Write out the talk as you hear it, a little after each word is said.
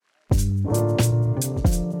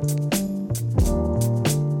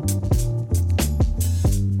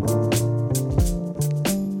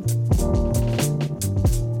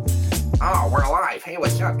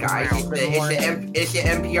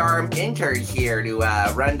your interns here to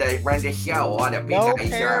run the show. All the big No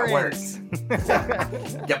guys are at work. parents.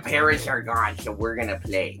 The parents are gone, so we're gonna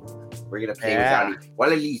play. We're gonna play Yeah. without what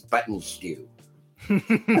do these buttons do? They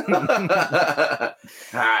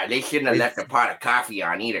shouldn't have left a pot of coffee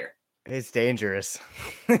on either. It's dangerous.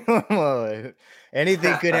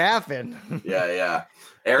 Anything could happen. Yeah.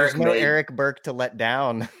 There's no Eric Burke to let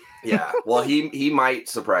down. Yeah, well, he might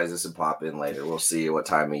surprise us and pop in later. We'll see what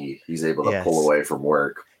time he's able to pull away from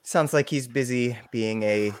work. Sounds like he's busy being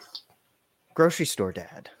a grocery store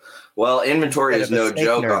dad. Well, inventory is no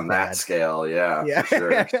joke on that dad. scale. Yeah, for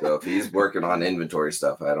sure. So if he's working on inventory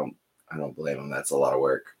stuff, I don't blame him. That's a lot of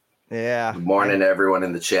work. Yeah. Good morning to everyone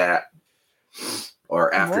in the chat,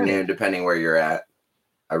 or afternoon, depending where you're at.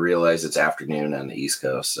 I realize it's afternoon on the East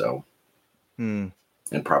Coast, so and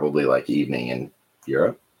probably like evening in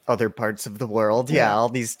Europe. Other parts of the world. Yeah, all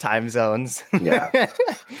these time zones. Yeah.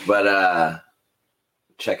 But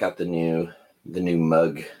check out the new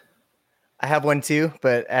mug. I have one too,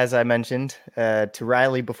 but as I mentioned to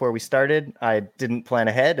Riley before we started, I didn't plan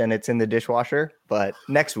ahead and it's in the dishwasher, but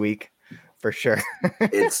next week for sure.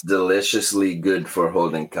 It's deliciously good for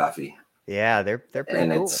holding coffee. Yeah, they're pretty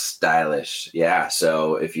and cool. It's stylish. Yeah,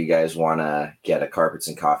 so if you guys want to get a Carpets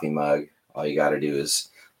and Coffee mug, all you got to do is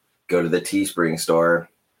go to the Teespring store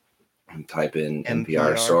and type in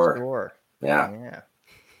NPR store. Yeah.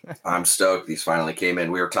 I'm stoked these finally came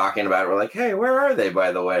in. We were talking about it. We're like, hey, where are they,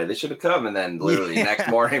 by the way? They should have come. And then literally next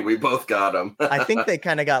morning, we both got them. I think they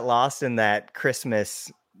kind of got lost in that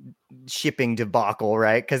Christmas shipping debacle,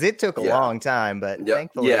 right? Because it took a long time, but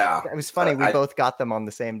thankfully, it was funny. We both got them on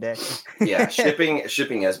the same day. Yeah,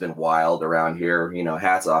 shipping has been wild around here. You know,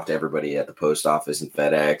 hats off to everybody at the post office and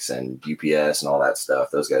FedEx and UPS and all that stuff.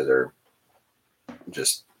 Those guys are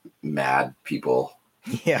just mad people.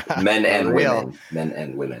 Yeah, men and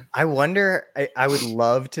women. I wonder. I would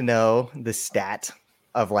love to know the stat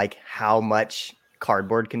of like how much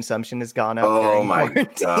cardboard consumption has gone up. Oh my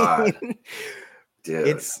god,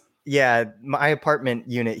 dude! My apartment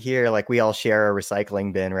unit here, like we all share a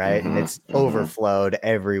recycling bin, right? And it's overflowed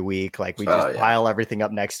every week. Like we just pile everything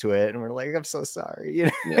up next to it, and we're like, "I'm so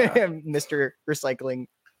sorry, Mr. Recycling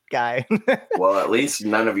guy." Well, at least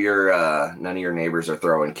none of your neighbors are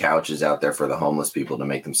throwing couches out there for the homeless people to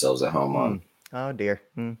make themselves at home on. Oh dear.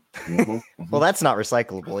 Well, that's not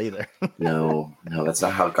recyclable either. No, that's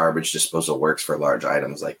not how garbage disposal works for large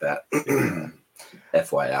items like that.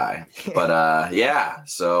 FYI. But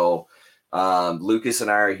so Lucas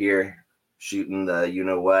and I are here shooting the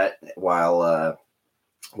what while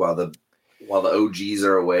the OGs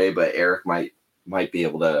are away, but Eric might be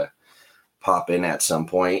able to pop in at some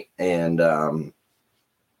point, and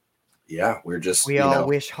we're just we all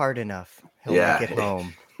wish hard enough he'll make it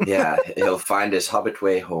home. Yeah, he'll find his hobbit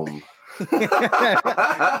way home.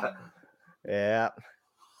 Yeah.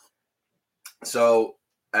 So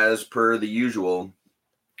as per the usual,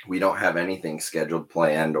 we don't have anything scheduled,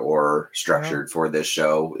 planned, or structured for this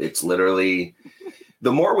show. It's literally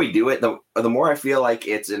the more we do it, the more I feel like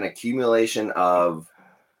it's an accumulation of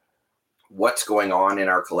what's going on in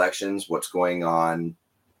our collections, what's going on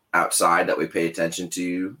outside that we pay attention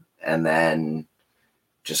to, and then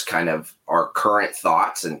just kind of our current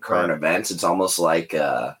thoughts and current events. It's almost like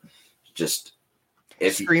just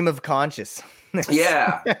stream of consciousness.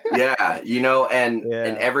 Yeah.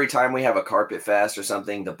 And every time we have a carpet fest or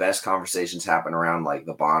something, the best conversations happen around like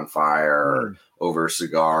the bonfire or over a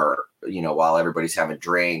cigar, while everybody's having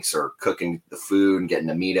drinks or cooking the food and getting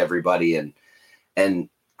to meet everybody. And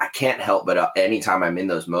I can't help but anytime I'm in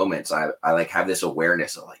those moments, I like have this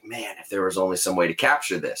awareness of like, man, if there was only some way to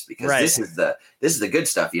capture this, because this is the good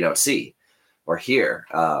stuff you don't see or hear.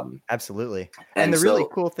 Absolutely. And the really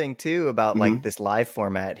cool thing too about like this live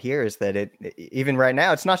format here is that it even right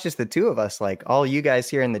now, it's not just the two of us, like all you guys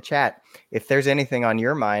here in the chat. If there's anything on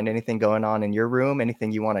your mind, anything going on in your room,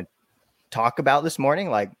 anything you want to talk about this morning,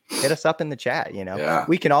 like hit us up in the chat.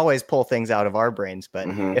 We can always pull things out of our brains, but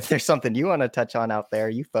if there's something you want to touch on out there,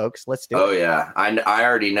 you folks, let's do it. Oh yeah, I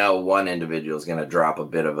already know one individual is going to drop a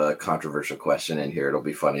bit of a controversial question in here. It'll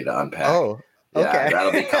be funny to unpack. Okay.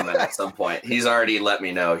 That'll be coming at some point. He's already let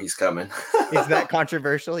me know he's coming. Is that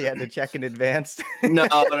controversial? You had to check in advance. No.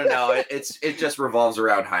 It just revolves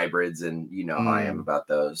around hybrids, and how I am about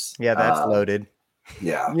those. Yeah, that's loaded.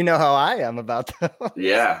 Yeah. You know how I am about those.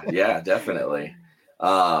 Yeah, definitely.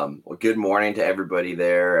 Well, good morning to everybody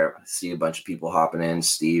there. I see a bunch of people hopping in.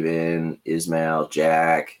 Steven, Ismail,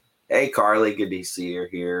 Jack, Hey, Carly, good to see you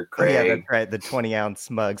here. Craig. Oh, yeah, that's right. The 20-ounce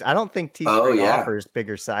mugs. I don't think Teespring offers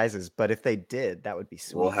bigger sizes, but if they did, that would be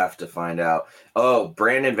sweet. We'll have to find out. Oh,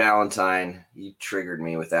 Brandon Valentine, you triggered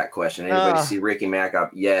me with that question. Anybody see Ricky Mack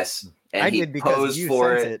up? Yes. And I did because you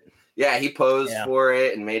sent it. Yeah, he posed for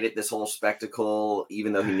it and made it this whole spectacle,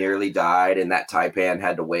 even though he nearly died. And that taipan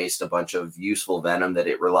had to waste a bunch of useful venom that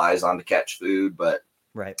it relies on to catch food. But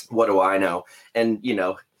what do I know? And, you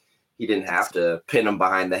know, he didn't have to pin him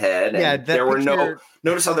behind the head. And there were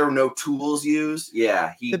notice how there were no tools used.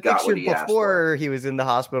 Yeah, he got what he asked for. Before he was in the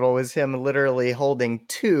hospital was him literally holding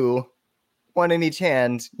two, one in each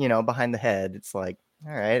hand, you know, behind the head. It's like,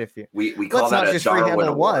 all right, if you we call that a Darwin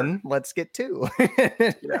Award. One, let's get two.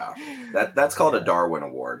 Yeah, that's called a Darwin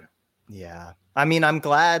Award. Yeah, I mean, I'm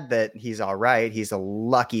glad that he's all right. He's a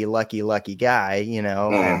lucky guy, you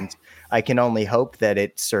know, and I can only hope that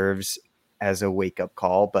it serves as a wake up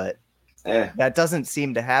call. But that doesn't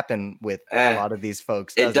seem to happen with a lot of these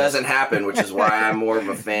folks. It doesn't happen, which is why I'm more of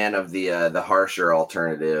a fan of the harsher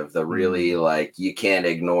alternative. The really like you can't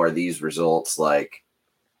ignore these results. Like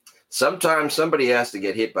sometimes somebody has to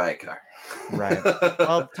get hit by a car, right?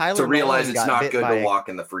 Well, Tyler to realize it's not good to walk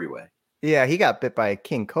in the freeway. Yeah, he got bit by a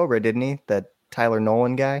king cobra, didn't he? That Tyler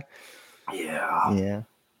Nolan guy. Yeah.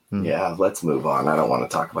 Yeah. Let's move on. I don't want to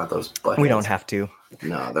talk about those. We don't have to.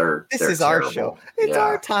 No, they're. This is terrible. Our show. It's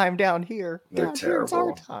our time down here. They're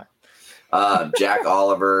terrible. It's our time. Jack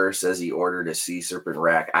Oliver says he ordered a sea serpent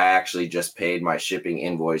rack. I actually just paid my shipping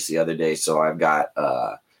invoice the other day, so I've got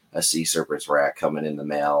a sea serpent's rack coming in the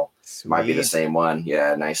mail. Sweet. Might be the same one.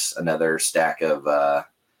 Yeah, nice. Another stack of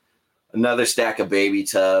baby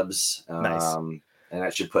tubs. Nice. And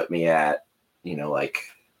that should put me at, you know, like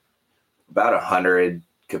about 100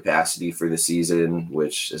 capacity for the season,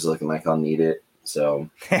 which is looking like I'll need it. So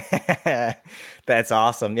that's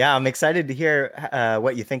awesome. Yeah, I'm excited to hear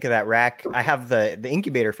what you think of that rack. I have the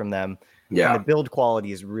incubator from them. Yeah, and the build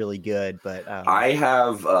quality is really good. But I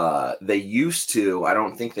have they used to, I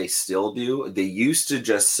don't think they still do. They used to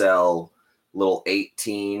just sell little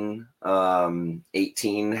 18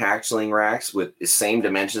 hatchling racks with the same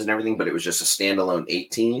dimensions and everything, but it was just a standalone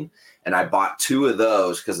 18. And I bought two of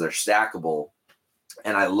those because they're stackable,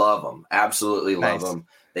 and I love them. Absolutely love them.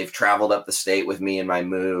 They've traveled up the state with me in my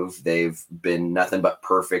move. They've been nothing but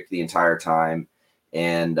perfect the entire time.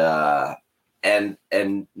 And now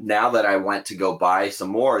that I went to go buy some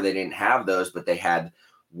more, they didn't have those, but they had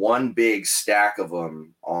one big stack of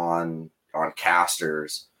them on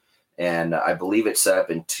casters. And I believe it's set up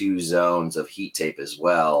in 2 zones of heat tape as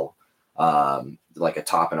well, like a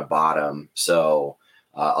top and a bottom. So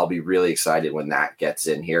I'll be really excited when that gets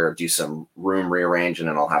in here. Do some room rearranging,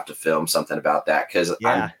 and I'll have to film something about that because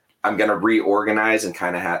I'm going to reorganize and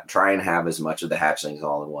kind of try and have as much of the hatchlings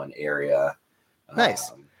all in one area.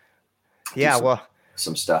 Nice.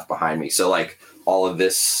 Some stuff behind me. So like all of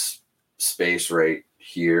this space right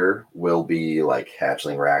here will be like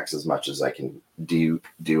hatchling racks as much as I can do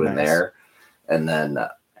in there. And then,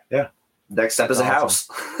 next step is a house.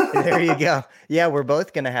 There you go. Yeah, we're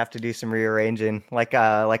both gonna have to do some rearranging. Like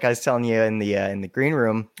I was telling you in the green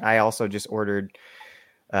room, I also just ordered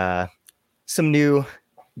some new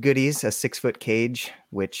goodies, a 6-foot cage,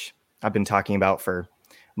 which I've been talking about for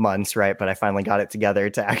months, right? But I finally got it together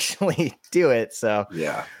to actually do it. So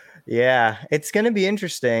yeah, it's gonna be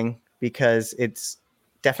interesting because it's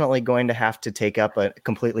definitely going to have to take up a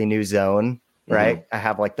completely new zone. Right. Mm-hmm. I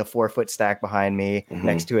have like the 4-foot stack behind me. Mm-hmm.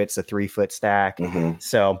 Next to it's a 3-foot stack. Mm-hmm.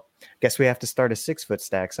 So guess we have to start a 6-foot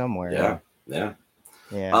stack somewhere. Yeah.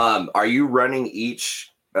 Are you running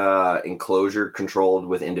each enclosure controlled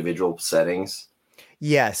with individual settings?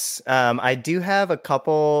 Yes. I do have a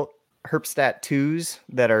couple Herpstat 2s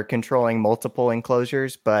that are controlling multiple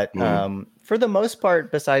enclosures, but for the most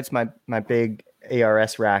part, besides my big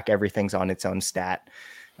ARS rack, everything's on its own stat.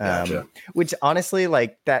 Gotcha. Which honestly,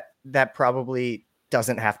 like that probably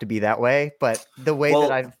doesn't have to be that way, but the way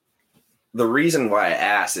the reason why I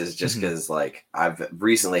asked is just because like I've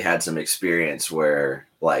recently had some experience where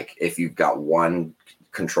like if you've got one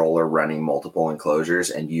controller running multiple enclosures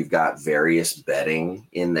and you've got various bedding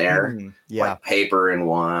in there, like paper in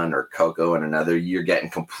one or cocoa in another, you're getting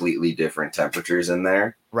completely different temperatures in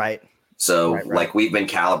there. Right. So like we've been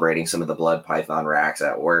calibrating some of the blood python racks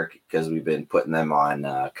at work because we've been putting them on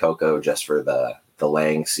cocoa just for the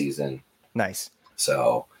laying season. Nice.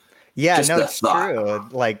 So it's true.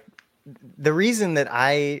 Like the reason that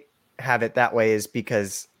I have it that way is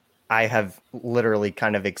because I have literally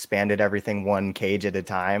kind of expanded everything one cage at a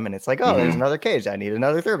time. And it's like, there's another cage. I need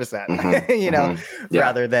another thermostat,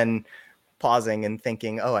 rather than pausing and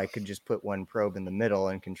thinking, I could just put one probe in the middle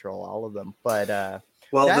and control all of them. But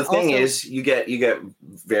Well, the thing is, you get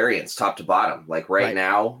variance top to bottom. Like right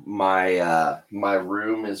now, my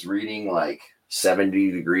room is reading like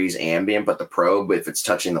 70 degrees ambient, but the probe, if it's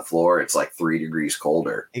touching the floor, it's like 3 degrees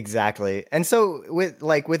colder. Exactly. And so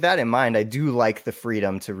with that in mind, I do like the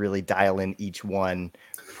freedom to really dial in each one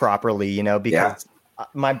properly, you know, because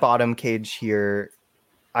my bottom cage here,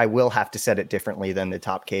 I will have to set it differently than the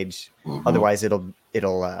top cage. Mm-hmm. Otherwise it'll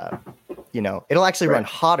it'll actually run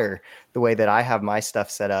hotter the way that I have my stuff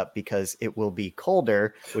set up, because it will be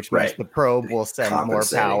colder, which means the probe will send more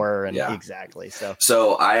power. And exactly.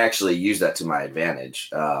 So I actually use that to my advantage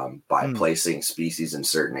by placing species in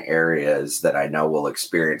certain areas that I know will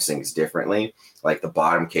experience things differently. Like the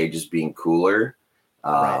bottom cages being cooler.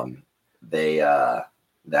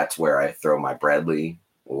 That's where I throw my Bredli,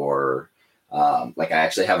 or like I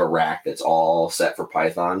actually have a rack that's all set for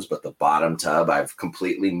pythons, but the bottom tub, I've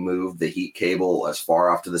completely moved the heat cable as far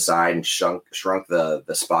off to the side and shrunk the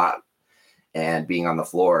spot, and being on the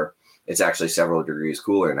floor, it's actually several degrees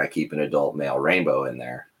cooler, and I keep an adult male rainbow in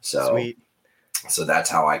there. So sweet. So that's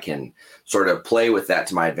how I can sort of play with that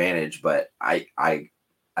to my advantage. But I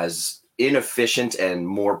as inefficient and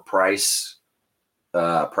more pricey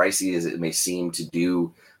as it may seem to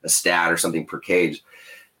do a stat or something per cage,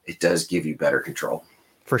 it does give you better control.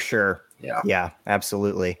 For sure. Yeah. Yeah,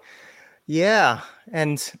 absolutely. Yeah.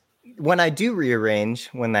 And when I do rearrange,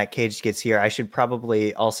 when that cage gets here, I should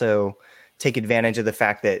probably also take advantage of the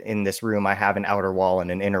fact that in this room, I have an outer wall and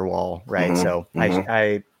an inner wall. Right. Mm-hmm. So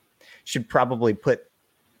I should probably put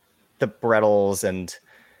the Brettles and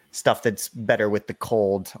stuff that's better with the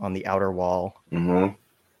cold on the outer wall. Mm-hmm.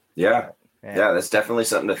 Yeah. Yeah. That's definitely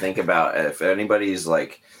something to think about. If anybody's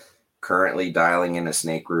like currently dialing in a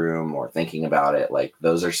snake room or thinking about it, like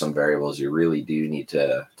those are some variables you really do need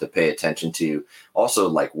to pay attention to. Also,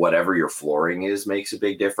 like whatever your flooring is makes a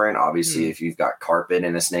big difference. Obviously, if you've got carpet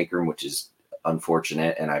in a snake room, which is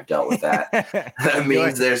unfortunate, and I've dealt with that, that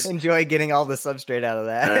means enjoy getting all the substrate out of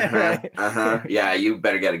that. Yeah, you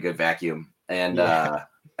better get a good vacuum, and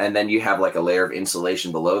then you have like a layer of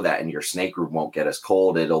insulation below that, and your snake room won't get as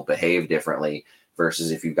cold. It'll behave differently versus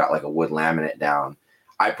if you've got like a wood laminate down.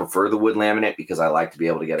 I prefer the wood laminate because I like to be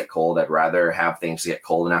able to get it cold. I'd rather have things get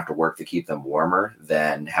cold enough to work to keep them warmer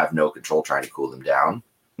than have no control trying to cool them down.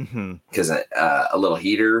 Because a little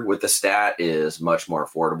heater with the stat is much more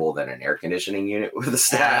affordable than an air conditioning unit with a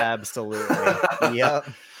stat. Absolutely. Yep.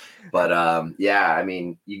 But I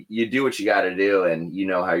mean, you do what you got to do, and you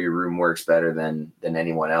know how your room works better than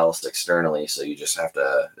anyone else externally. So you just have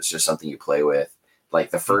to. It's just something you play with.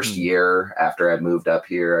 Like the first year after I moved up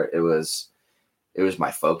here, it was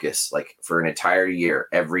my focus. Like for an entire year,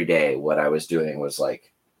 every day, what I was doing was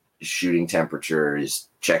like shooting temperatures,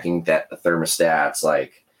 checking that the thermostats,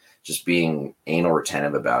 like just being anal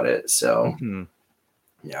retentive about it. So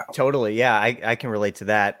yeah, totally. Yeah. I can relate to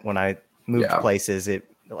that. When I moved places,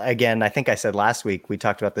 again, I think I said last week, we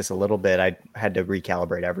talked about this a little bit. I had to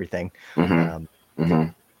recalibrate everything.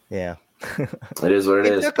 Yeah. It is what it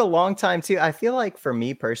is. It took a long time too. I feel like for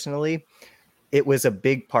me personally, it was a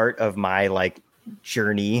big part of my like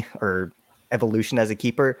journey or evolution as a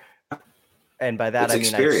keeper. And by that, I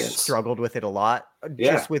mean, I struggled with it a lot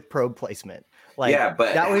just with probe placement. Like,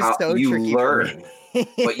 but that was so tricky.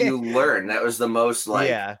 But you learn. That was the most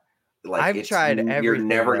like, I've tried everything. You're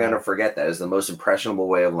never going to forget that. It's the most impressionable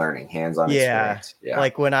way of learning, hands-on experience. Yeah.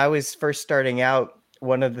 Like when I was first starting out,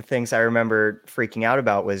 one of the things I remember freaking out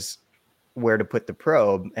about was where to put the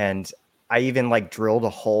probe. And I even like drilled a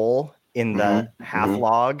hole in the half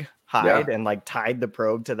log hide and like tied the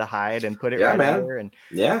probe to the hide and put it there. And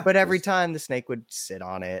but every time the snake would sit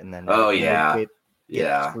on it, and then that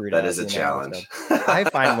is a challenge. So I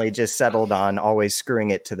finally just settled on always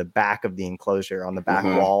screwing it to the back of the enclosure on the back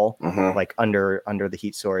wall, like under the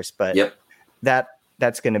heat source. But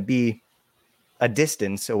that's going to be a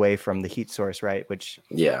distance away from the heat source, right? Which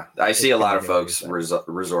I see a lot of folks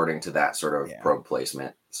resorting to that sort of probe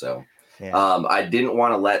placement. So I didn't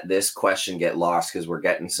want to let this question get lost because we're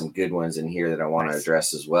getting some good ones in here that I want to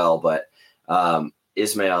address as well. But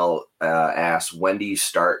Ismail asks, when do you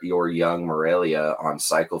start your young Morelia on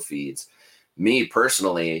cycle feeds? Me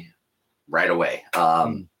personally, right away.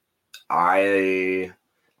 I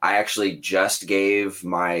actually just gave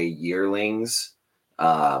my yearlings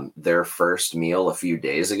their first meal a few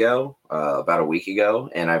days ago, about a week ago,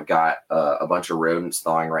 and I've got a bunch of rodents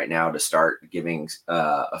thawing right now to start giving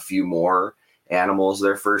a few more animals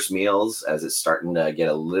their first meals as it's starting to get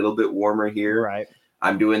a little bit warmer here. Right.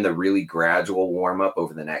 I'm doing the really gradual warm up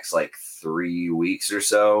over the next like 3 weeks or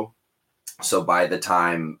so. So by the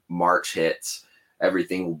time March hits,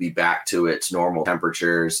 everything will be back to its normal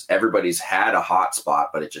temperatures. Everybody's had a hot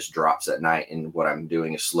spot, but it just drops at night. And what I'm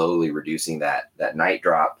doing is slowly reducing that night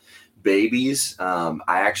drop. Babies, I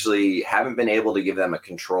actually haven't been able to give them a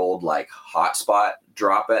controlled like hot spot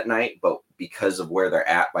drop at night, but because of where they're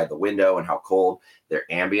at by the window and how cold,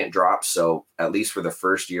 their ambient drops. So at least for the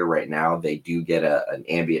first year right now, they do get an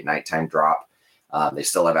ambient nighttime drop. They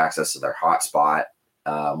still have access to their hot spot,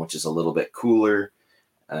 which is a little bit cooler.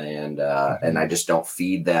 And I just don't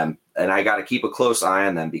feed them. And I got to keep a close eye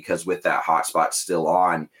on them because with that hot spot still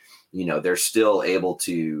on, you know, they're still able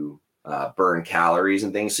to burn calories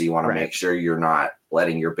and things. So you want to make sure you're not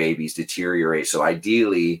letting your babies deteriorate. So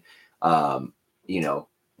ideally, you know,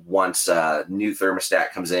 once a new thermostat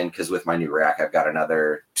comes in, because with my new rack, I've got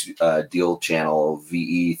another dual channel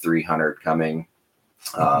VE 300 coming.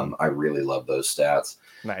 I really love those stats.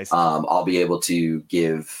 Nice. I'll be able to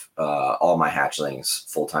give all my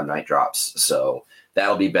hatchlings full-time night drops. So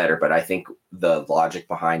that'll be better. But I think the logic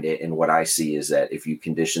behind it and what I see is that if you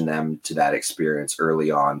condition them to that experience early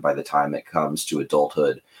on, by the time it comes to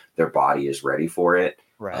adulthood, their body is ready for it.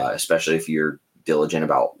 Right. Especially if you're diligent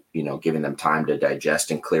about, you know, giving them time to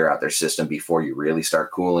digest and clear out their system before you really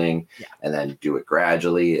start cooling, and then do it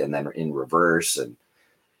gradually and then in reverse. And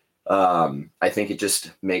I think it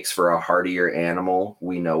just makes for a hardier animal.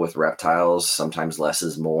 We know with reptiles, sometimes less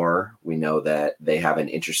is more. We know that they have an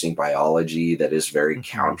interesting biology that is very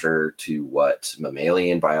counter to what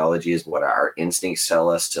mammalian biology is, what our instincts tell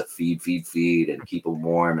us to feed and keep them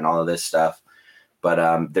warm and all of this stuff.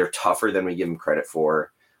 But they're tougher than we give them credit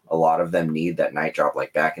for. A lot of them need that night drop.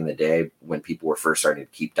 Like back in the day when people were first starting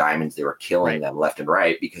to keep diamonds, they were killing them left and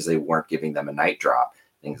right because they weren't giving them a night drop,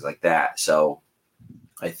 things like that. So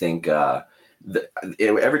I think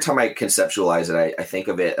every time I conceptualize it, I think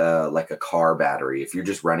of it like a car battery. If you're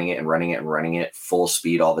just running it full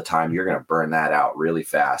speed all the time, you're going to burn that out really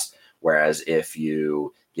fast. Whereas if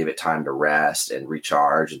you give it time to rest and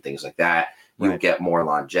recharge and things like that, you'll get more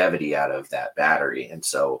longevity out of that battery. And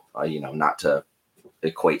so, you know, not to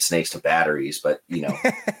equate snakes to batteries, but, you know,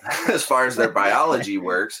 as far as their biology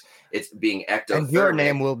works, it's being ectothermic. And your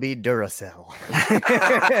name will be Duracell.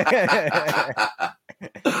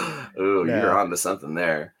 Ooh, no. You're on to something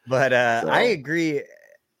there. But I agree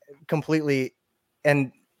completely.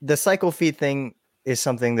 And the cycle feed thing is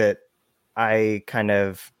something that I kind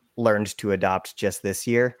of learned to adopt just this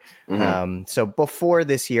year. So before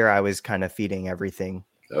this year, I was kind of feeding everything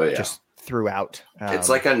just throughout. It's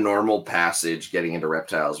like a normal passage getting into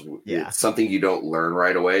reptiles. It's something you don't learn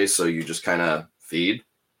right away. So you just kind of feed.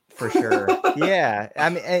 For sure. Yeah. I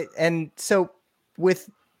mean, and so with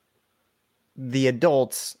the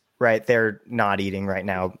adults, right, they're not eating right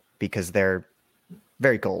now because they're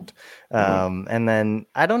very cold. And then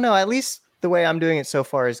I don't know, at least the way I'm doing it so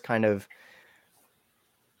far is kind of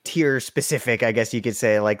tier specific, I guess you could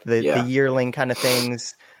say, like the yearling kind of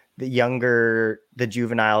things, the younger, the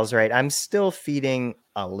juveniles, right? I'm still feeding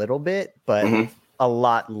a little bit, but a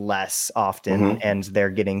lot less often, and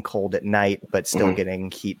they're getting cold at night, but still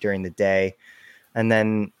getting heat during the day. And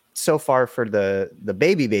then so far for the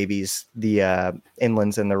baby babies, the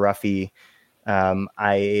inlands and the roughy,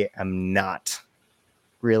 I am not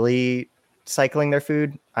really cycling their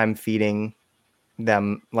food. I'm feeding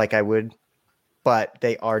them like I would, but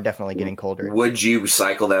they are definitely getting colder. Would you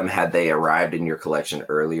cycle them had they arrived in your collection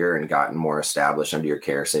earlier and gotten more established under your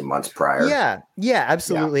care, say months prior? Yeah,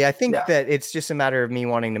 absolutely. I think that it's just a matter of me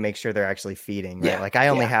wanting to make sure they're actually feeding. Right? Like I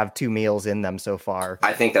only have 2 meals in them so far.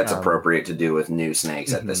 I think that's appropriate to do with new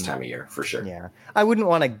snakes at this time of year, for sure. Yeah. I wouldn't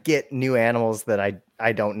want to get new animals that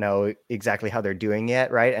I don't know exactly how they're doing yet,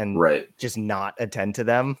 right? And just not attend to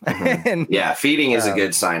them. And, feeding is a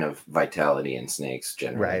good sign of vitality in snakes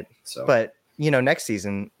generally. Right. So, but you know, next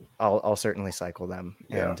season I'll certainly cycle them.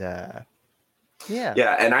 And and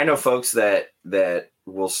I know folks that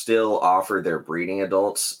will still offer their breeding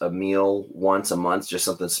adults a meal once a month, just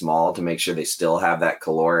something small to make sure they still have that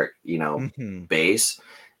caloric, you know, base.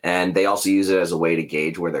 And they also use it as a way to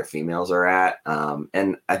gauge where their females are at.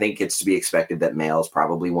 And I think it's to be expected that males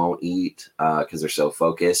probably won't eat because they're so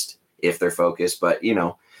focused, if they're focused. But, you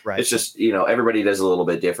know, it's just, you know, everybody does a little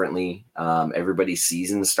bit differently. Everybody's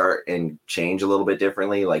seasons start and change a little bit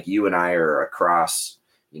differently. Like you and I are across,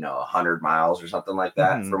 you know, 100 miles or something like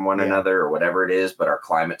that from one another or whatever it is. But our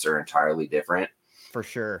climates are entirely different. For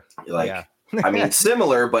sure. Like, I mean,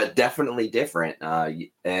 similar, but definitely different.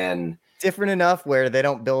 And different enough where they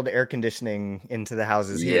don't build air conditioning into the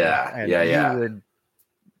houses here. You would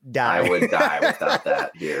die. I would die without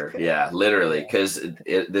that here. Yeah, literally. Because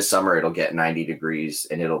this summer it'll get 90 degrees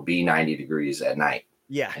and it'll be 90 degrees at night.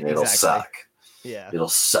 Yeah, and it'll suck. Yeah, it'll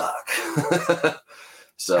suck.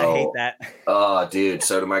 So I hate that. Oh, dude,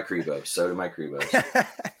 so do my Cribos.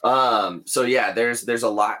 So yeah, there's a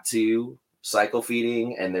lot to cycle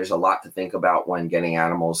feeding, and there's a lot to think about when getting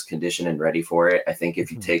animals conditioned and ready for it. I think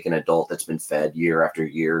if you take an adult that's been fed year after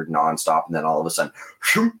year nonstop, and then all of a sudden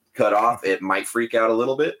cut off, it might freak out a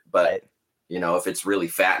little bit. But if it's really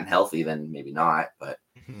fat and healthy, then maybe not. But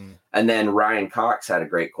and then Ryan Cox had a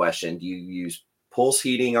great question: do you use pulse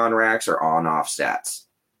heating on racks or on-off stats?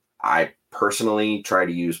 I personally try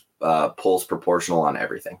to use pulse proportional on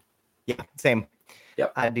everything. Yeah, same.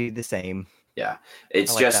 Yep. I do the same. Yeah.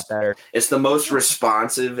 It's just, it's the most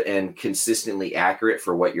responsive and consistently accurate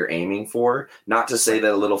for what you're aiming for. Not to say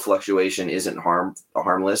that a little fluctuation isn't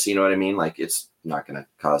harmless. You know what I mean? Like, it's not going to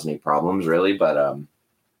cause any problems really, but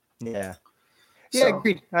yeah. Yeah,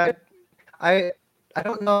 agreed. I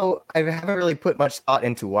don't know. I haven't really put much thought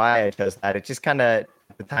into why I chose that. It just kind of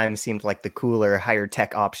at the time seemed like the cooler, higher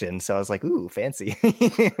tech option. So I was like, ooh, fancy.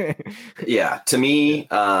 Yeah. To me,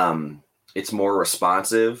 it's more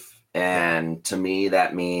responsive. And to me,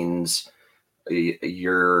 that means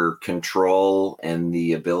your control and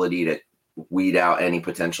the ability to weed out any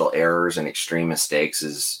potential errors and extreme mistakes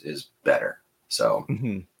is better. So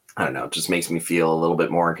I don't know. It just makes me feel a little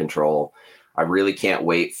bit more in control. I really can't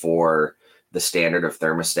wait for the standard of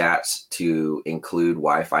thermostats to include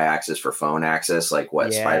Wi-Fi access for phone access, like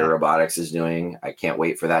what Spider Robotics is doing. I can't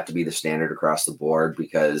wait for that to be the standard across the board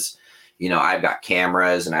because, I've got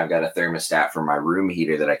cameras and I've got a thermostat for my room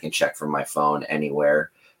heater that I can check from my phone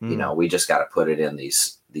anywhere. We just got to put it in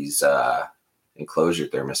these enclosure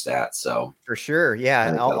thermostats. So for sure.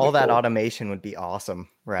 Yeah. All that automation would be awesome.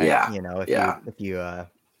 Right. Yeah. If you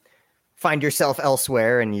find yourself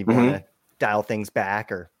elsewhere and you want to dial things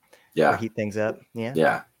back or heat things up.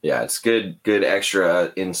 Yeah. It's good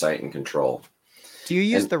extra insight and control. Do you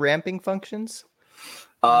use the ramping functions?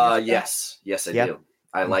 Yes, I do.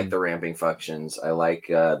 I like the ramping functions. I like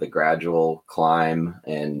the gradual climb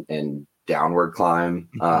and downward climb.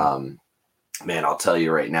 Man, I'll tell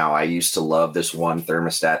you right now, I used to love this one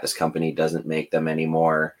thermostat. This company doesn't make them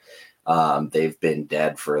anymore. They've been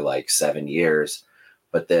dead for like 7 years.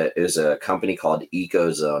 But there is a company called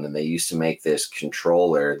EcoZone, and they used to make this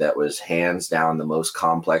controller that was hands down the most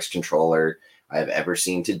complex controller I've ever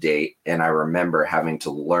seen to date. And I remember having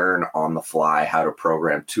to learn on the fly how to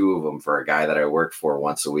program 2 of them for a guy that I worked for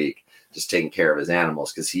once a week, just taking care of his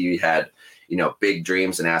animals, because he had, big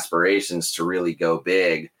dreams and aspirations to really go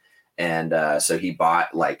big. And so he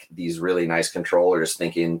bought like these really nice controllers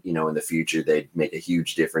thinking, in the future, they'd make a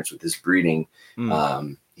huge difference with his breeding.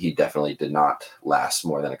 He definitely did not last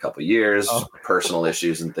more than a couple of years, personal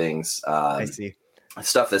issues and things. I see.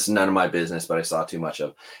 Stuff that's none of my business, but I saw too much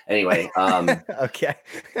of. Anyway. Okay.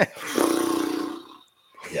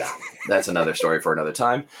 Yeah, that's another story for another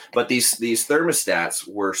time. But these thermostats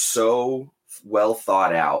were so well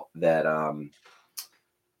thought out that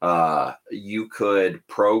you could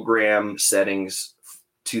program settings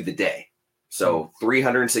to the day. So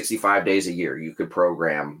 365 days a year, you could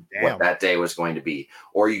program what that day was going to be,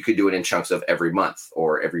 or you could do it in chunks of every month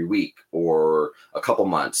or every week or a couple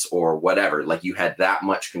months or whatever. Like you had that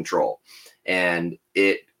much control, and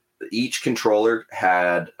each controller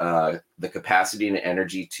had the capacity and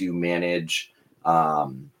energy to manage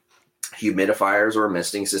humidifiers or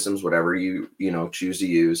misting systems, whatever you choose to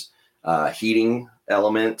use, heating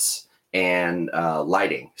elements, and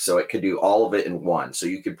lighting. So it could do all of it in one. So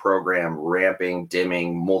you could program ramping,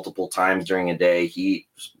 dimming multiple times during a day, heat,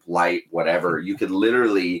 light, whatever. You could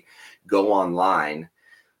literally go online,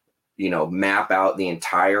 map out the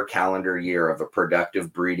entire calendar year of a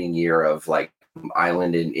productive breeding year of like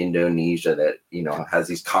island in Indonesia that, has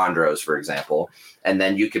these chondros, for example. And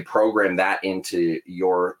then you could program that into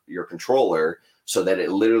your controller so that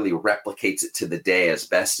it literally replicates it to the day as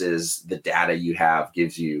best as the data you have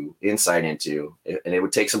gives you insight into. And it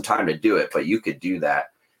would take some time to do it, but you could do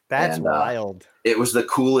that. That's wild. It was the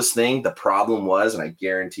coolest thing. The problem was, and I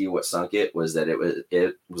guarantee you what sunk it, was that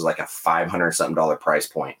it was like a $500 something price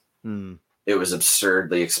point. It was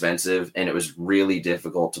absurdly expensive, and it was really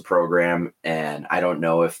difficult to program. And I don't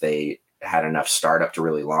know if they had enough startup to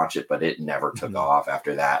really launch it, but it never took off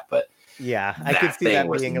after that. But yeah, I could see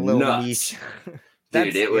that being a little niche.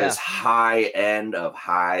 Dude, it was high end of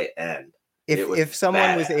high end. If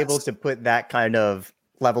someone was able to put that kind of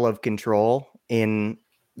level of control in,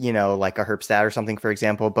 like a Herpstat or something, for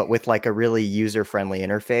example, but with like a really user-friendly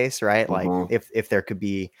interface, right? Like if there could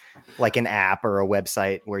be like an app or a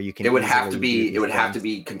website where you can, it would have to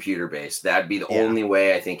be computer-based. That'd be the only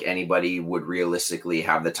way I think anybody would realistically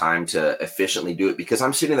have the time to efficiently do it, because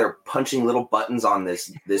I'm sitting there punching little buttons on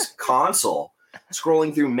this console.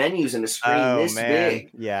 scrolling through menus in a screen this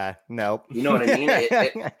big. Yeah, nope. You know what I mean?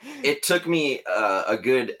 It took me a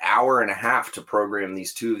good hour and a half to program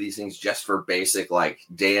two of these things just for basic like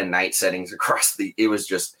day and night settings across it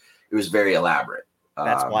was very elaborate.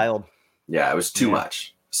 That's wild. Yeah, it was too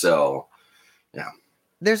much. So yeah.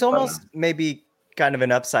 There's almost maybe kind of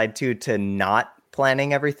an upside too to not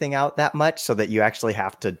planning everything out that much so that you actually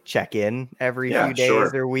have to check in every few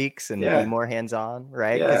days or weeks and be more hands-on,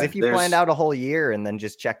 right? Because if you planned out a whole year and then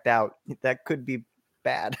just checked out, that could be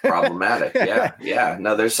bad. Problematic. Yeah.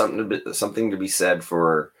 No, there's something to be said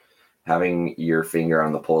for having your finger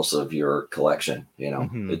on the pulse of your collection. You know,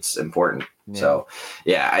 it's important. Yeah. So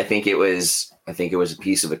yeah, I think it was a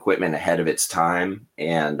piece of equipment ahead of its time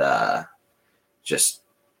and just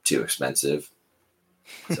too expensive.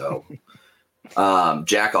 So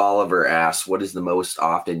Jack Oliver asks, what is the most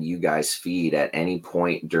often you guys feed at any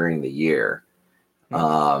point during the year?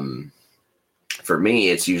 For me,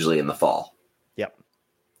 it's usually in the fall. Yep.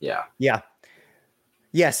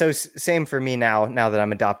 Yeah. So same for me now that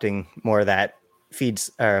I'm adopting more of that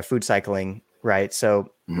food cycling, right?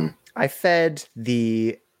 So I fed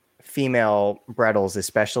the female Brettles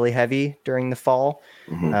especially heavy during the fall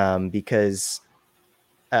because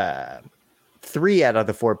 3 out of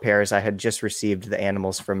the 4 pairs I had just received the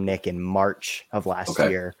animals from Nick in March of last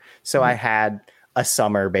year. So I had a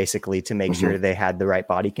summer basically to make sure they had the right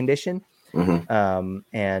body condition.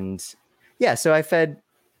 And yeah, so I fed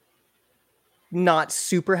not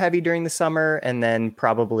super heavy during the summer and then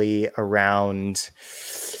probably around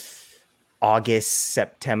August,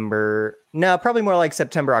 September. No, probably more like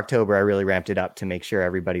September, October. I really ramped it up to make sure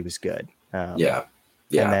everybody was good. Yeah.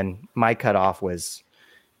 And then my cutoff was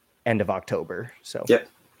end of October. So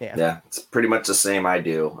yeah, it's pretty much the same I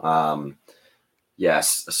do.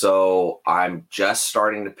 Yes. So I'm just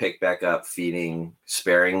starting to pick back up feeding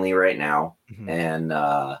sparingly right now. And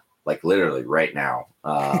like literally right now.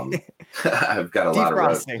 I've got a lot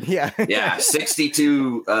of yeah,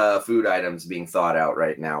 62 food items being thought out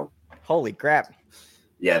right now. Holy crap.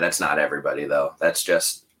 Yeah, that's not everybody though. That's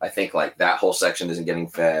just, I think like that whole section isn't getting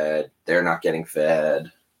fed. They're not getting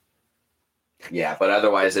fed. Yeah, but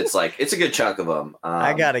otherwise it's like it's a good chunk of them.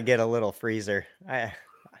 I gotta get a little freezer.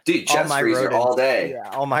 Dude, chest freezer rodents, all day. Yeah,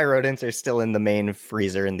 all my rodents are still in the main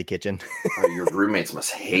freezer in the kitchen. Oh, your roommates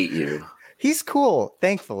must hate you. He's cool,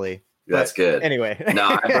 thankfully. That's good. Anyway,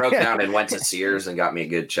 no, I broke down and went to Sears and got me a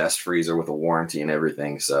good chest freezer with a warranty and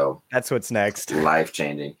everything. So that's what's next. Life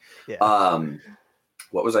changing. Yeah.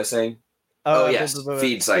 What was I saying? Oh yes,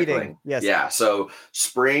 feed cycling. Feeding. Yes. Yeah. So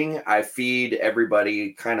spring, I feed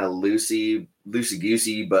everybody kind of loosey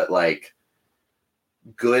goosey, but like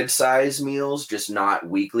good size meals, just not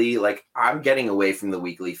weekly. Like I'm getting away from the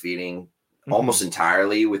weekly feeding almost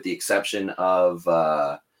entirely, with the exception of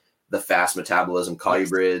the fast metabolism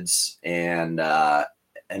colubrids and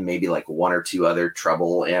maybe like 1 or 2 other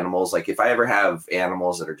trouble animals. Like if I ever have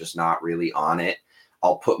animals that are just not really on it,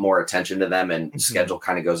 I'll put more attention to them, and schedule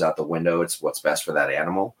kind of goes out the window. It's what's best for that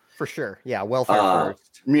animal. For sure. Yeah. Welfare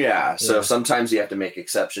first. Yeah. So sometimes you have to make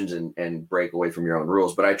exceptions and break away from your own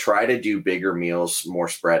rules, but I try to do bigger meals, more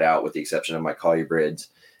spread out, with the exception of my colubrids.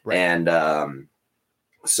 Right. And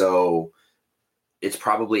so it's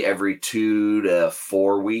probably every 2 to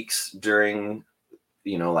 4 weeks during,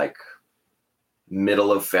 like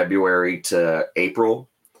middle of February to April,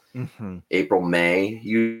 April,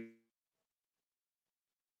 May.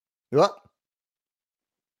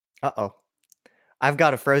 Uh-oh. I've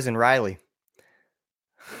got a frozen Riley.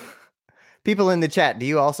 People in the chat, do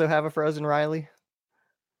you also have a frozen Riley?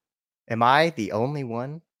 Am I the only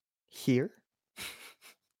one here?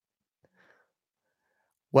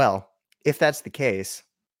 Well, if that's the case,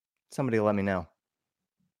 somebody let me know.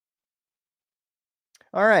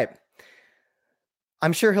 All right.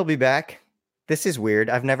 I'm sure he'll be back. This is weird.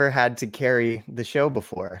 I've never had to carry the show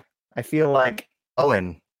before. I feel like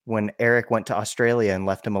Owen when Eric went to Australia and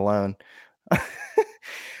left him alone.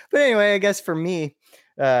 But anyway, I guess for me,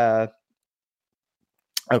 okay,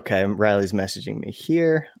 Riley's messaging me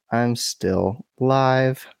here. I'm still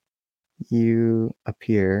live. You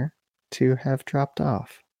appear to have dropped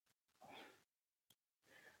off.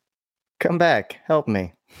 Come back. Help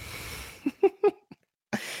me.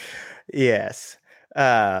 Yes.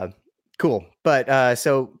 Cool. But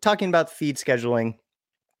so talking about feed scheduling,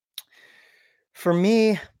 for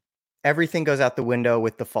me, everything goes out the window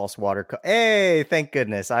with the false water. Hey, thank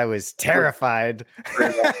goodness. I was terrified.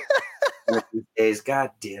 Days, God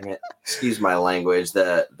damn it. Excuse my language.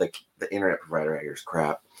 The internet provider out here is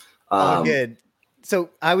crap. Oh, good. So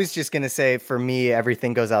I was just going to say, for me,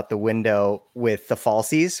 everything goes out the window with the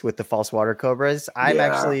falsies, with the false water cobras. I'm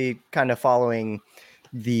actually kind of following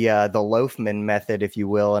the Loafman method, if you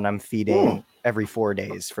will, and I'm feeding every 4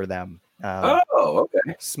 days for them.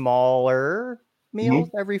 Okay. Smaller meals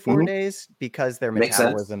every 4 days because their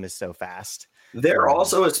metabolism is so fast. They're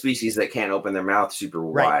also a species that can't open their mouth super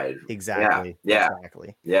wide. Exactly. Yeah.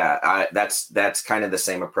 Exactly. Yeah. That's kind of the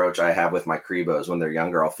same approach I have with my Cribos. When they're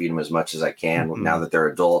younger, I'll feed them as much as I can. Now that they're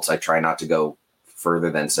adults, I try not to go further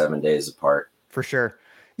than 7 days apart. For sure.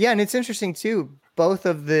 Yeah. And it's interesting too. Both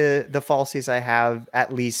of the falsies I have,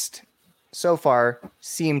 at least so far,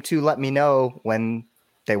 seem to let me know when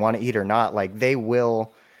they want to eat or not. Like they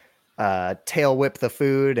will tail whip the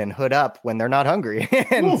food and hood up when they're not hungry.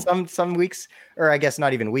 And some weeks, or I guess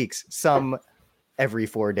not even weeks, some every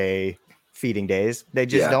 4 day feeding days, they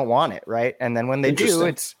just don't want it, right? And then when they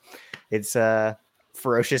do, it's a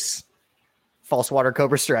ferocious false water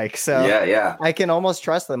cobra strike. So I can almost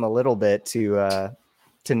trust them a little bit to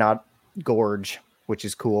not gorge, which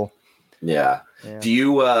is cool. Yeah. Do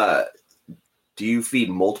you feed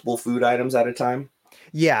multiple food items at a time?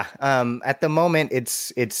 Yeah. At the moment,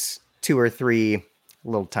 it's 2 or 3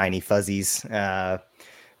 little tiny fuzzies.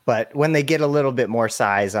 But when they get a little bit more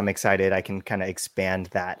size, I'm excited. I can kind of expand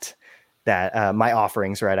that my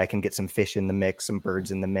offerings, right? I can get some fish in the mix, some birds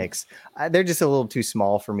in the mix. They're just a little too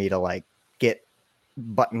small for me to like get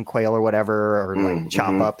button quail or whatever, or like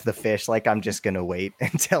chop up the fish. Like I'm just going to wait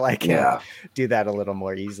until I can do that a little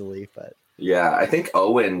more easily. But yeah, I think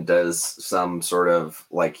Owen does some sort of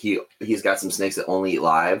like he's got some snakes that only eat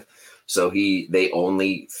live. So they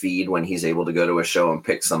only feed when he's able to go to a show and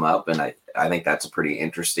pick some up. And I think that's a pretty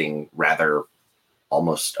interesting, rather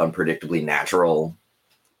almost unpredictably natural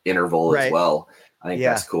interval as well. I think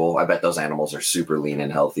that's cool. I bet those animals are super lean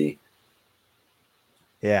and healthy.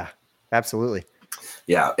 Yeah, absolutely.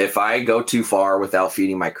 Yeah. If I go too far without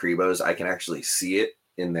feeding my Cribos, I can actually see it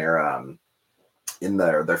in their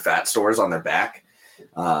fat stores on their back.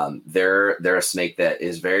 They're a snake that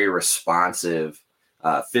is very responsive,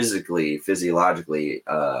 physiologically,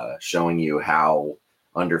 showing you how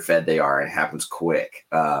underfed they are, and it happens quick.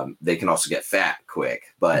 They can also get fat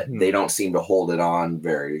quick, but they don't seem to hold it on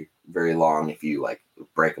very, very long if you like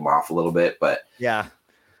break them off a little bit. But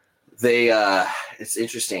it's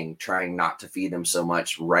interesting trying not to feed them so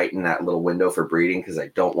much right in that little window for breeding, because I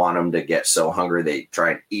don't want them to get so hungry they try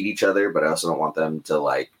and eat each other, but I also don't want them to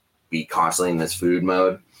like be constantly in this food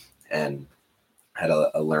mode. And had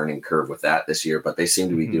a learning curve with that this year, but they seem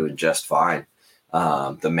to be doing just fine.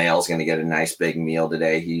 The male's going to get a nice big meal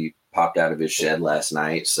today. He popped out of his shed last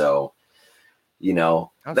night. So,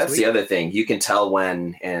 that's the other thing. You can tell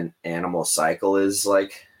when an animal cycle is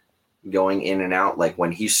like going in and out. Like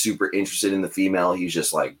when he's super interested in the female, he's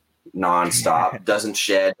just like nonstop, doesn't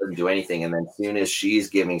shed, doesn't do anything. And then as soon as she's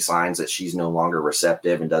giving signs that she's no longer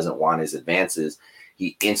receptive and doesn't want his advances,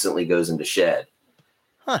 he instantly goes into shed.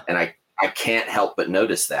 And I can't help but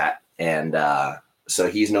notice that. And so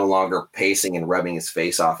he's no longer pacing and rubbing his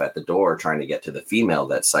face off at the door trying to get to the female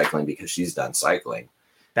that's cycling because she's done cycling.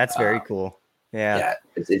 That's very cool. Yeah.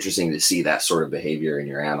 It's interesting to see that sort of behavior in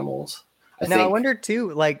your animals. I wonder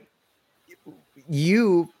too, like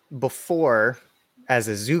you before as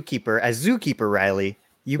zookeeper Riley,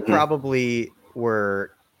 you probably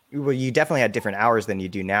you definitely had different hours than you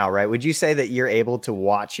do now, right? Would you say that you're able to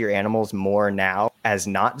watch your animals more now as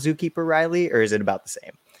not zookeeper Riley, or is it about the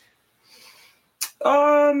same?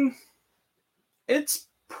 It's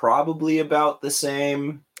probably about the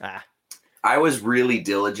same. I was really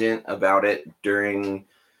diligent about it during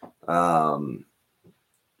my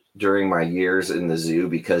years in the zoo,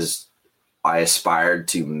 because I aspired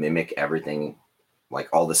to mimic everything, like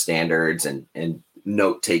all the standards and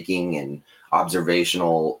note taking and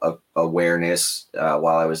observational awareness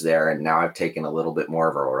while I was there. And now I've taken a little bit more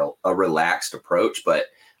of a relaxed approach, but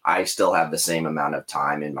I still have the same amount of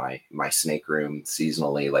time in my snake room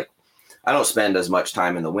seasonally. Like I don't spend as much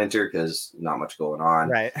time in the winter because not much going on.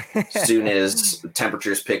 Right. As soon as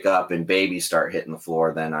temperatures pick up and babies start hitting the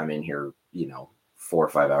floor, then I'm in here, 4 or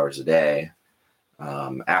 5 hours a day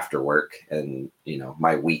after work. And,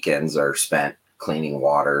 my weekends are spent cleaning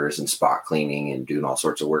waters and spot cleaning and doing all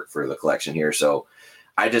sorts of work for the collection here. So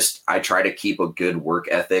I try to keep a good work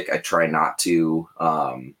ethic. I try not to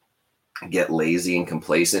get lazy and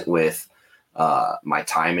complacent with my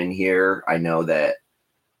time in here. I know that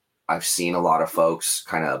I've seen a lot of folks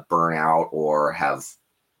kind of burn out or have,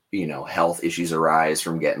 health issues arise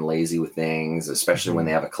from getting lazy with things, especially when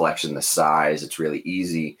they have a collection this size. It's really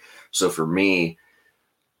easy. So for me,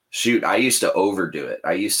 Shoot, I used to overdo it.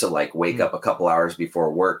 I used to like wake up a couple hours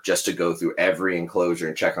before work just to go through every enclosure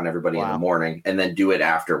and check on everybody in the morning, and then do it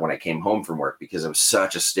after when I came home from work, because I was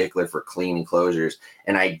such a stickler for clean enclosures.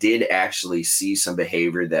 And I did actually see some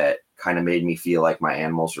behavior that kind of made me feel like my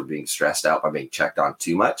animals were being stressed out by being checked on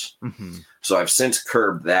too much. Mm-hmm. So I've since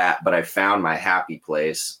curbed that, but I found my happy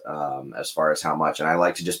place as far as how much. And I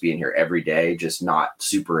like to just be in here every day, just not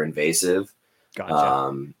super invasive.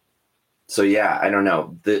 Gotcha. So yeah, I don't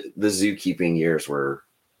know. The zookeeping years were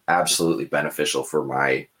absolutely beneficial for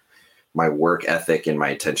my work ethic and my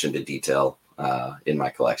attention to detail in my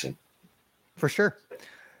collection. For sure.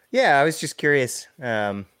 Yeah, I was just curious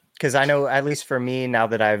because I know, at least for me, now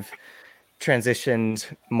that I've transitioned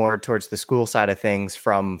more towards the school side of things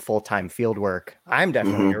from full-time field work, I'm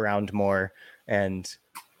definitely around more, and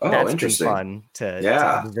that's been fun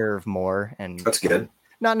to observe more. And that's good.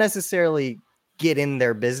 Not necessarily get in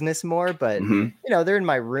their business more, but you know, they're in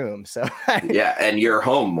my room, so yeah, and you're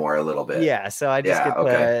home more a little bit. Yeah, so I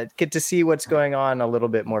just get to see what's going on a little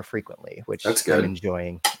bit more frequently, which that's good. I'm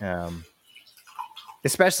enjoying,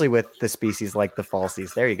 especially with the species like the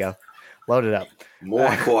falsies. There you go, load it up. More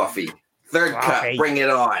coffee, third cup, bring it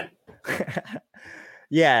on.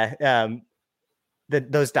 Yeah,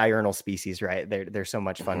 those diurnal species, right? They're so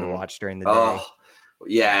much fun to watch during the day. Oh.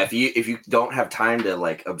 Yeah, if you don't have time to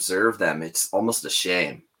like observe them, it's almost a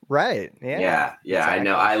shame. Right. Yeah. Exactly. I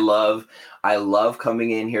know. I love coming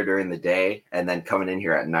in here during the day and then coming in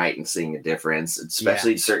here at night and seeing a difference,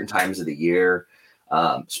 especially certain times of the year,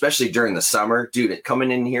 especially during the summer. Dude, coming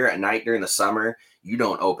in here at night during the summer, you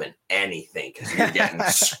don't open anything because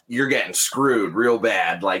you're getting screwed real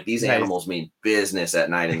bad. Like these animals mean business at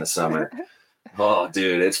night in the summer. Oh,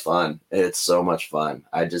 dude, it's fun. It's so much fun.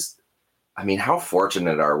 I mean, how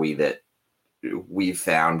fortunate are we that we've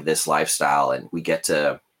found this lifestyle and we get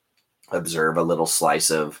to observe a little slice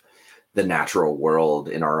of the natural world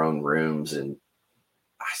in our own rooms. And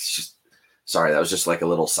sorry, that was just like a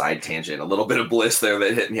little side tangent, a little bit of bliss there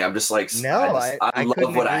that hit me. I'm just like, I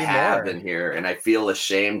love what I have in here. And I feel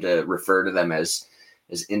ashamed to refer to them as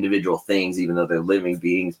individual things, even though they're living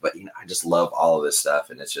beings. But you know, I just love all of this stuff.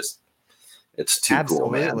 And it's too cool,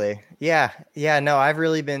 man. Yeah. No, I've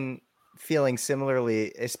really been feeling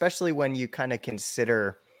similarly, especially when you kind of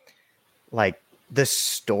consider like the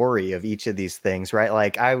story of each of these things, right?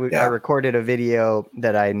 Like I recorded a video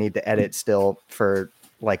that I need to edit still for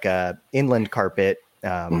like a inland carpet,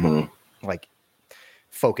 like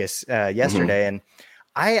focus yesterday. And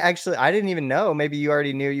I didn't even know, maybe you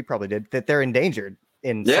already knew, you probably did, that they're endangered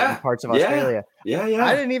in certain parts of Australia. Yeah.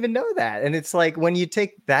 I didn't even know that. And it's like, when you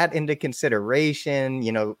take that into consideration,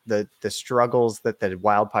 you know, the struggles that the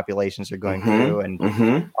wild populations are going through,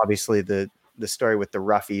 and obviously the story with the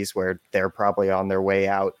roughies, where they're probably on their way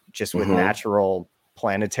out just with natural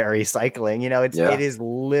planetary cycling, you know, it is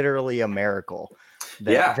literally a miracle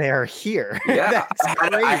that they're here. Yeah.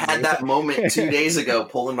 I had that moment 2 days ago,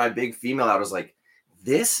 pulling my big female out. I was like,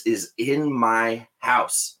 this is in my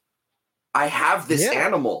house. I have this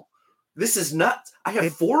animal. This is nuts. I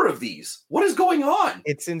have 4 of these. What is going on?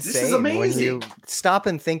 It's insane. This is amazing. When you stop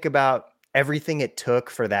and think about everything it took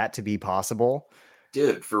for that to be possible.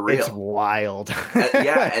 Dude, for real. It's wild.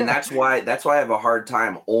 And that's why I have a hard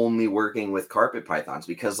time only working with carpet pythons,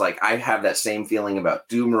 because like I have that same feeling about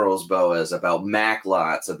Dumeril's boas, about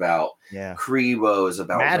Macklots, about Cribos,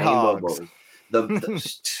 about Mad rainbow hogs.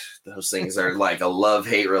 boas. Those things are like a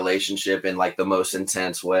love-hate relationship in like the most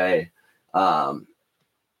intense way. Sometimes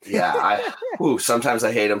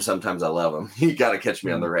I hate them, sometimes I love them. You got to catch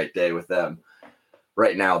me on the right day with them.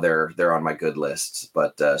 Right now they're on my good lists,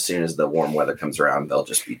 but as soon as the warm weather comes around, they'll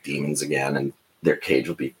just be demons again, and their cage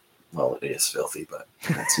will be, well, it is filthy, but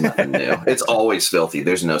that's nothing new. It's always filthy.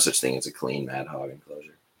 There's no such thing as a clean mad hog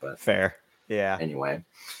enclosure. But fair. Yeah. Anyway.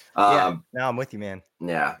 No, I'm with you, man.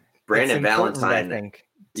 Yeah. Brandon Valentine. I think.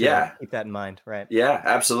 Keep that in mind. Right. Yeah,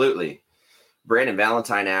 absolutely. Brandon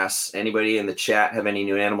Valentine asks, anybody in the chat have any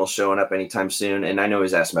new animals showing up anytime soon? And I know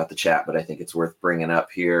he's asking about the chat, but I think it's worth bringing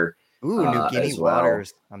up here. Ooh, New Guinea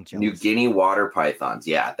waters. I'm jealous. New Guinea water pythons.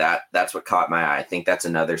 Yeah, that's what caught my eye. I think that's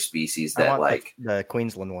another species that like the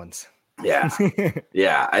Queensland ones. Yeah.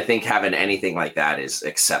 Yeah. I think having anything like that is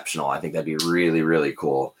exceptional. I think that'd be really, really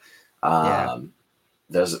cool.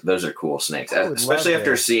 Those are cool snakes, especially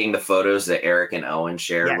after seeing the photos that Eric and Owen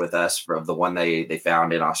shared with us of the one they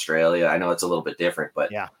found in Australia. I know it's a little bit different, but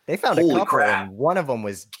they found a couple, and one of them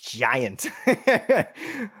was giant.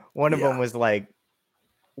 One of them was like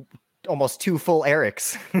almost 2 full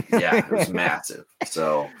Erics. Yeah, it was massive.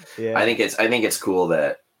 So I think it's cool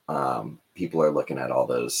that people are looking at all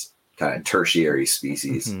those kind of tertiary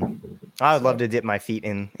species. I would love to dip my feet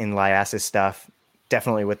in Liasis stuff.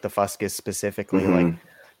 Definitely with the Fuscus specifically. Like,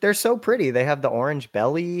 they're so pretty. They have the orange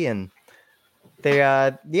belly, and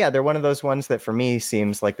they're one of those ones that for me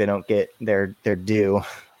seems like they don't get their due.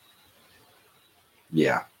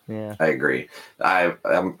 Yeah, I agree. I'm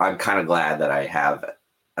kind of glad that I have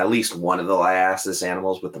at least one of the Liasis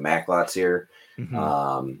animals with the Maclots here.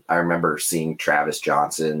 I remember seeing Travis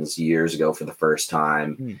Johnson's years ago for the first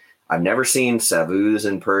time. I've never seen Savus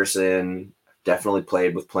in person. Definitely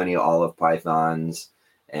played with plenty of olive pythons,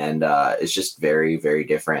 and it's just very, very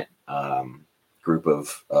different group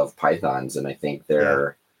of pythons. And I think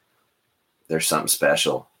there's something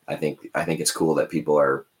special. I think it's cool that people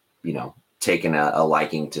are, taking a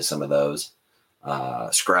liking to some of those.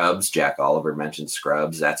 Scrubs. Jack Oliver mentioned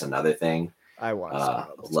scrubs. That's another thing. I want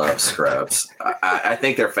scrubs. Love scrubs. I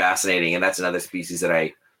think they're fascinating, and that's another species that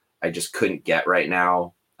I just couldn't get right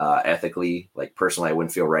now ethically. Like, personally, I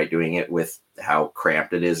wouldn't feel right doing it with how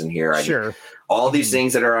cramped it is in here. Sure. All these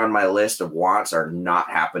things that are on my list of wants are not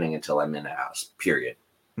happening until I'm in a house, period.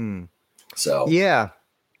 So yeah,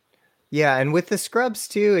 and with the scrubs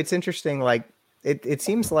too, it's interesting. Like, it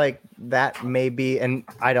seems like that may be, and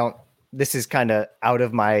this is kind of out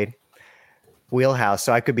of my wheelhouse,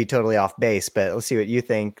 so I could be totally off base, but let's see what you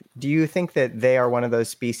think. Do you think that they are one of those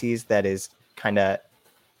species that is kind of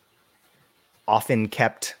often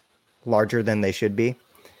kept larger than they should be?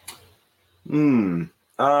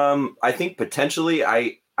 I think potentially.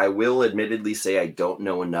 I will admittedly say I don't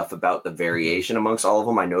know enough about the variation amongst all of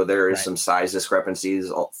them. I know there is some size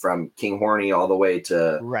discrepancies from King Horny all the way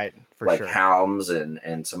to Helms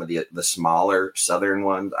and some of the smaller southern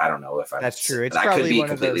ones. I don't know if that's true. It's I probably could be one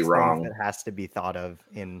completely of those wrong. That has to be thought of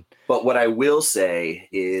in. But what I will say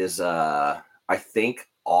is, I think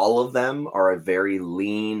all of them are a very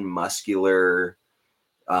lean, muscular,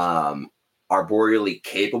 arboreally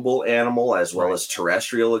capable animal, as well as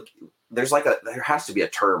terrestrial. There has to be a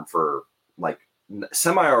term for, like,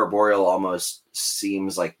 semi-arboreal. Almost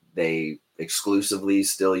seems like they exclusively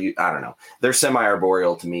still use, I don't know. They're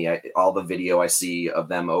semi-arboreal to me. All the video I see of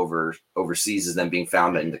them overseas is them being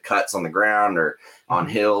found in the cuts on the ground or on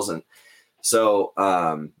hills. And so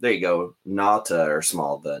there you go. Nauta, or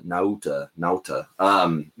small, the Nauta.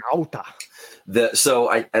 So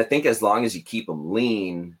I think as long as you keep them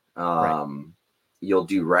lean, you'll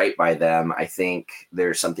do right by them. I think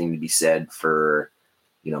there's something to be said for,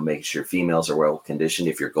 making sure females are well conditioned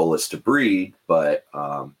if your goal is to breed. But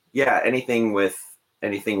anything with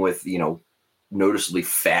noticeably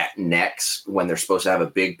fat necks when they're supposed to have a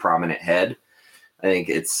big prominent head, I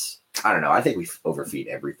think I don't know. I think we overfeed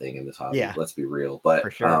everything in this hobby. Yeah. Let's be real. But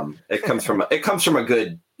for sure. It comes from a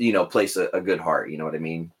good, place, a good heart. You know what I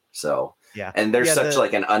mean? So. Yeah. And they're such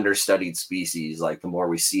like an understudied species. Like, the more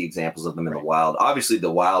we see examples of them in the wild, obviously the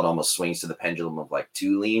wild almost swings to the pendulum of like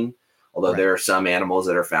too lean. Although there are some animals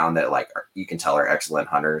that are found that you can tell are excellent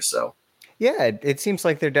hunters. So yeah, it seems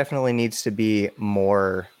like there definitely needs to be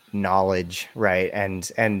more knowledge, right?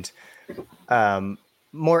 And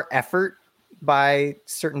more effort by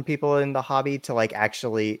certain people in the hobby to like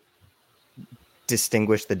actually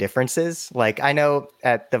distinguish the differences. Like, I know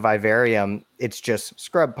at the vivarium it's just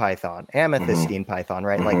scrub python, amethystine python,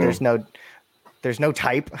 right? Like there's no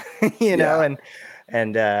type, know,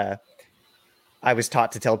 and I was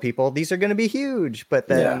taught to tell people these are going to be huge, but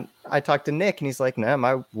then I talked to Nick and he's like, no,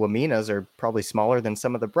 my Waminas are probably smaller than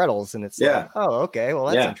some of the Brettles. And it's like, oh, okay, well,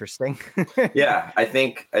 that's interesting. Yeah, I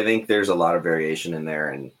think there's a lot of variation in there,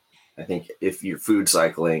 and I think if you're food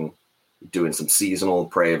cycling, doing some seasonal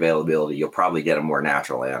prey availability, you'll probably get a more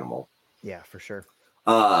natural animal. Yeah, for sure.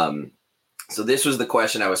 So this was the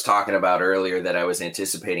question I was talking about earlier that I was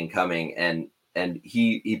anticipating coming, and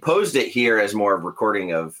he posed it here as more of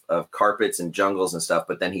recording of carpets and jungles and stuff,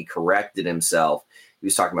 but then he corrected himself. He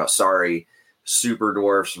was talking about super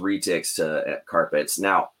dwarfs, retics to carpets.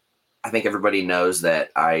 Now, I think everybody knows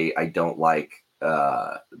that I don't like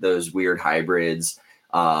those weird hybrids.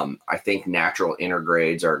 I think natural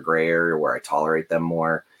intergrades are a gray area where I tolerate them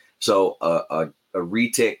more. So a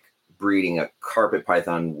retic breeding a carpet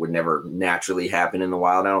python would never naturally happen in the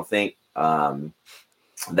wild, I don't think.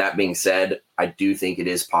 That being said, I do think it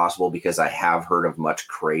is possible because I have heard of much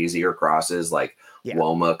crazier crosses like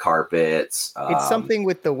Woma carpets. It's something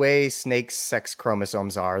with the way snakes' sex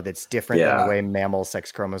chromosomes are that's different than the way mammal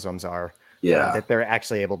sex chromosomes are. Yeah. That they're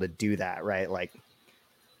actually able to do that, right? Like,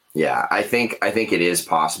 yeah, I think it is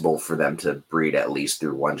possible for them to breed at least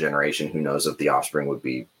through one generation. Who knows if the offspring would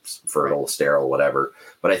be fertile, sterile, whatever.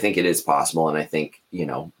 But I think it is possible. And I think,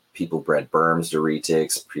 people bred berms to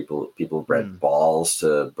retics. People bred balls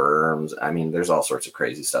to berms. I mean, there's all sorts of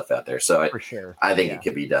crazy stuff out there. So for sure, I think it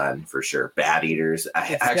could be done for sure. Bat eaters.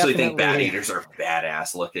 I actually think bat eaters are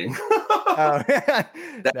badass looking. Oh,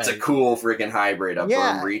 that's a cool freaking hybrid. A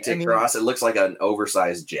berm retic cross. It looks like an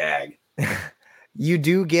oversized jag. You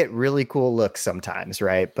do get really cool looks sometimes,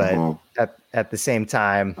 right? But at the same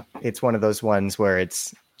time, it's one of those ones where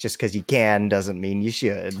it's just because you can doesn't mean you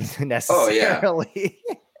should necessarily.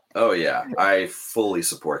 Oh yeah, I fully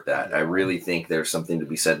support that. I really think there's something to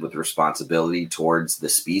be said with responsibility towards the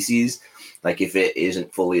species. Like if it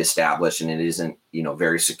isn't fully established and it isn't,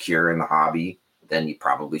 very secure in the hobby, then you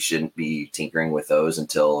probably shouldn't be tinkering with those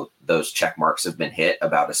until those check marks have been hit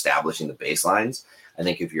about establishing the baselines. I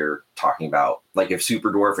think if you're talking about like if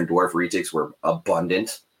super dwarf and dwarf retics were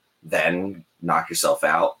abundant, then knock yourself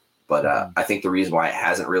out. But I think the reason why it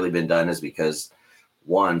hasn't really been done is because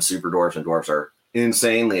one, super dwarfs and dwarfs are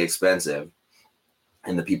insanely expensive,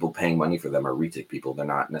 and the people paying money for them are retic people. They're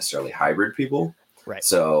not necessarily hybrid people. Right.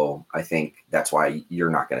 So I think that's why you're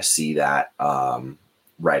not going to see that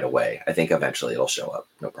right away. I think eventually it'll show up.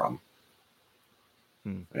 No problem.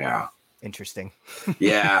 Yeah. Interesting.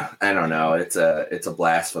 Yeah, I don't know. It's a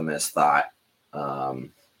blasphemous thought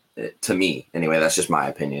to me. Anyway, that's just my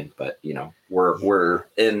opinion. But we're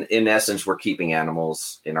in essence we're keeping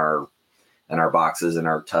animals in our boxes, in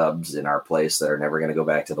our tubs, in our place that are never going to go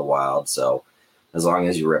back to the wild. So as long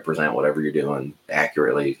as you represent whatever you're doing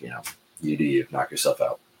accurately, you do you. Knock yourself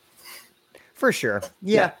out. For sure.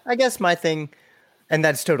 Yeah. I guess my thing, and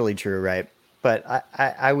that's totally true, right? But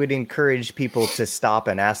I would encourage people to stop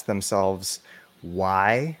and ask themselves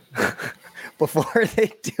why before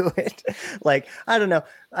they do it. Like, I don't know.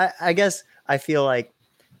 I guess I feel like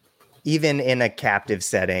even in a captive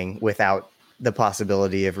setting without the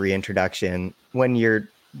possibility of reintroduction, when you're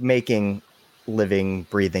making living,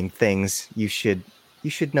 breathing things, you should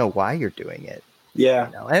know why you're doing it.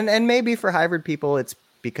 Yeah. And maybe for hybrid people, it's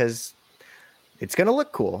because it's going to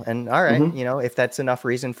look cool. And all right, if that's enough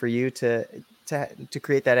reason for you to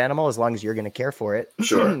create that animal, as long as you're going to care for it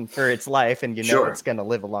for its life and it's going to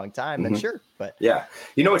live a long time, then sure. But yeah,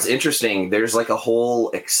 what's interesting, there's like a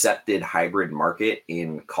whole accepted hybrid market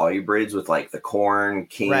in colubrids with like the corn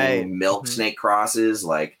king milk snake crosses.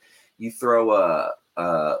 Like you throw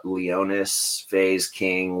a Leonis phase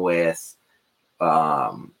king with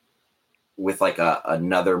like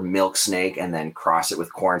another milk snake and then cross it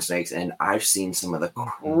with corn snakes, and I've seen some of the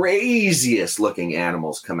craziest looking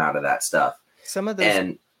animals come out of that stuff. Some of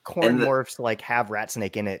those corn morphs like have rat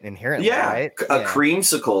snake in it inherently, right? A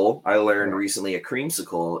creamsicle, I learned recently, a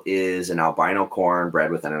creamsicle is an albino corn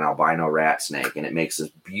bred with an albino rat snake, and it makes this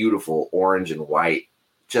beautiful orange and white,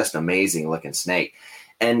 just amazing looking snake.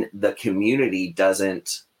 And the community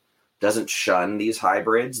doesn't shun these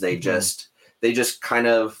hybrids. They just kind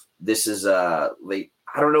of, this is I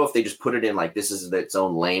don't know if they just put it in like this is its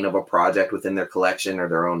own lane of a project within their collection or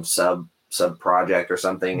their own sub project or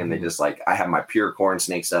something, and they just like, I have my pure corn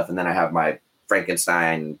snake stuff, and then I have my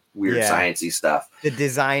Frankenstein weird sciencey stuff, the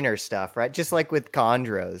designer stuff, right? Just like with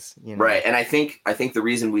chondros, right? And I think the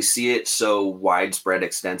reason we see it so widespread,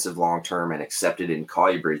 extensive, long term, and accepted in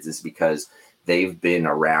colubrids is because they've been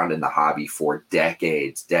around in the hobby for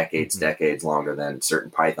decades longer than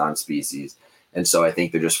certain python species. And so I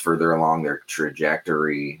think they're just further along their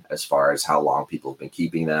trajectory as far as how long people have been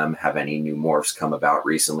keeping them. Have any new morphs come about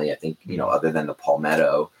recently? I think, other than the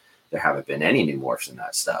palmetto, there haven't been any new morphs in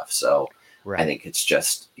that stuff. So I think it's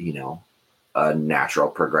just, a natural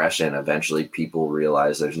progression. Eventually people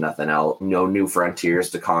realize there's nothing else, no new frontiers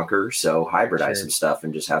to conquer. So hybridize some stuff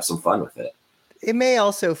and just have some fun with it. It may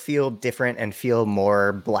also feel different and feel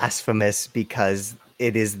more blasphemous because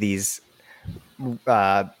it is these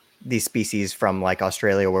species from like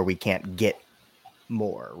Australia where we can't get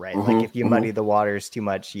more, right? Like if you muddy the waters too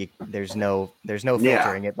much, there's no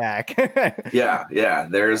filtering it back. Yeah.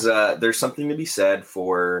 There's something to be said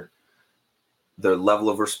for the level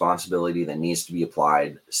of responsibility that needs to be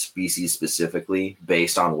applied species specifically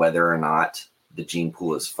based on whether or not the gene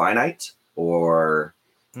pool is finite or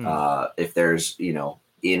if there's,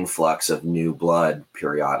 influx of new blood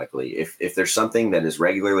periodically. If there's something that is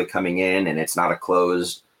regularly coming in and it's not a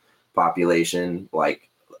closed population like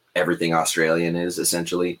everything Australian is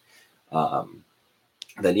essentially,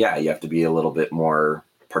 then you have to be a little bit more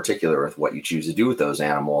particular with what you choose to do with those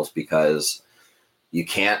animals, because you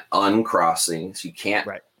can't uncross things. You can't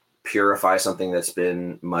purify something that's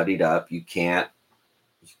been muddied up. You can't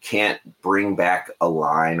bring back a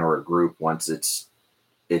line or a group once it's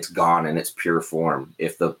gone in its pure form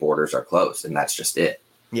if the borders are closed, and that's just it.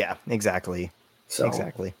 Yeah, exactly. So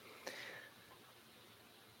exactly.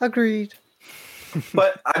 Agreed.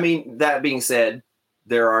 But I mean, that being said,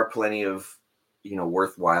 there are plenty of,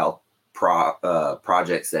 worthwhile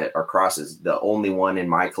projects that are crosses. The only one in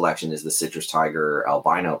my collection is the Citrus Tiger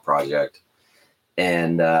Albino project.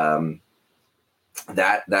 And that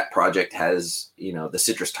project has, the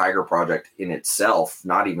Citrus Tiger project in itself,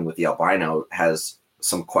 not even with the albino, has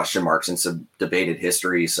some question marks and some debated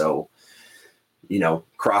history. So,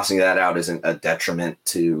 crossing that out isn't a detriment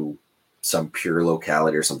to some pure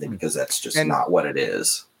locality or something, because that's just not what it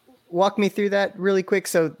is. Walk me through that really quick.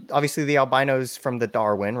 So obviously the albino's from the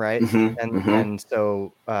Darwin, right? And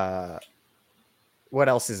so what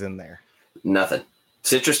else is in there? Nothing.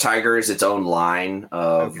 Citrus Tiger is its own line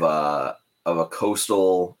of a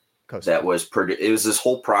coastal. That was it was this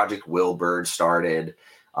whole project Will Bird started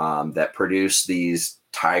that produced these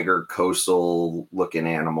tiger coastal looking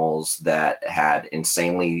animals that had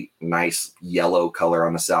insanely nice yellow color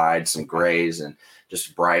on the side, some grays, and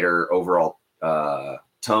just brighter overall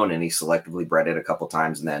tone. And he selectively bred it a couple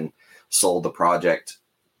times and then sold the project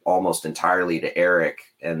almost entirely to Eric,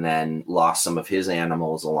 and then lost some of his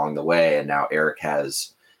animals along the way. And now Eric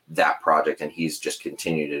has that project and he's just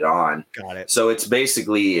continued it on. Got it. So it's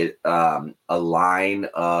basically a line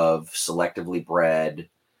of selectively bred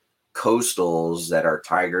coastals that are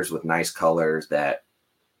tigers with nice colors that,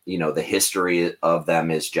 the history of them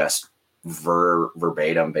is just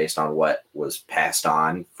verbatim based on what was passed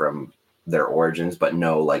on from their origins, but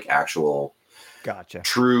no like actual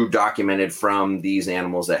true documented from these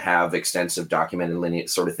animals that have extensive documented lineage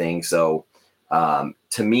sort of thing. So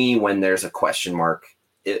to me, when there's a question mark,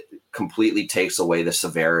 it completely takes away the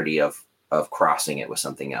severity of crossing it with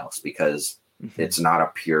something else, because it's not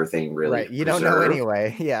a pure thing, really. Right. You don't know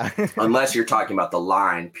anyway. Yeah. Unless you're talking about the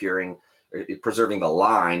line, preserving the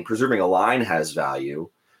line. Preserving a line has value.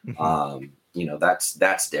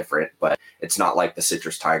 That's different, but it's not like the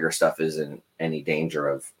Citrus Tiger stuff is in any danger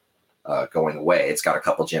of going away. It's got a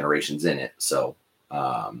couple generations in it. So,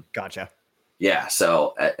 gotcha. Yeah.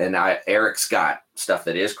 So, Eric's got stuff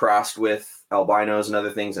that is crossed with albinos and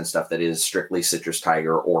other things, and stuff that is strictly Citrus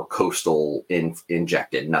Tiger or coastal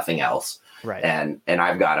injected, nothing else. Right. And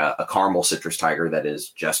I've got a caramel Citrus Tiger that is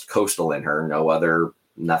just coastal in her, no other,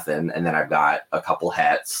 nothing. And then I've got a couple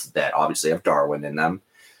hets that obviously have Darwin in them.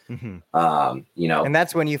 And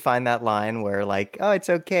that's when you find that line where like, oh, it's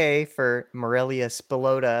okay for Morelia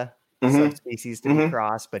spilota subspecies to be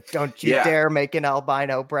crossed, but don't you dare make an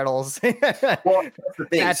albino Brettles. Well, that's the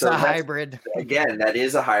thing. That's a hybrid. Again, that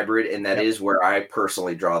is a hybrid, and that is where I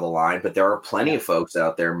personally draw the line. But there are plenty of folks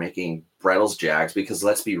out there making Brettles Jags, because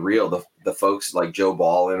let's be real, the folks like Joe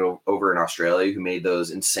Ball over in Australia who made those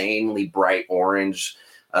insanely bright orange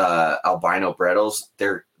albino Brettles,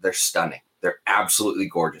 they're stunning. They're absolutely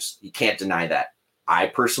gorgeous. You can't deny that. I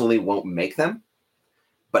personally won't make them,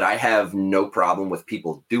 but I have no problem with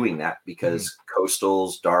people doing that, because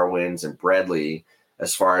coastals, Darwins, and Bredli,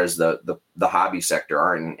 as far as the hobby sector,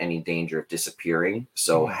 aren't in any danger of disappearing.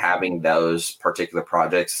 So having those particular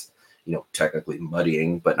projects, technically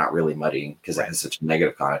muddying, but not really muddying, because it has such a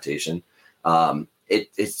negative connotation.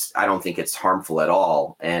 It's I don't think it's harmful at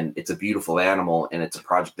all. And it's a beautiful animal, and it's a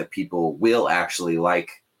project that people will actually like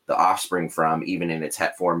the offspring from, even in its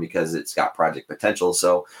het form, because it's got project potential.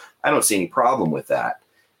 So I don't see any problem with that.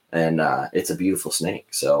 And it's a beautiful snake.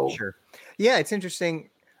 So sure. Yeah, it's interesting.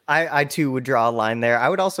 I too would draw a line there. I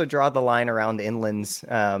would also draw the line around inlands.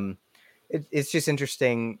 It's just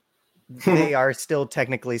interesting. They are still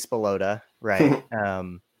technically spilota, right?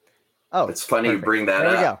 It's funny you bring that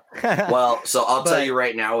up. We go. Well, so I'll tell you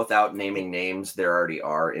right now, without naming names, there already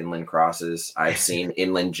are inland crosses. I've seen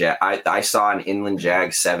inland jag. I saw an inland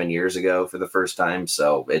jag 7 years ago for the first time.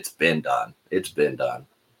 So it's been done.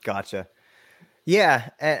 Gotcha. Yeah.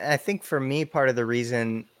 I think for me, part of the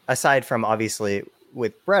reason, aside from obviously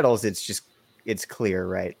with Brettles, it's clear,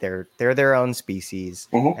 right? They're their own species,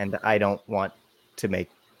 and I don't want to make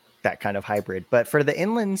that kind of hybrid. But for the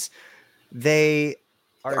inlands,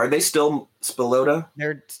 are they still spilota?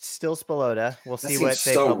 They're still spilota. We'll see what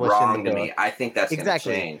they so publish wrong in the to book. me. I think that's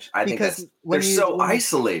exactly going to change. I think they're so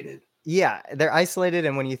isolated. Yeah, they're isolated,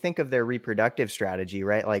 and when you think of their reproductive strategy,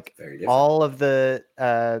 right? Like all of the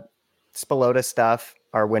spilota stuff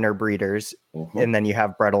are winter breeders, and then you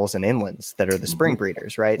have Brettles and inlands that are the spring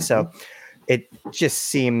breeders, right? So it just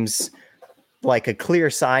seems like a clear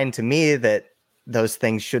sign to me that those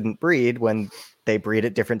things shouldn't breed when they breed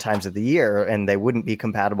at different times of the year, and they wouldn't be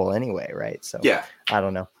compatible anyway, right? So I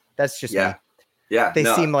don't know. That's just me. Yeah, they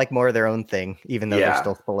seem like more of their own thing, even though they're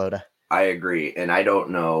still spilota. I agree, and I don't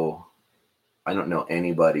know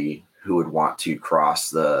anybody who would want to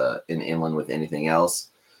cross an inland with anything else.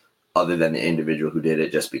 other than the individual who did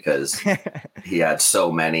it, just because he had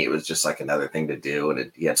so many. It was just like another thing to do,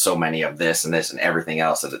 and he had so many of this and this and everything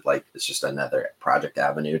else that it's just another project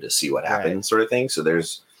avenue to see what happens, right. Sort of thing. So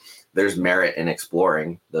there's merit in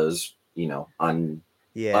exploring those,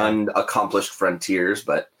 unaccomplished frontiers,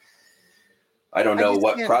 but I don't know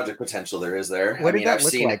what project potential there is there. What did that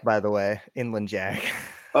look like, by the way, Inland Jag?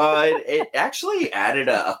 It actually added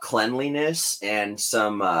a cleanliness and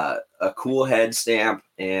some a cool head stamp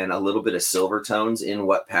and a little bit of silver tones in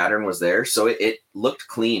what pattern was there. So it looked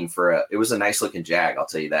clean it was a nice looking Jag, I'll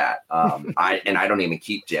tell you that. I don't even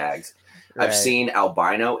keep Jags. Right. I've seen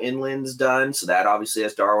albino inlands done, so that obviously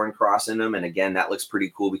has Darwin cross in them, and again that looks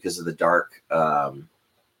pretty cool because of the dark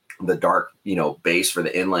base for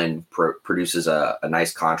the inland produces a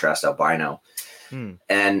nice contrast albino.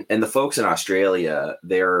 And the folks in Australia,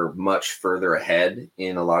 they're much further ahead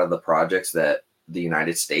in a lot of the projects that the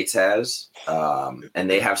United States has. And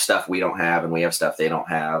they have stuff we don't have, and we have stuff they don't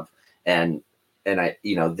have. And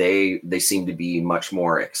they seem to be much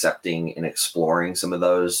more accepting in exploring some of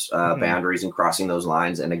those boundaries and crossing those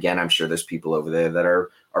lines. And again, I'm sure there's people over there that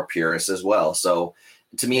are purists as well. So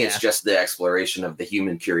to me, it's just the exploration of the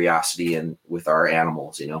human curiosity and with our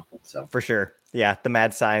animals, so for sure. Yeah. The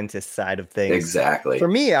mad scientist side of things. Exactly. For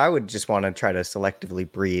me, I would just want to try to selectively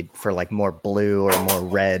breed for like more blue or more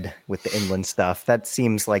red with the inland stuff. That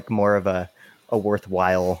seems like more of a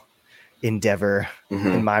worthwhile endeavor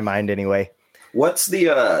in my mind anyway. What's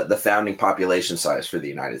the founding population size for the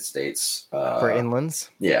United States? For inlands?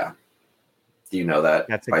 Yeah. Do you know that?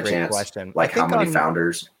 That's a great question. Like how many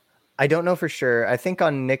founders? I don't know for sure. I think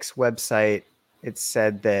on Nick's website, it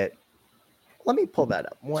said that. Let me pull that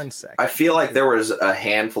up 1 second. I feel like there was a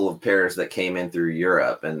handful of pairs that came in through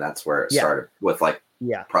Europe, and that's where it started with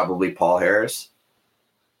probably Paul Harris.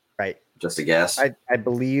 Right. Just a guess. I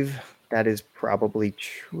believe that is probably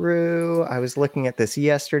true. I was looking at this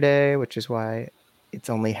yesterday, which is why it's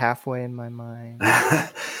only halfway in my mind.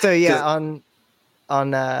 So yeah, on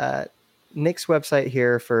Nick's website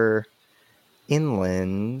here for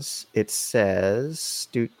inlands, it says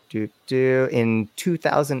in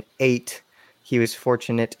 2008 he was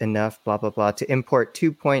fortunate enough, blah blah blah, to import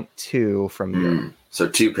 2.2 from Europe. So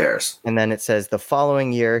 2 pairs. And then it says the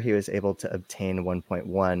following year he was able to obtain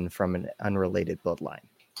 1.1 from an unrelated bloodline.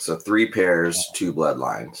 So 3 pairs, 2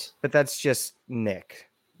 bloodlines. But that's just Nick.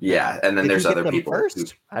 Yeah, and then there's other people.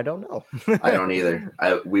 First? I don't know. I don't either.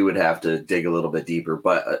 We would have to dig a little bit deeper,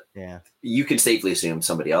 but you can safely assume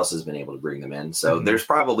somebody else has been able to bring them in. So there's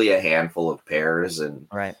probably a handful of pairs and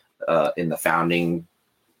in the founding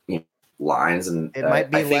lines, and it might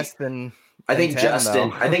be less than. I think 10,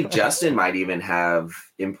 Justin. I think Justin might even have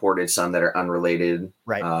imported some that are unrelated.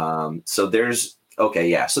 Right. So there's. Okay,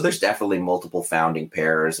 yeah. So there's definitely multiple founding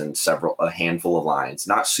pairs and a handful of lines.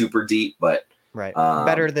 Not super deep, but right.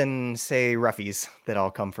 Better than say roughies that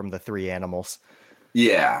all come from the 3 animals.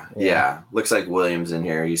 Yeah. Looks like William's in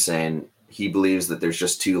here. He's saying he believes that there's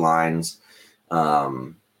just 2 lines,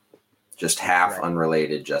 just half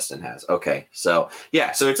unrelated. Justin has. Okay, so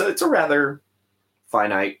yeah. So it's a rather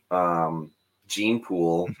finite gene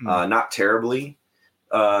pool, not terribly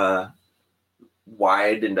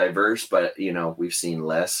wide and diverse, but we've seen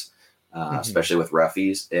less, especially with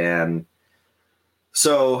roughies. And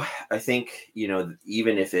so I think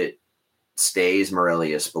even if it stays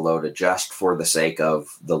Morelius below just for the sake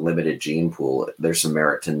of the limited gene pool, there's some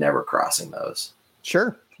merit to never crossing those.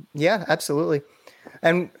 Sure. Yeah, absolutely.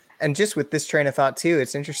 And just with this train of thought too,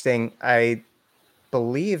 it's interesting. I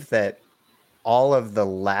believe that all of the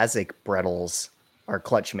Lazic Brettles are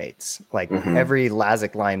clutch mates. Like every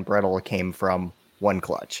Lazic line Brettle came from one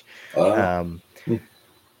clutch.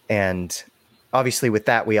 And obviously with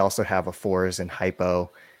that, we also have a Fours and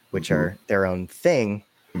Hypo, which are their own thing,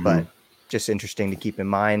 but just interesting to keep in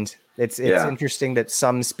mind. It's interesting that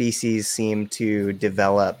some species seem to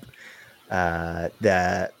develop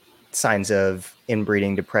the signs of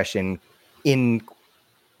inbreeding depression in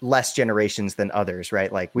less generations than others,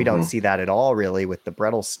 right? Like we don't see that at all really with the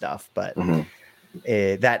Brettle stuff, but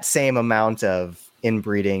that same amount of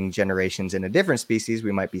inbreeding generations in a different species,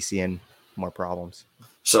 we might be seeing more problems.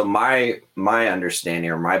 So my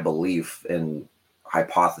understanding or my belief and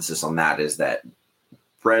hypothesis on that is that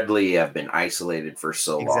Bredli have been isolated for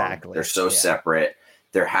so long. They're so separate.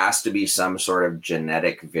 There has to be some sort of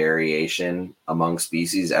genetic variation among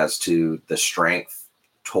species as to the strength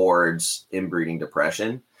towards inbreeding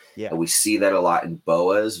depression. Yeah. And we see that a lot in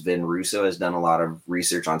boas. Vin Russo has done a lot of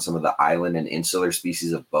research on some of the island and insular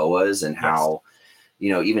species of boas and how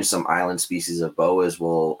even some island species of boas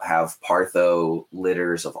will have partho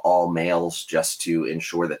litters of all males just to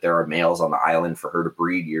ensure that there are males on the island for her to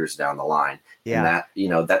breed years down the line. Yeah. And that,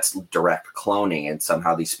 that's direct cloning, and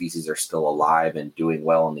somehow these species are still alive and doing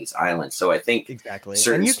well on these islands. So I think exactly.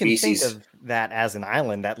 And you can think of that as an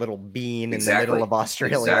island, that little bean in the middle of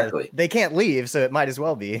Australia. Exactly. They can't leave, so it might as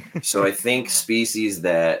well be. So I think species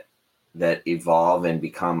that evolve and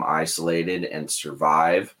become isolated and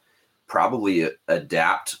survive probably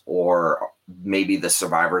adapt, or maybe the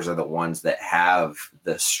survivors are the ones that have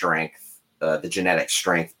the strength, the genetic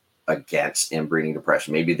strength against inbreeding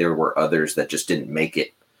depression. Maybe there were others that just didn't make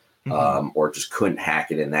it, or just couldn't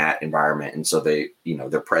hack it in that environment. And so they,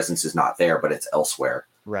 their presence is not there, but it's elsewhere.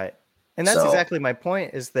 Right. And that's exactly my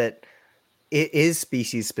point, is that it is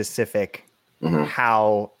species specific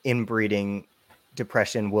how inbreeding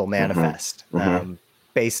depression will manifest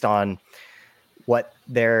based on what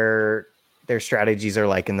their strategies are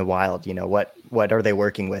like in the wild. What are they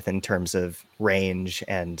working with in terms of range,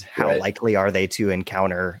 and how likely are they to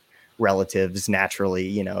encounter relatives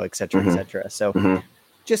naturally, et cetera, et cetera. So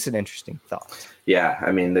just an interesting thought. Yeah.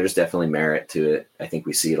 I mean, there's definitely merit to it. I think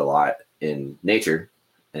we see it a lot in nature,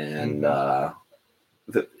 and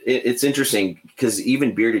it's interesting because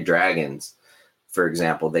even bearded dragons, for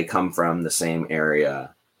example, they come from the same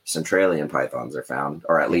area Centralian pythons are found,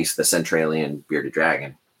 or at least the Centralian bearded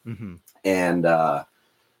dragon. And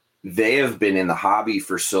they have been in the hobby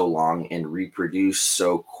for so long and reproduce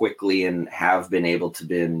so quickly and have been able to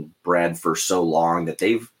been bred for so long that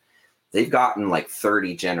they've gotten like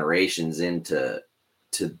 30 generations into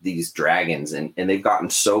these dragons, and they've gotten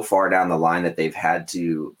so far down the line that they've had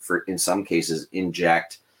to, in some cases,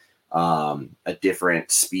 inject a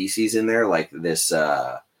different species in there, like this.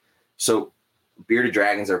 So bearded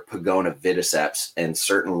dragons are Pogona vidiceps, and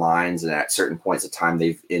certain lines, and at certain points of time,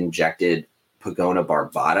 they've injected Pogona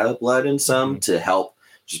barbata blood in some to help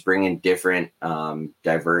just bring in different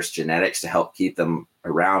diverse genetics to help keep them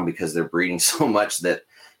around, because they're breeding so much that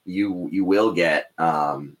you will get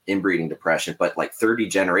inbreeding depression. But like 30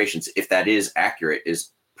 generations, if that is accurate, is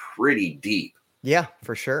pretty deep. Yeah,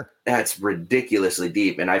 for sure. That's ridiculously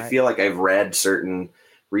deep. And I feel like I've read certain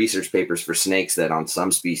research papers for snakes that on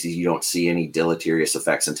some species you don't see any deleterious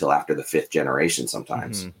effects until after the 5th generation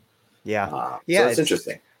sometimes. Yeah. So it's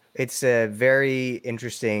interesting. It's a very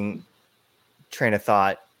interesting train of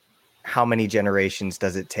thought. How many generations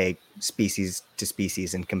does it take species to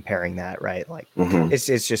species, and comparing that, right? Like it's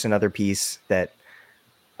just another piece that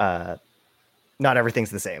not everything's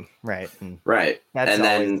the same, right? Right. That's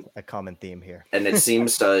always a common theme here. And it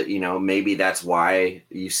seems to, maybe that's why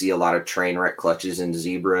you see a lot of train wreck clutches in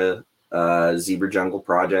zebra jungle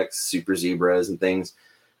projects, super zebras and things.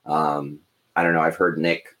 I don't know. I've heard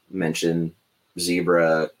Nick mention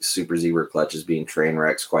super zebra clutches being train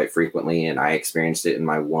wrecks quite frequently, and I experienced it in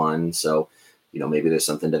my one. So, maybe there's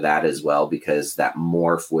something to that as well, because that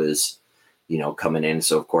morph was, coming in.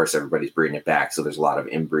 So of course everybody's breeding it back. So there's a lot of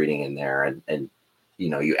inbreeding in there, and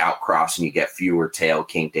you outcross and you get fewer tail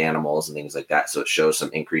kinked animals and things like that. So it shows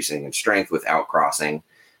some increasing in strength with outcrossing,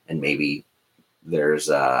 and maybe there's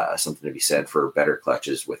something to be said for better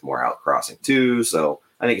clutches with more outcrossing too. So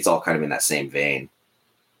I think it's all kind of in that same vein.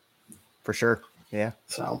 For sure. Yeah.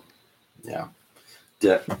 So, yeah.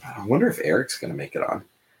 I wonder if Eric's going to make it on.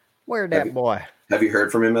 Where'd that boy? Have you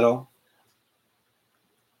heard from him at all?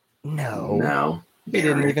 No. He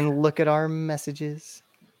didn't even look at our messages.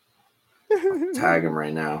 Tag him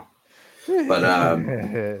right now.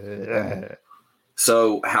 But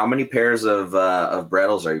so how many pairs of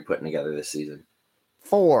Brettles are you putting together this season?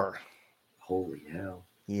 4. Holy hell.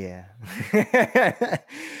 Yeah.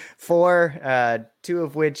 4, 2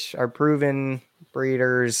 of which are proven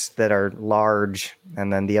breeders that are large,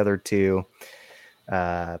 and then the other 2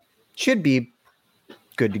 should be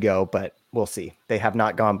good to go, but we'll see. They have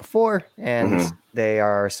not gone before, and they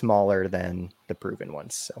are smaller than the proven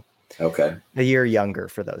ones. So okay, a year younger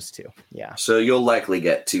for those 2. Yeah. So you'll likely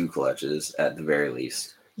get 2 clutches at the very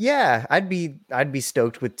least. Yeah, I'd be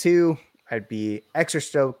stoked with 2. I'd be extra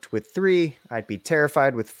stoked with 3. I'd be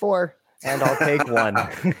terrified with 4, and I'll take 1.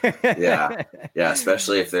 Yeah,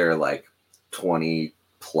 especially if they're like 20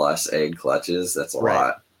 plus egg clutches. That's a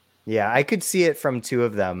lot. Yeah, I could see it from 2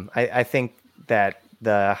 of them. I think that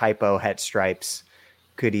the hypo het stripes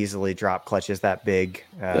could easily drop clutches that big.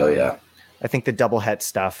 I think the double het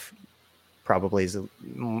stuff probably is, a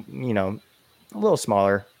little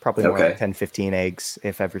smaller, probably more like 10, 15 eggs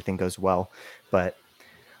if everything goes well, but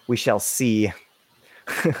we shall see.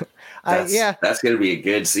 That's going to be a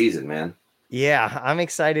good season, man. Yeah, I'm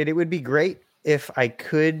excited. It would be great if I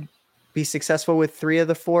could be successful with 3 of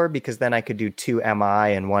the 4, because then I could do 2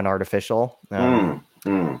 MI and 1 artificial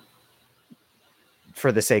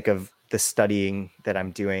for the sake of the studying that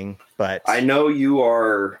I'm doing. But I know you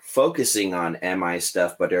are focusing on MI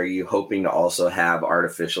stuff, but are you hoping to also have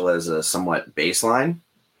artificial as a somewhat baseline?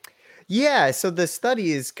 Yeah, so the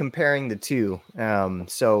study is comparing the two.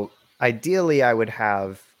 So ideally, I would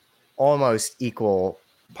have almost equal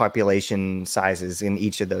population sizes in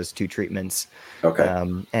each of those 2 treatments. Okay.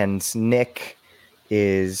 And Nick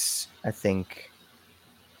is, I think,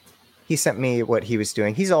 he sent me what he was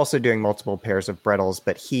doing. He's also doing multiple pairs of Brettles,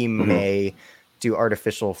 but he may do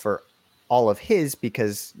artificial for all of his,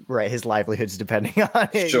 because his livelihood's depending on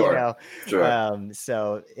it. Sure.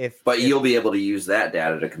 So but you'll be able to use that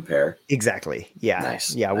data to compare. Exactly. Yeah.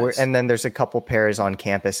 Nice. Yeah. Nice. And then there's a couple pairs on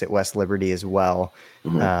campus at West Liberty as well,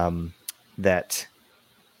 that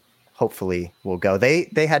hopefully will go.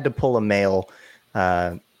 They had to pull a male.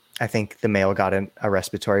 I think the male got a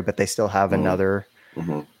respiratory, but they still have another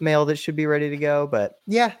male that should be ready to go. But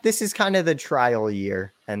yeah, this is kind of the trial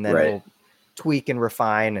year, and then we'll tweak and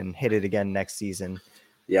refine and hit it again next season.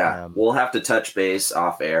 Yeah, we'll have to touch base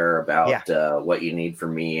off air about what you need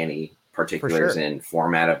from me, any particulars in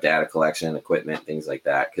format of data collection, equipment, things like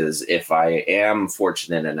that. Because if I am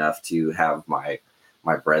fortunate enough to have my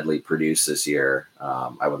Bradley produce this year,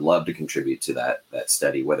 I would love to contribute to that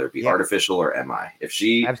study, whether it be artificial or MI.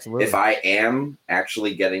 If I am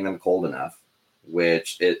actually getting them cold enough,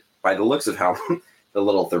 which by the looks of how the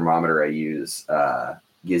little thermometer I use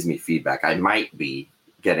gives me feedback, I might be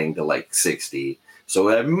getting to like 60. So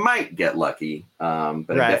I might get lucky, but I'm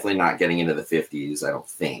definitely not getting into the 50s, I don't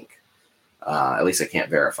think. At least I can't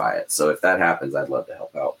verify it. So if that happens, I'd love to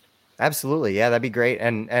help out. Absolutely. Yeah, that'd be great.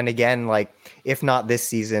 And again, like, if not this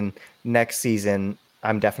season, next season,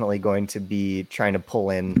 I'm definitely going to be trying to pull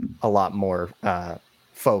in a lot more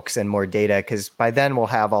folks and more data, because by then we'll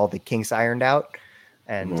have all the kinks ironed out,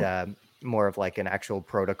 and more of like an actual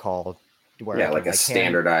protocol. Like a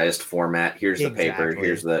standardized format. Here's the paper.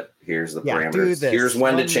 Here's the parameters. Here's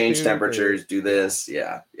when to change temperatures. Do this.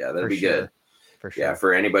 Yeah, that'd be good. For sure. Yeah,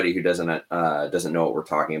 for anybody who doesn't know what we're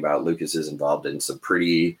talking about, Lucas is involved in some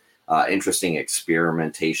pretty interesting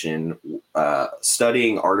experimentation,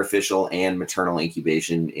 studying artificial and maternal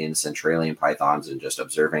incubation in Centralian pythons, and just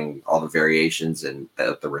observing all the variations and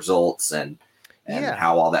the results and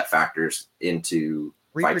how all that factors into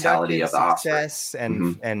vitality of the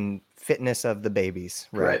offspring and fitness of the babies.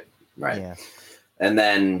 Right. Yeah. And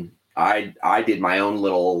then I did my own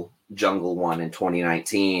little jungle one in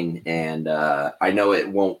 2019, and I know it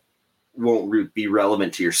won't be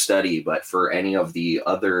relevant to your study, but for any of the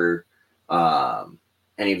other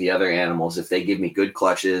animals, if they give me good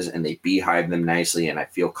clutches and they beehive them nicely and I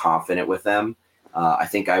feel confident with them, I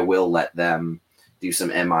think I will let them do some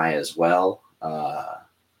MI as well.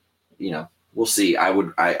 We'll see.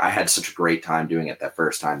 I had such a great time doing it that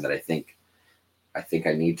first time that I think I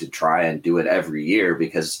need to try and do it every year,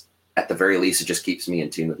 because at the very least, it just keeps me in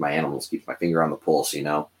tune with my animals, keeps my finger on the pulse.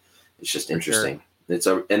 It's just interesting.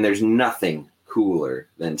 Sure. And there's nothing cooler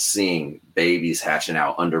than seeing babies hatching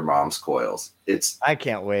out under mom's coils. I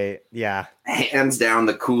can't wait. Yeah. Hands down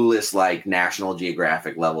the coolest, like, National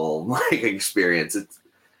Geographic level, like, experience.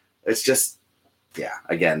 It's just,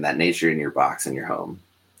 again, that nature in your box in your home.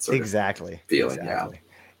 Exactly. Feeling. Exactly.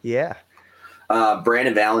 Yeah.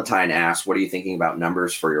 Brandon Valentine asks, what are you thinking about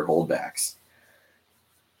numbers for your holdbacks?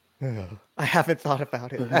 I haven't thought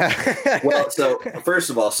about it. Well, so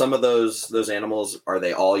first of all, some of those animals, are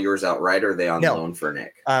they all yours outright, or are they on loan for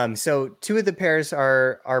Nick? So 2 of the pairs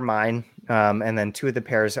are mine. And then 2 of the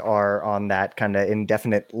pairs are on that kind of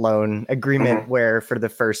indefinite loan agreement where for the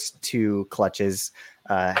first 2 clutches,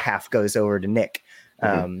 half goes over to Nick.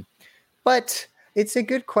 But it's a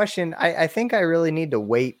good question. I think I really need to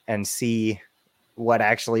wait and see what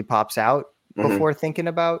actually pops out before thinking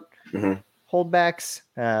about holdbacks.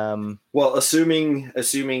 Well, assuming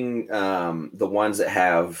the ones that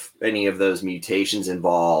have any of those mutations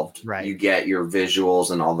involved, you get your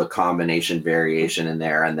visuals and all the combination variation in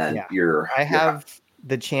there, and then I have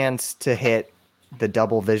the chance to hit the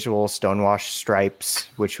double visual stonewash stripes,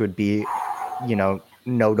 which would be,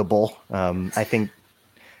 notable. I think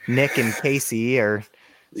Nick and Casey are.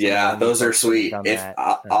 Yeah, those are sweet.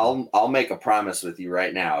 I'll make a promise with you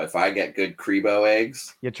right now. If I get good Crebo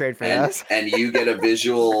eggs, you trade for us, and you get a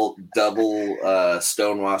visual double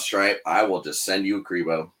stonewash stripe, I will just send you a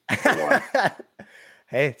Crebo.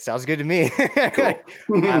 Hey, sounds good to me.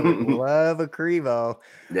 Cool. I would love a Crebo.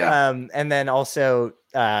 Yeah. And then also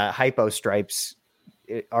hypo stripes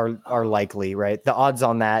are likely, right? The odds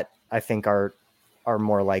on that, I think, are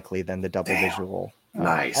more likely than the double visual.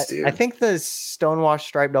 Nice, dude. I think the Stonewash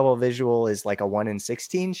Stripe Double Visual is like a 1 in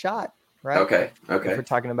 16 shot, right? Okay. If we're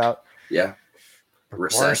talking about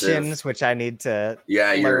proportions, which I need to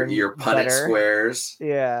your Punnett better. squares.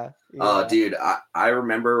 Yeah. Dude, I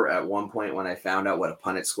remember at one point when I found out what a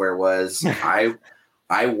Punnett square was,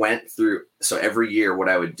 I went through, so every year what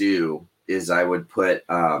I would do is I would put,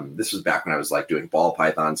 this was back when I was like doing ball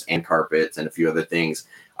pythons and carpets and a few other things.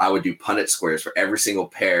 I would do Punnett squares for every single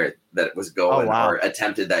pair that was going or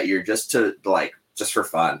attempted that year, just for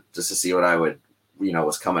fun, just to see what I would,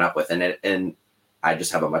 was coming up with. And I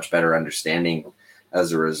just have a much better understanding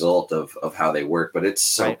as a result of how they work. But it's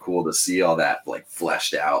so cool to see all that like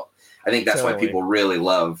fleshed out. I think that's why people really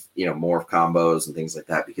love, morph combos and things like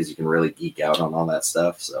that, because you can really geek out on all that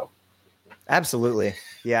stuff. So absolutely.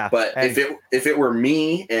 Yeah. But if it were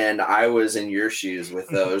me and I was in your shoes with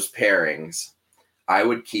those pairings, I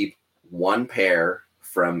would keep one pair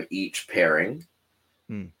from each pairing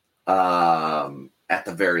at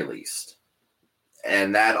the very least.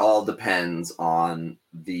 And that all depends on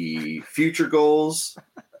the future goals.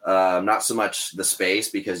 Not so much the space,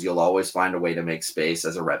 because you'll always find a way to make space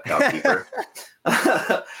as a reptile keeper.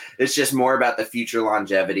 It's just more about the future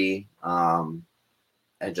longevity and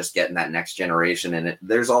just getting that next generation. And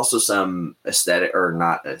there's also some aesthetic, or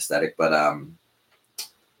not aesthetic, but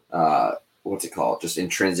what's it called? Just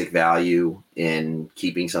intrinsic value in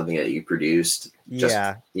keeping something that you produced. Just,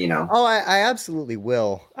 Oh, I absolutely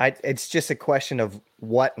will. It's just a question of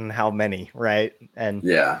what and how many, right? And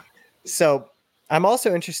so I'm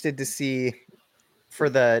also interested to see for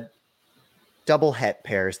the double het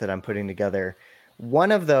pairs that I'm putting together.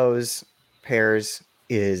 One of those pairs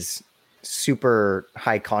is super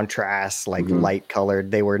high contrast, like light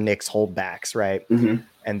colored. They were Nick's holdbacks, right? Mm-hmm.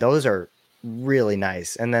 And those are really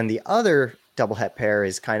nice. And then the other double het pair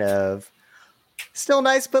is kind of still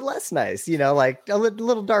nice, but less nice, like a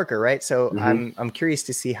little darker, right? So I'm curious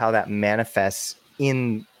to see how that manifests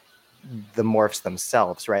in the morphs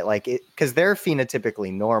themselves, right? Like because they're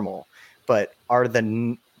phenotypically normal, but are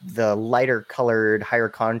the lighter colored, higher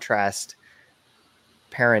contrast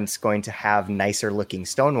parents going to have nicer looking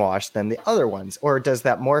Stonewash than the other ones? Or does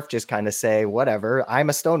that morph just kind of say, whatever, I'm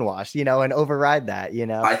a Stonewash, and override that,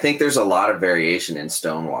 I think there's a lot of variation in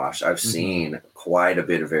Stonewash. I've seen quite a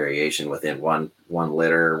bit of variation within one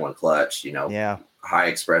litter, one clutch, high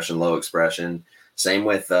expression, low expression. Same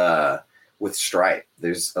with stripe.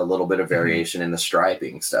 There's a little bit of variation in the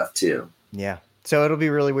striping stuff too. Yeah. So it'll be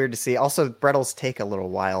really weird to see. Also, Brettles take a little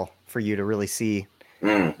while for you to really see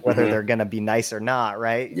whether they're going to be nice or not,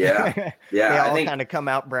 right? Yeah. They all kind of come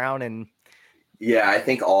out brown and. Yeah, I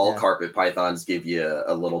think all carpet pythons give you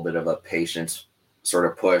a little bit of a patience sort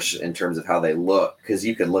of push in terms of how they look, because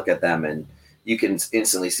you can look at them and you can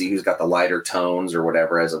instantly see who's got the lighter tones or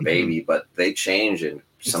whatever as a baby, but they change in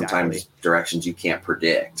sometimes directions you can't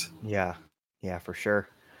predict. Yeah. Yeah, for sure.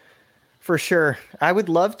 For sure. I would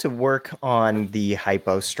love to work on the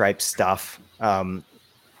hypo stripe stuff,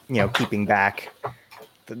 keeping back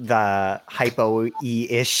the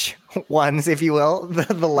hypo-y-ish ones, if you will,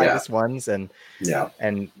 the lightest ones, and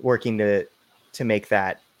working to make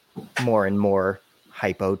that more and more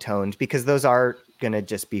hypo toned, because those are going to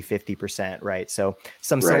just be 50%, right? So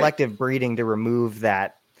some selective breeding to remove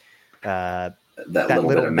that little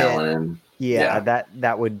bit of melanin. Yeah,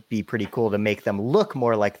 that would be pretty cool to make them look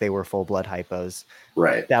more like they were full blood hypos.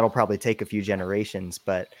 Right. That'll probably take a few generations,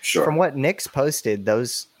 but from what Nick's posted,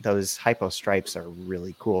 those hypo stripes are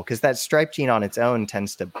really cool, because that stripe gene on its own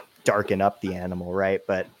tends to darken up the animal, right?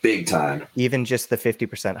 But big time. Even just the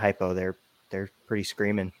 50% hypo, they're pretty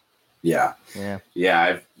screaming. Yeah.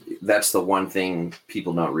 That's the one thing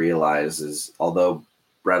people don't realize is, although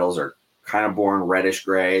Brettles are kind of born reddish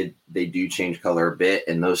gray, they do change color a bit,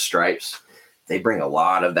 and those stripes, they bring a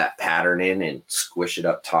lot of that pattern in and squish it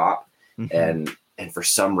up top. And for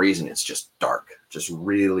some reason, it's just dark, just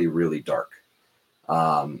really, really dark.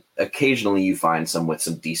 Occasionally you find some with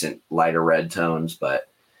some decent lighter red tones, but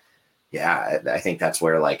I think that's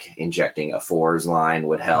where like injecting a fours line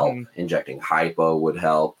would help. Injecting hypo would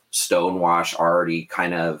help. Stonewash already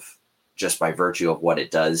kind of, just by virtue of what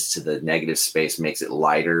it does to the negative space, makes it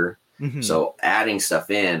lighter. So adding stuff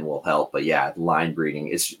in will help. But line breeding,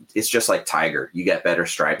 it's just like tiger. You get better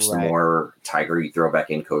stripes, the more tiger you throw back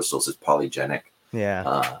in. Coastals is polygenic.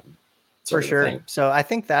 Yeah, for sure. So I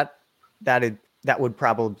think that would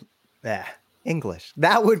probably English.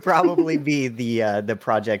 That would probably be the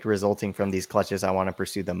project resulting from these clutches I want to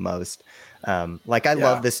pursue the most. I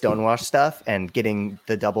love the Stonewash stuff, and getting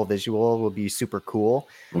the double visual will be super cool.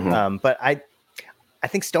 But I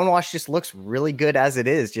think Stonewash just looks really good as it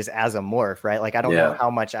is, just as a morph, right? Like, I don't know how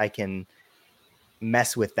much I can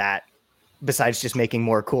mess with that besides just making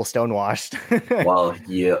more cool stonewashed. Well,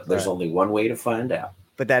 yeah, there's only one way to find out.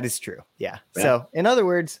 But that is true. Yeah. So in other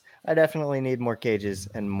words, I definitely need more cages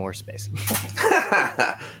and more space.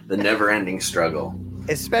 The never-ending struggle.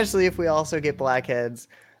 Especially if we also get blackheads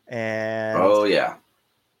and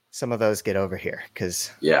some of those get over here,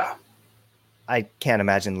 because I can't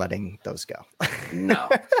imagine letting those go. No.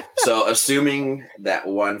 So assuming that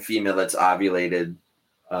one female that's ovulated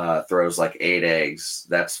throws like 8 eggs,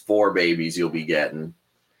 that's 4 babies you'll be getting.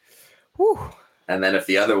 Whew. And then if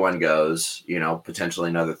the other one goes, potentially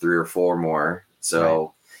another 3 or 4 more.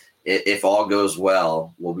 So if all goes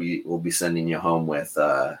well, we'll be sending you home with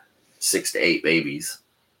 6 to 8 babies.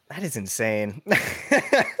 That is insane.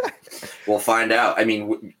 We'll find out. I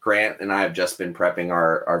mean, Grant and I have just been prepping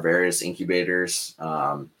our various incubators.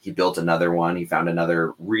 He built another one. He found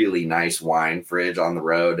another really nice wine fridge on the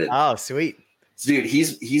road. And, oh, sweet. Dude,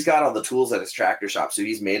 he's got all the tools at his tractor shop. So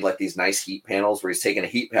he's made like these nice heat panels where he's taken a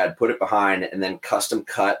heat pad, put it behind, and then custom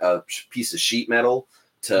cut a piece of sheet metal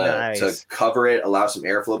to cover it, allow some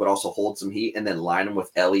airflow, but also hold some heat, and then line them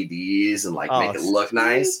with LEDs and make it look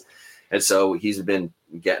nice. And so he's been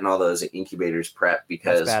getting all those incubators prepped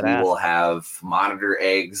because we will have monitor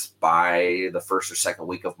eggs by the first or second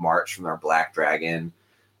week of March from our Black Dragon.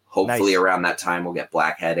 Hopefully around that time we'll get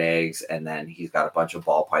blackhead eggs, and then he's got a bunch of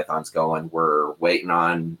ball pythons going. We're waiting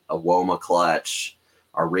on a Woma clutch.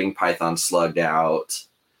 Our ring python slugged out.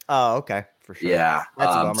 Oh, okay. For sure. Yeah.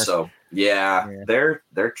 That's a bummer. So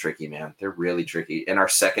they're tricky, man. They're really tricky. And our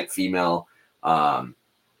second female,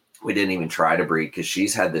 we didn't even try to breed because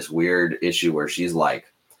she's had this weird issue where she's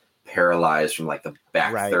like paralyzed from like the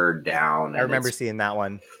back third down. I remember seeing that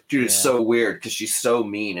one. Dude, it's so weird because she's so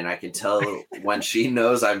mean, and I can tell when she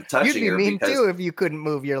knows I'm touching her. You'd be mean too if you couldn't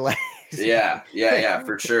move your legs. Yeah,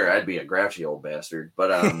 for sure. I'd be a grouchy old bastard.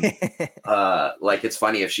 But it's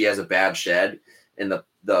funny if she has a bad shed in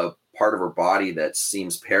the part of her body that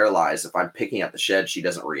seems paralyzed. If I'm picking at the shed, she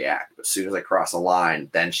doesn't react. But as soon as I cross a line,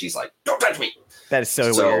 then she's like, "Don't touch me." That is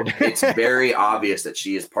so weird. It's very obvious that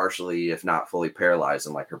she is partially, if not fully, paralyzed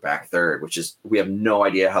in like her back third, which is, we have no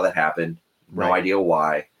idea how that happened. No idea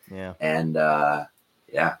why. Yeah. And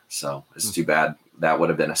so it's too bad. That would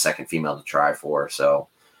have been a second female to try for. So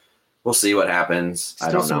we'll see what happens. Still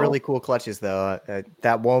I don't know. Some really cool clutches though.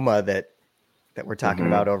 That Woma that we're talking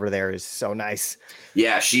about over there is so nice.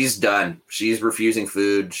 Yeah, she's done. She's refusing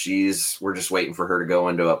food. We're just waiting for her to go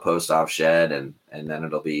into a post-op shed, and then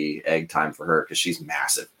it'll be egg time for her because she's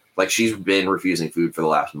massive. Like, she's been refusing food for the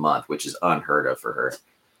last month, which is unheard of for her.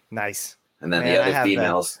 Nice. And then the other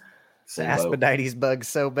females. The Aspidites bug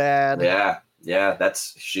so bad. Yeah.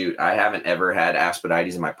 I haven't ever had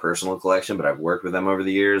Aspidites in my personal collection, but I've worked with them over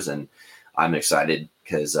the years, and I'm excited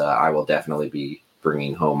because I will definitely be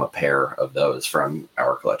bringing home a pair of those from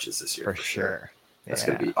our clutches this year. For sure. That's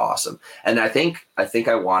going to be awesome. And I think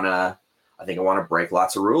I want to break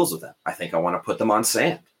lots of rules with them. I think I want to put them on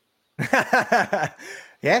sand.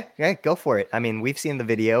 Yeah, go for it. I mean, we've seen the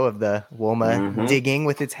video of the Woma digging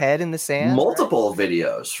with its head in the sand. Multiple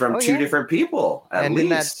videos from two different people, at least. In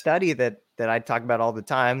that study that I talk about all the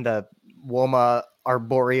time, the Woma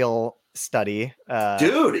arboreal study.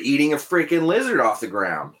 Dude, eating a freaking lizard off the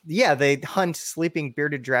ground. Yeah, they hunt sleeping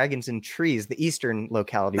bearded dragons in trees, the eastern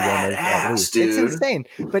locality. Badass, dude. It's insane.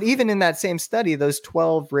 But even in that same study, those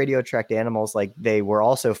 12 radio-tracked animals, like, they were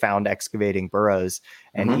also found excavating burrows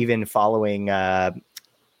and even following...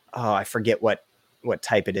 I forget what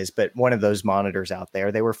type it is, but one of those monitors out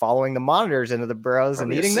there, they were following the monitors into the burrows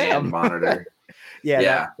and eating them. Monitor.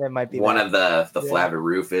 That might be one of the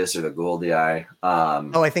Flavirufus or the Goldii.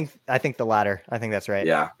 I think the latter. I think that's right.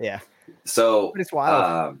 Yeah. So but it's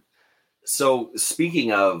wild. So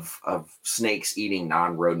speaking of snakes eating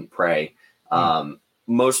non-rodent prey,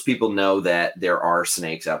 most people know that there are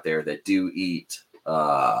snakes out there that do eat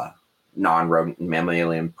non-rodent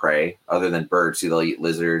mammalian prey other than birds. So they'll eat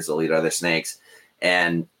lizards, they'll eat other snakes.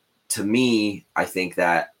 And to me, I think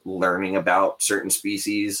that learning about certain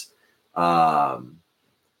species that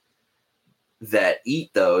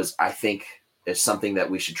eat those, I think is something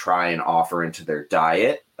that we should try and offer into their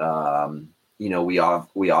diet. We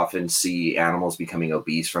often see animals becoming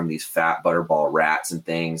obese from these fat butterball rats and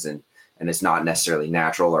things, and it's not necessarily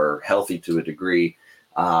natural or healthy to a degree.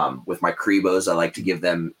 With my Crebos, I like to give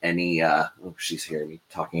them any, she's hearing me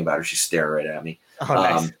talking about her. She's staring right at me. Oh,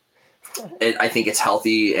 nice. I think it's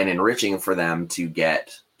healthy and enriching for them to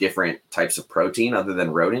get different types of protein other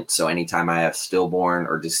than rodent. So anytime I have stillborn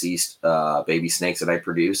or deceased baby snakes that I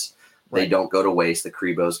produce, they don't go to waste. The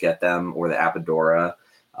Crebos get them, or the Apodora.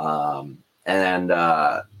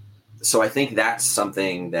 so I think that's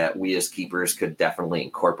something that we as keepers could definitely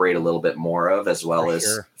incorporate a little bit more of, as well For as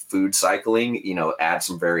sure. food cycling, add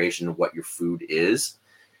some variation of what your food is.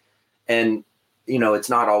 And, it's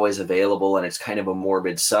not always available, and it's kind of a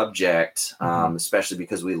morbid subject, especially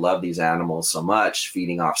because we love these animals so much.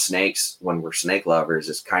 Feeding off snakes when we're snake lovers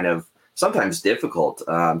is kind of sometimes difficult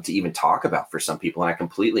to even talk about for some people. And I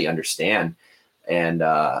completely understand. And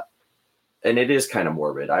it is kind of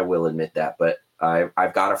morbid. I will admit that, but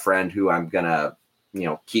I've got a friend who I'm going to,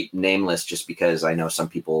 keep nameless just because I know some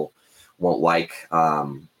people won't like,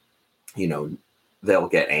 they'll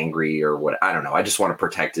get angry or what. I don't know. I just want to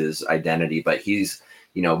protect his identity, but he's,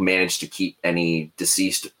 managed to keep any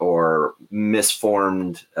deceased or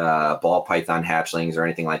misformed ball python hatchlings or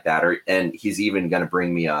anything like that. And he's even going to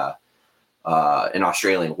bring me an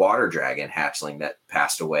Australian water dragon hatchling that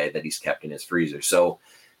passed away that he's kept in his freezer. So,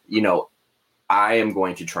 I am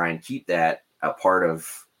going to try and keep that a part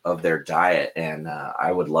of their diet. And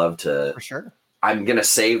I would love to. For sure. I'm going to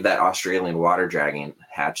save that Australian water dragon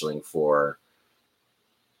hatchling for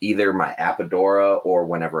either my Apodora or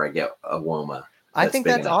whenever I get a Woma. I think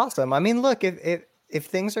that's awesome. I mean, look, if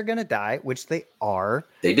things are going to die, which they are,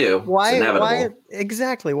 they do. Why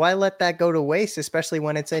exactly? Why let that go to waste, especially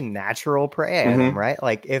when it's a natural prey item, right?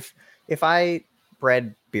 Like if I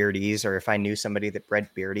bred beardies, or if I knew somebody that bred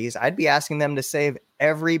beardies, I'd be asking them to save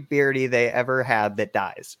every beardie they ever had that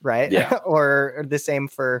dies, right? Yeah. Or the same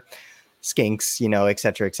for skinks, et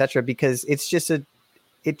cetera, because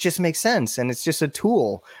it just makes sense, and it's just a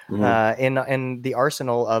tool in the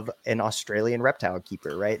arsenal of an Australian reptile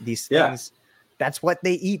keeper, right? These things, that's what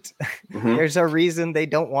they eat. There's a reason they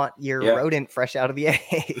don't want your rodent fresh out of the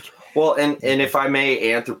egg. Well, and if I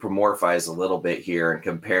may anthropomorphize a little bit here and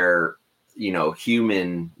compare,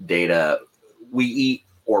 human data, we eat,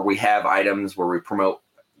 or we have items where we promote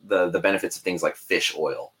the benefits of things like fish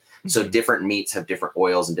oil. So different meats have different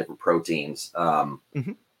oils and different proteins.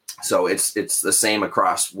 So it's the same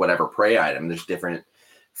across whatever prey item. There's different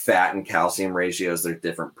fat and calcium ratios. There's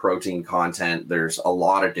different protein content. There's a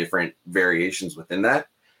lot of different variations within that.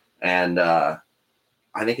 And I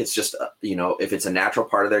think it's just, if it's a natural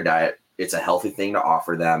part of their diet, it's a healthy thing to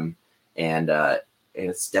offer them. And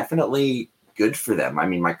it's definitely good for them. I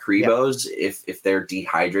mean, my Cribos, if they're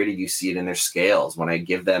dehydrated, you see it in their scales. When I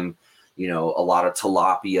give them, a lot of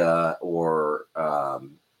tilapia or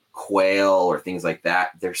quail or things like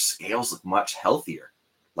that, their scales look much healthier.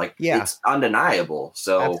 It's undeniable.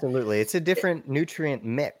 So absolutely, it's a different nutrient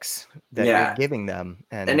mix that you're giving them,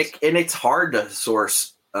 and it's hard to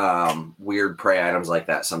source weird prey items like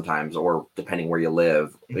that sometimes, or depending where you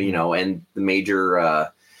live, and the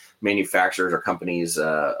major manufacturers or companies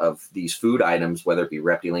of these food items, whether it be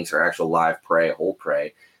Reptilinks or actual live prey, whole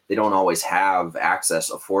prey, they don't always have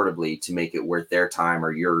access affordably to make it worth their time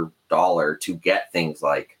or your dollar to get things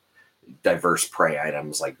like diverse prey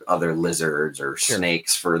items like other lizards or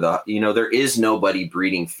snakes for there is nobody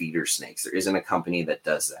breeding feeder snakes. There isn't a company that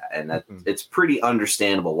does that. And that it's pretty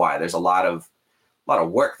understandable why. There's a lot of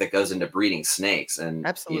work that goes into breeding snakes, and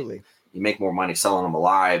absolutely you make more money selling them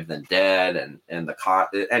alive than dead. And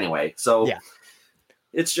the anyway, so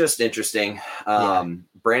it's just interesting.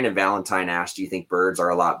 Brandon Valentine asked, do you think birds are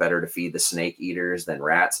a lot better to feed the snake eaters than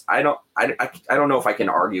rats? I don't know if I can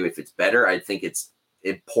argue if it's better. I think it's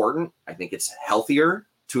important. I think it's healthier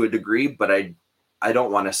to a degree, but I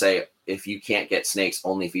don't want to say if you can't get snakes,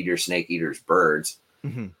 only feed your snake eaters birds.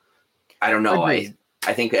 I don't know.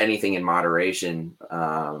 I think anything in moderation.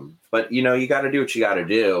 But you got to do what you got to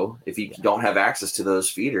do. If you don't have access to those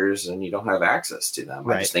feeders, and you don't have access to them,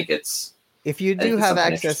 I just think if you do have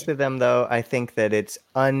access to them, though, I think that it's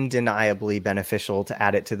undeniably beneficial to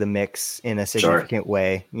add it to the mix in a significant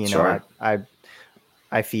way.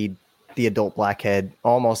 I feed the adult blackhead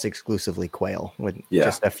almost exclusively quail with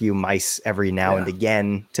just a few mice every now and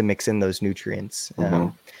again to mix in those nutrients.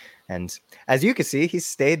 And as you can see, he's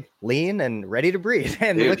stayed lean and ready to breed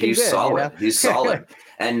and looking he's good. Solid. He's solid.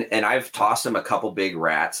 And I've tossed him a couple big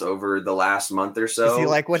rats over the last month or so. Is he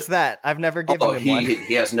like, what's that? I've never given him one.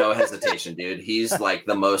 He has no hesitation, dude. He's like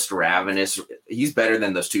the most ravenous. He's better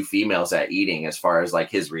than those two females at eating as far as like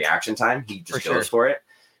his reaction time. He just goes for it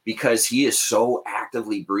because he is so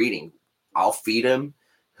actively breeding. I'll feed him.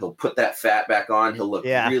 He'll put that fat back on. He'll look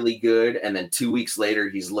really good. And then 2 weeks later,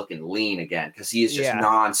 he's looking lean again because he is just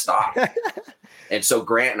nonstop. And so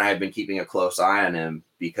Grant and I have been keeping a close eye on him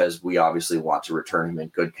because we obviously want to return him in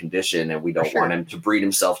good condition and we don't want him to breed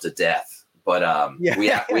himself to death. But we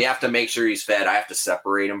have to make sure he's fed. I have to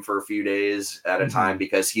separate him for a few days at a time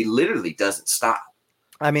because he literally doesn't stop.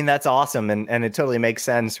 I mean, that's awesome. And it totally makes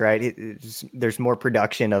sense, right? There's more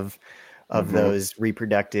production of of those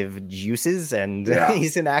reproductive juices, and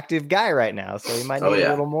he's an active guy right now, so he might need a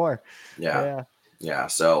little more.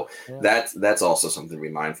 So that's also something to be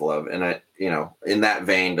mindful of. And I, in that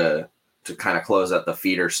vein, to kind of close out the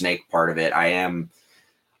feeder snake part of it,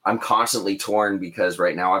 I'm constantly torn, because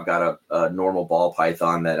right now I've got a normal ball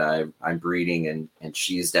python that I'm breeding, and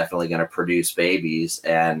she's definitely going to produce babies.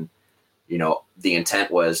 And, the intent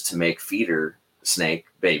was to make feeder snake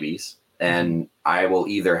babies, and I will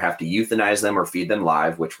either have to euthanize them or feed them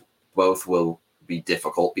live, which both will be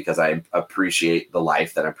difficult, because I appreciate the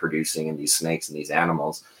life that I'm producing in these snakes and these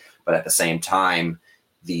animals. But at the same time,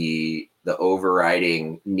 the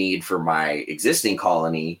overriding need for my existing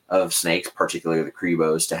colony of snakes, particularly the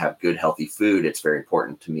Crebos, to have good, healthy food, it's very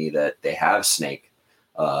important to me that they have snake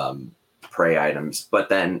prey items. But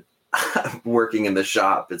then working in the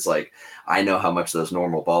shop, it's like, I know how much those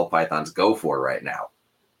normal ball pythons go for right now,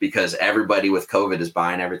 because everybody with COVID is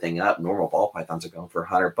buying everything up. Normal ball pythons are going for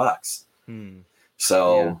 $100.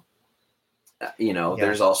 So,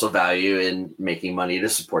 there's also value in making money to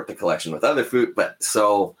support the collection with other food. But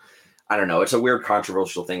so, I don't know. It's a weird,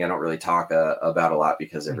 controversial thing I don't really talk about a lot,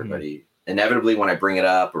 because everybody, inevitably, when I bring it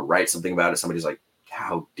up or write something about it, somebody's like,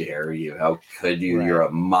 how dare you? How could you? Right. You're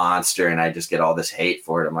a monster. And I just get all this hate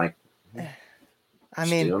for it. I'm like,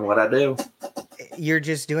 doing what I do. You're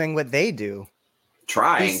just doing what they do.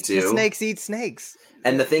 Trying to. The snakes eat snakes.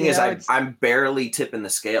 And the thing is, I'm barely tipping the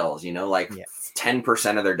scales,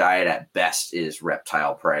 10% of their diet at best is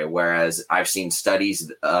reptile prey. Whereas I've seen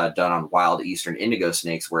studies done on wild Eastern indigo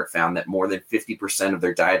snakes where it found that more than 50% of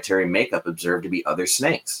their dietary makeup observed to be other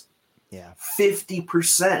snakes. Yeah.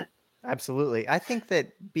 50%. Absolutely. I think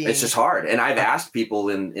that it's just hard. And I've asked people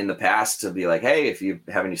in the past to be like, hey, if you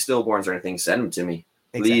have any stillborns or anything, send them to me,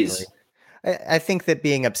 please. Exactly. I think that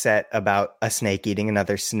being upset about a snake eating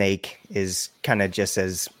another snake is kind of just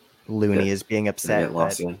as loony as being upset at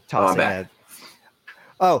tossing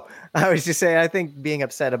I was just saying, I think being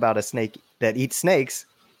upset about a snake that eats snakes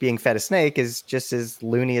being fed a snake is just as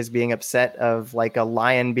loony as being upset of like a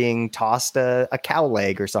lion being tossed a cow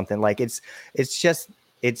leg or something. Like it's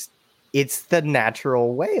the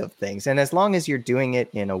natural way of things. And as long as you're doing it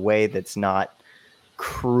in a way that's not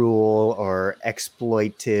cruel or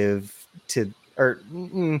exploitive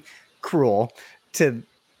cruel to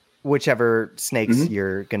whichever snakes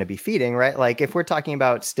you're going to be feeding, right? Like if we're talking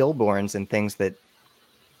about stillborns and things that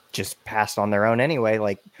just passed on their own anyway,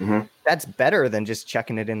 like that's better than just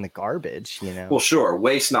chucking it in the garbage, Well, sure.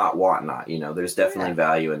 Waste not, want not, there's definitely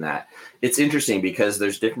value in that. It's interesting because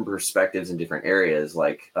there's different perspectives in different areas.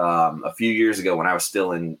 Like a few years ago when I was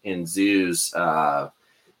still in zoos,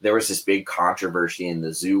 there was this big controversy in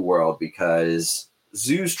the zoo world because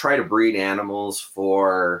zoos try to breed animals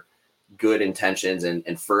for good intentions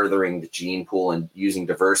and furthering the gene pool and using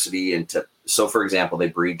diversity so for example, they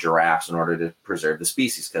breed giraffes in order to preserve the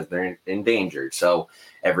species because they're endangered. So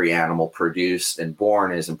every animal produced and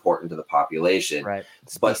born is important to the population. Right.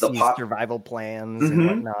 But the survival plans and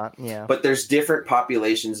whatnot. Yeah. But there's different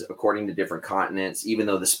populations according to different continents. Even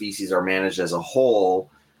though the species are managed as a whole,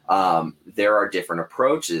 there are different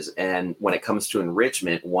approaches. And when it comes to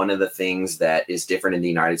enrichment, one of the things that is different in the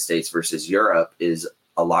United States versus Europe is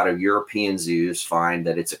a lot of European zoos find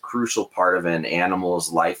that it's a crucial part of an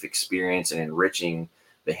animal's life experience and enriching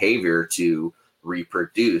behavior to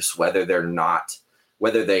reproduce, whether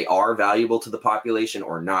they are valuable to the population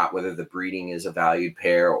or not, whether the breeding is a valued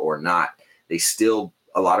pair or not.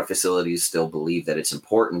 A lot of facilities still believe that it's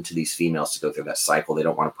important to these females to go through that cycle. They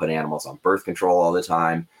don't want to put animals on birth control all the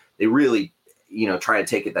time. They really, try to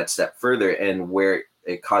take it that step further. And where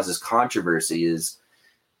it causes controversy is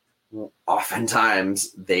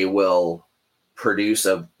oftentimes they will produce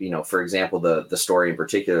for example, the story in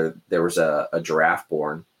particular, there was a giraffe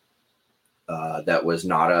born that was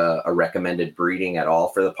not a recommended breeding at all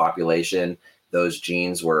for the population. Those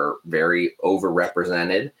genes were very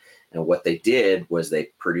overrepresented. And what they did was they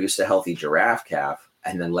produced a healthy giraffe calf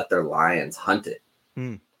and then let their lions hunt it.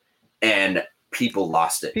 And people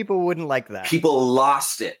lost it. People wouldn't like that. People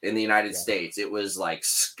lost it in the United States. It was like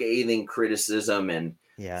scathing criticism and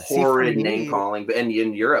horrid name calling. And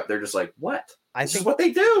in Europe, they're just like, what? This is what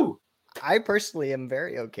they do. I personally am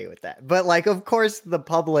very okay with that. But like, of course, the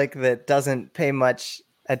public that doesn't pay much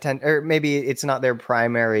attention, or maybe it's not their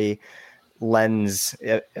primary lens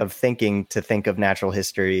of thinking to think of natural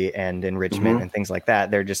history and enrichment and things like that.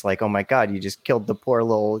 They're just like, oh my God, you just killed the poor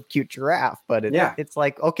little cute giraffe. But it's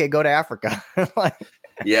like, okay, go to Africa.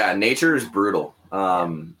 Yeah, nature is brutal.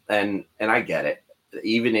 And I get it.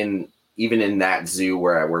 Even in that zoo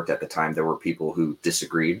where I worked at the time, there were people who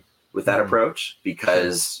disagreed with that approach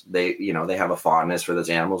because they have a fondness for those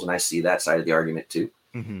animals, and I see that side of the argument too.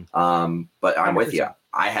 But I'm 100%. With you.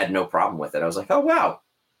 I had no problem with it. I was like, oh wow,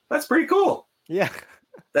 that's pretty cool. Yeah.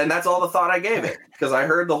 Then that's all the thought I gave it, because I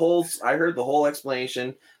heard the whole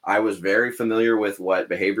explanation. I was very familiar with what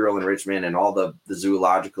behavioral enrichment and all the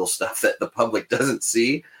zoological stuff that the public doesn't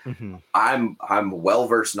see. I'm well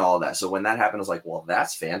versed in all of that. So when that happened, I was like, well,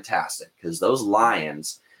 that's fantastic, because those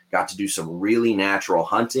lions got to do some really natural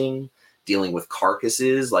hunting, dealing with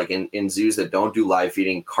carcasses. Like in zoos that don't do live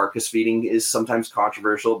feeding, carcass feeding is sometimes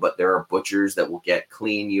controversial, but there are butchers that will get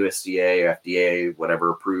clean USDA or FDA, whatever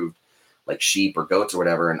approved, like sheep or goats or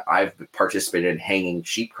whatever. And I've participated in hanging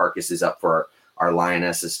sheep carcasses up for our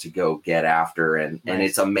lionesses to go get after. And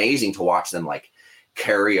it's amazing to watch them like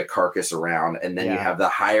carry a carcass around. And then you have the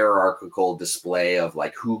hierarchical display of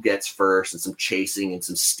like who gets first, and some chasing and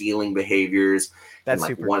some stealing behaviors. That's and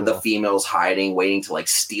like super one cool. of the females hiding, waiting to like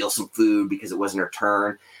steal some food because it wasn't her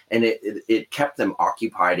turn. And it kept them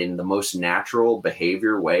occupied in the most natural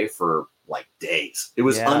behavior way for like days. It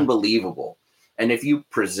was unbelievable. And if you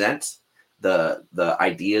present the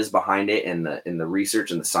ideas behind it and the research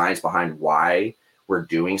and the science behind why we're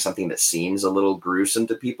doing something that seems a little gruesome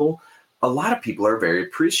to people, a lot of people are very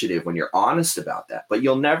appreciative when you're honest about that. But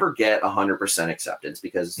you'll never get 100% acceptance,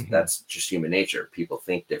 because that's just human nature. People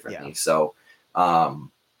think differently. So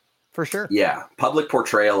for sure. Yeah. Public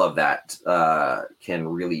portrayal of that can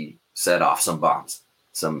really set off some bombs.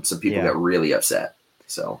 Some people get really upset.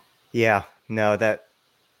 So yeah, no, that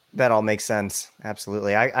all makes sense.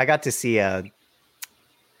 Absolutely. I got to see a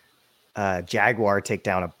jaguar take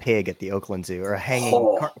down a pig at the Oakland Zoo, or a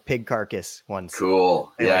hanging pig carcass once.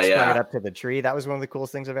 Cool. They strung it up to the tree. That was one of the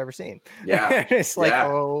coolest things I've ever seen. Yeah. It's like,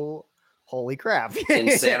 oh, holy crap. In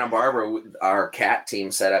Santa Barbara, our cat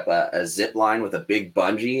team set up a zip line with a big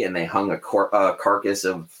bungee, and they hung a carcass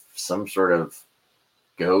of some sort of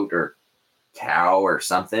goat or cow or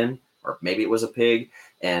something, or maybe it was a pig,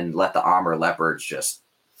 and let the Amur leopards just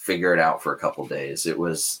figure it out for a couple days. It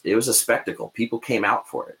was a spectacle. People came out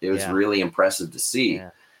for it. It was really impressive to see. Yeah.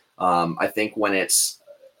 I think when it's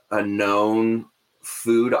a known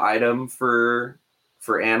food item for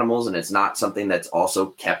animals, and it's not something that's also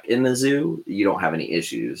kept in the zoo, you don't have any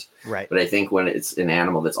issues. Right. But I think when it's an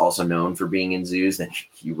animal that's also known for being in zoos, then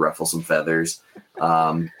you ruffle some feathers.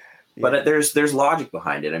 But there's logic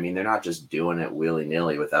behind it. I mean, they're not just doing it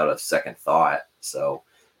willy-nilly without a second thought. So,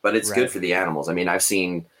 but it's good for the animals. I mean, I've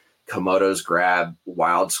seen Komodos grab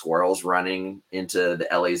wild squirrels running into the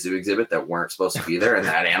LA Zoo exhibit that weren't supposed to be there, and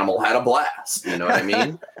that animal had a blast. You know what I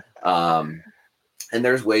mean? And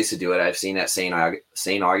there's ways to do it. I've seen at St.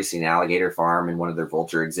 Augustine Alligator Farm, in one of their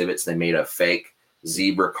vulture exhibits, they made a fake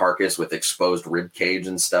zebra carcass with exposed rib cage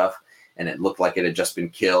and stuff, and it looked like it had just been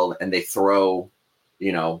killed. And they throw,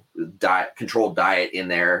 controlled diet in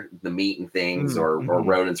there, the meat and things, or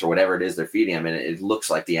rodents or whatever it is they're feeding them, and it looks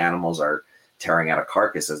like the animals are tearing out a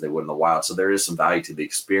carcass as they would in the wild. So there is some value to the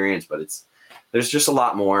experience, but there's just a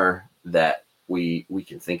lot more that we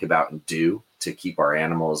can think about and do to keep our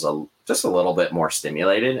animals just a little bit more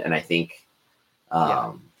stimulated. And I think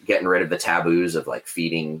getting rid of the taboos of like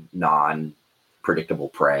feeding non-predictable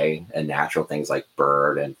prey and natural things like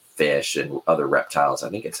bird and fish and other reptiles,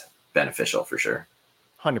 I think it's beneficial for sure.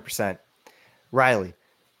 100%. Riley.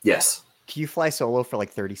 Yes. Can you fly solo for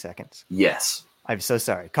like 30 seconds? Yes. I'm so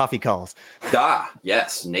sorry. Coffee calls.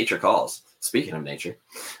 Yes. Nature calls. Speaking of nature,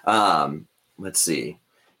 let's see.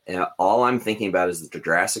 All I'm thinking about is the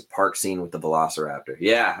Jurassic Park scene with the Velociraptor.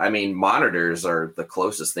 Yeah. I mean, monitors are the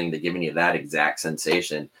closest thing to giving you that exact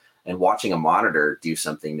sensation. And watching a monitor do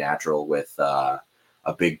something natural with a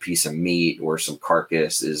big piece of meat or some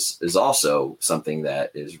carcass is also something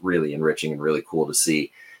that is really enriching and really cool to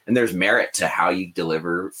see. And there's merit to how you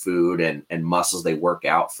deliver food and muscles they work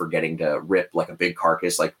out for getting to rip like a big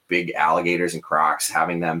carcass, like big alligators and crocs,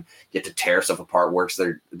 having them get to tear stuff apart works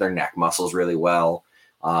their neck muscles really well.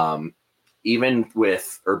 Even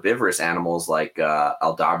with herbivorous animals like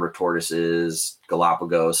Aldabra tortoises,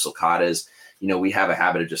 Galapagos, sulcatas, we have a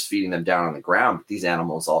habit of just feeding them down on the ground. But these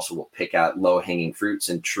animals also will pick out low-hanging fruits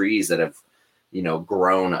and trees that have,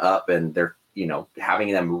 grown up, and they're,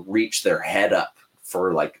 having them reach their head up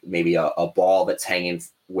for like maybe a ball that's hanging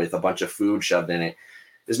with a bunch of food shoved in it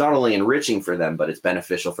is not only enriching for them, but it's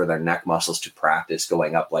beneficial for their neck muscles to practice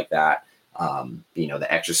going up like that. The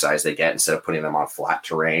exercise they get, instead of putting them on flat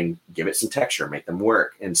terrain, give it some texture, make them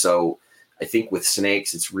work. And so I think with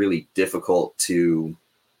snakes, it's really difficult to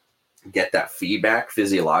get that feedback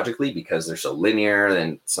physiologically because they're so linear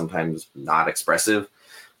and sometimes not expressive.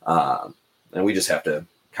 And we just have to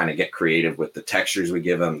kind of get creative with the textures we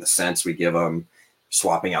give them, the scents we give them,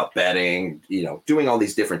 swapping out bedding, doing all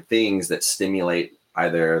these different things that stimulate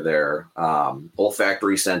either their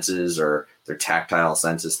olfactory senses or their tactile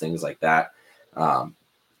senses, things like that.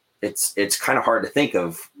 It's kind of hard to think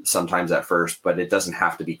of sometimes at first, but it doesn't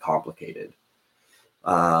have to be complicated.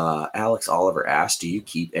 Alex Oliver asked, do you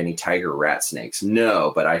keep any tiger rat snakes?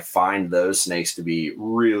 No, but I find those snakes to be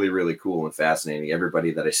really, really cool and fascinating.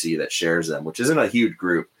 Everybody that I see that shares them, which isn't a huge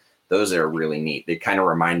group, those are really neat. They kind of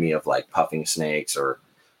remind me of like puffing snakes or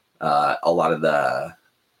a lot of the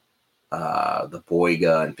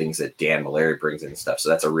boiga and things that Dan Malari brings in and stuff. So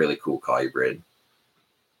that's a really cool colubrid.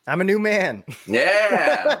 I'm a new man.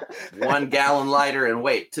 Yeah. 1 gallon lighter in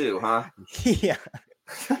weight too, huh? Yeah.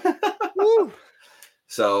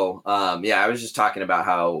 So, I was just talking about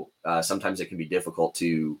how sometimes it can be difficult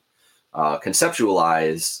to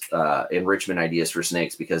conceptualize enrichment ideas for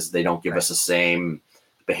snakes because they don't give us the same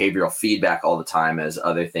behavioral feedback all the time as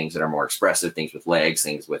other things that are more expressive, things with legs,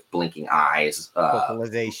 things with blinking eyes,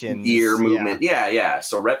 vocalization, ear movement. Yeah.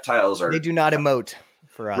 So they do not emote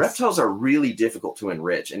for us. Reptiles are really difficult to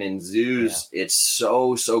enrich. And in zoos, it's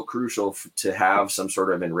so crucial to have some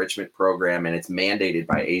sort of enrichment program. And it's mandated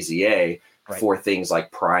by AZA for things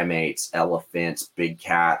like primates, elephants, big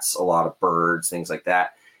cats, a lot of birds, things like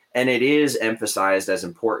that. And it is emphasized as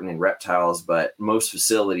important in reptiles, but most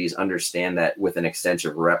facilities understand that with an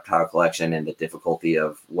extensive reptile collection and the difficulty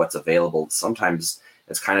of what's available, sometimes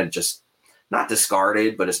it's kind of just not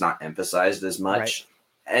discarded, but it's not emphasized as much.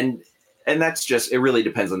 Right. And that's just, it really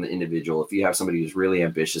depends on the individual. If you have somebody who's really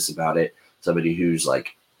ambitious about it, somebody who's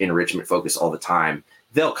like enrichment focused all the time,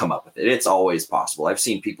 they'll come up with it. It's always possible. I've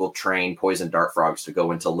seen people train poison dart frogs to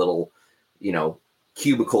go into little,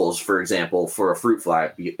 cubicles, for example, for a fruit fly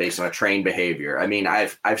based on a trained behavior. I mean,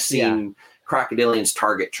 I've seen crocodilians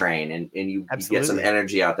target train and you get some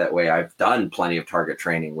energy out that way. I've done plenty of target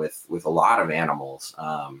training with a lot of animals.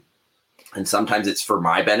 And sometimes it's for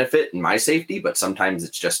my benefit and my safety, but sometimes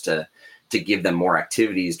it's just to give them more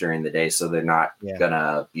activities during the day so they're not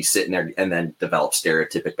gonna be sitting there and then develop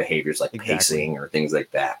stereotypic behaviors like pacing or things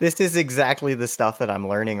like that. This is exactly the stuff that I'm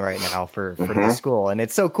learning right now for the school. And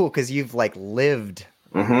it's so cool because you've like lived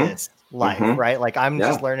this life, right? Like I'm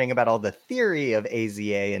just learning about all the theory of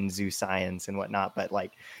AZA and zoo science and whatnot, but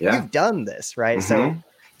like you've done this, right? So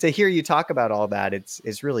to hear you talk about all that,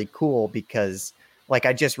 it's really cool because like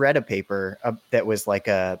I just read a paper that was like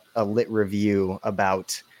a lit review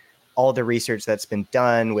about all the research that's been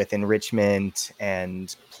done with enrichment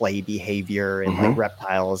and play behavior and like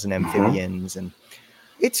reptiles and amphibians. And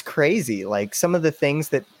it's crazy. Like some of the things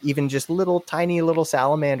that even just tiny little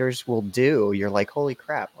salamanders will do, you're like, holy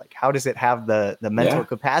crap. Like, how does it have the mental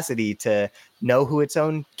capacity to know who its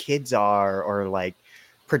own kids are or like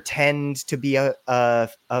pretend to be a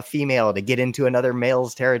female to get into another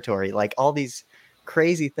male's territory? Like all these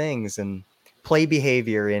crazy things and play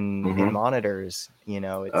behavior in monitors,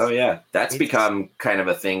 that's become kind of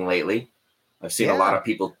a thing lately. I've seen a lot of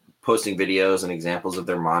people posting videos and examples of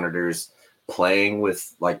their monitors playing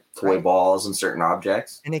with like toy balls and certain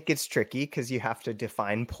objects. And it gets tricky because you have to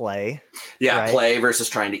define play. Play versus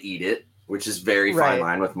trying to eat it, which is very fine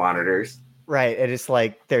line with monitors. Right. And it's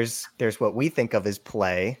like there's what we think of as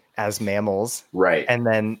play as mammals. Right.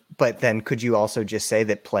 And but then could you also just say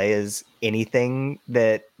that play is anything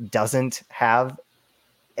that doesn't have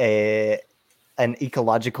an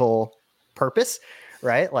ecological purpose?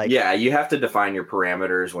 Right. Like, you have to define your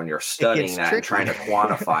parameters when you're studying that and trying to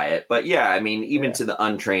quantify it. But I mean, even to the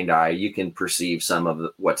untrained eye, you can perceive some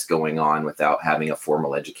of what's going on without having a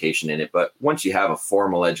formal education in it. But once you have a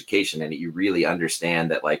formal education in it, you really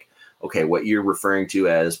understand that like, okay, what you're referring to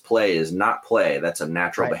as play is not play. That's a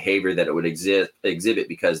natural behavior that it would exhibit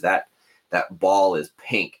because that ball is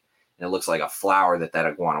pink and it looks like a flower that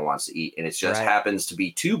iguana wants to eat. And it just happens to be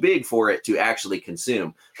too big for it to actually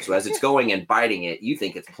consume. So as it's going and biting it, you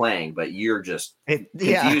think it's playing, but you're just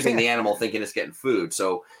confusing the animal thinking it's getting food.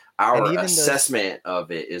 So our assessment of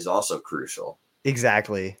it is also crucial.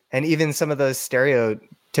 Exactly. And even some of those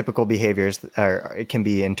stereotypical behaviors it can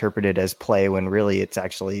be interpreted as play when really it's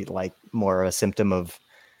actually like more a symptom of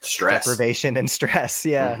stress, deprivation and stress.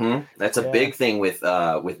 That's a big thing with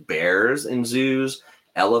bears in zoos,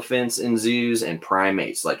 elephants in zoos, and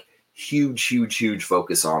primates. Like huge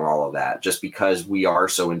focus on all of that just because we are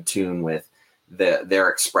so in tune with their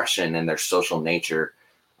expression and their social nature.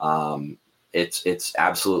 It's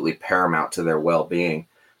absolutely paramount to their well-being.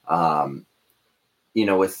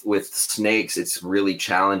 With snakes, it's really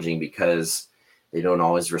challenging because they don't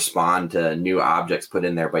always respond to new objects put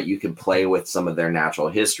in there, but you can play with some of their natural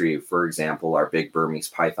history. For example, our big Burmese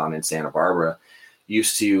python in Santa Barbara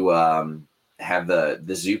used to have the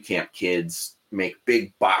zoo camp kids make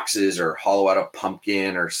big boxes or hollow out a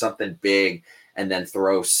pumpkin or something big, and then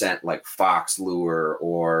throw scent like fox lure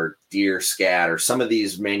or deer scat or some of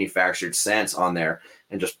these manufactured scents on there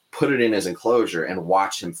and just put it in his enclosure and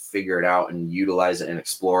watch him figure it out and utilize it and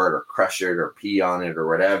explore it or crush it or pee on it or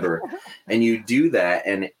whatever. And you do that,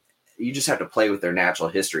 and you just have to play with their natural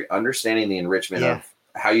history. Understanding the enrichment of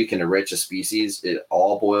how you can enrich a species, it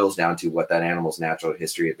all boils down to what that animal's natural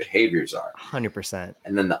history of behaviors are. 100%.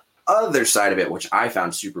 And then the other side of it, which I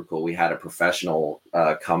found super cool, we had a professional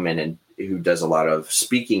come in and who does a lot of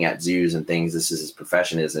speaking at zoos and things. This is his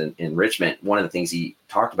profession, is in enrichment. One of the things he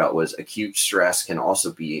talked about was acute stress can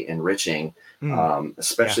also be enriching,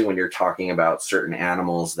 especially when you're talking about certain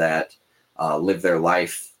animals that live their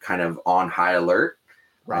life kind of on high alert.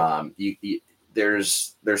 Right.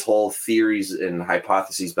 There's whole theories and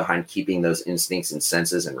hypotheses behind keeping those instincts and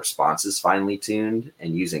senses and responses finely tuned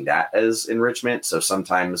and using that as enrichment. So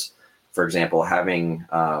sometimes, for example, having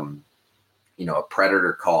a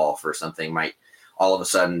predator call for something might all of a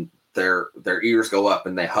sudden their ears go up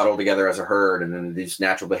and they huddle together as a herd, and then these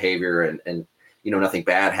natural behavior and nothing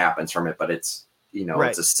bad happens from it, but it's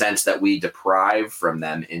it's a sense that we deprive from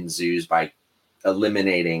them in zoos by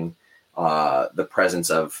eliminating the presence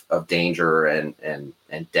of danger and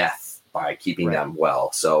death by keeping them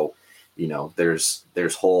well. So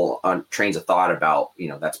there's whole trains of thought about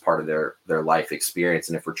that's part of their life experience,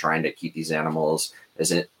 and if we're trying to keep these animals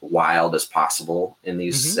as wild as possible in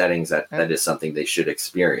these settings, that is something they should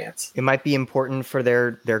experience. It might be important for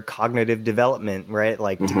their cognitive development, right?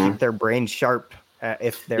 Like to keep their brain sharp.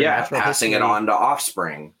 If they're passing it on to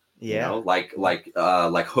offspring, like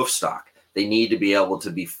hoof stock. They need to be able to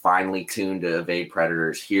be finely tuned to evade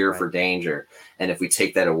predators, hear for danger. And if we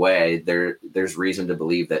take that away, there's reason to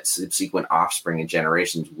believe that subsequent offspring and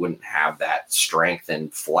generations wouldn't have that strength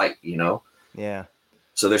and flight, Yeah.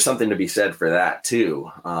 So there's something to be said for that too.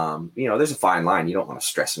 There's a fine line. You don't want to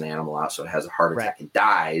stress an animal out so it has a heart attack and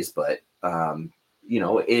dies, but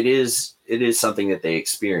it is something that they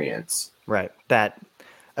experience. Right. That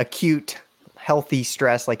acute, healthy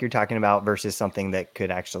stress like you're talking about versus something that could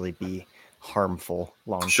actually be harmful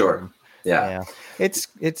long term. Sure. Yeah. It's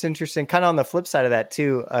interesting. Kind of on the flip side of that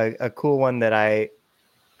too, a cool one that I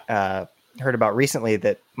heard about recently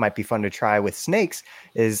that might be fun to try with snakes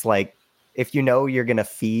is like, if you're going to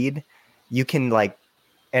feed, you can like,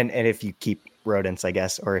 and if you keep rodents, I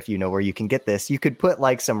guess, or if where you can get this, you could put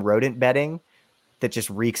like some rodent bedding that just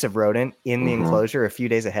reeks of rodent in the enclosure a few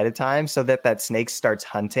days ahead of time so that snake starts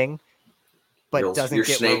hunting. But your get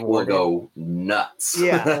snake rewarded. Will go nuts.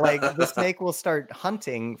 Yeah, like the snake will start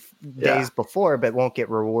hunting days before, but won't get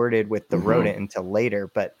rewarded with the rodent until later.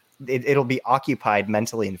 But it'll be occupied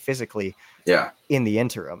mentally and physically. In the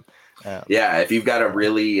interim. If you've got a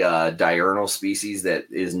really diurnal species that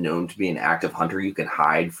is known to be an active hunter, you can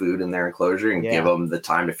hide food in their enclosure and give them the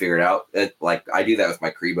time to figure it out. Like I do that with my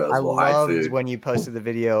Crebos. I loved when you posted the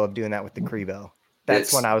video of doing that with the Crebo.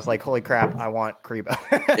 That's when I was like, holy crap, I want Crebo.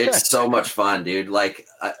 It's so much fun, dude. Like,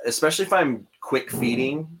 especially if I'm quick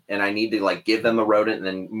feeding and I need to like give them a rodent and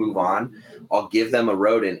then move on, I'll give them a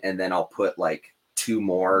rodent and then I'll put like 2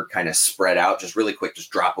 more kind of spread out, just really quick,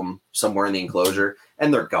 just drop them somewhere in the enclosure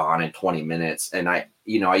and they're gone in 20 minutes. And I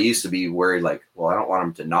used to be worried like, well, I don't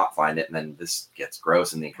want them to not find it. And then this gets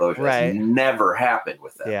gross in the enclosure. That's never happened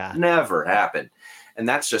with them. Yeah. Never happened. And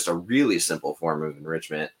that's just a really simple form of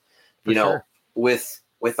enrichment.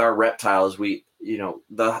 With our reptiles, we,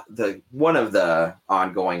 the one of the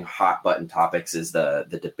ongoing hot button topics is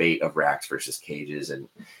the debate of racks versus cages. And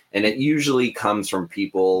it usually comes from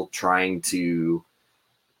people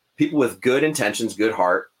with good intentions, good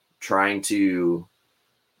heart, trying to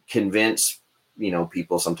convince,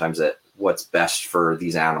 people sometimes that what's best for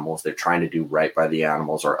these animals. They're trying to do right by the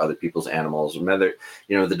animals or other people's animals. Whether,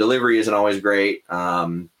 the delivery isn't always great.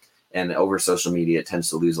 And over social media, it tends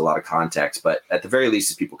to lose a lot of context. But at the very least,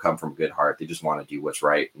 these people come from good heart. They just want to do what's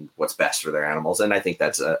right and what's best for their animals. And I think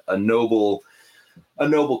that's a noble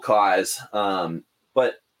cause.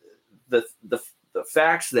 But the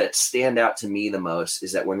facts that stand out to me the most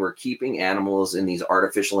is that when we're keeping animals in these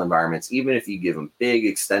artificial environments, even if you give them big,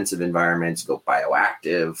 extensive environments, go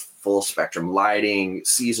bioactive, full spectrum lighting,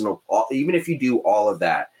 seasonal, even if you do all of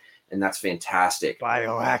that, and that's fantastic.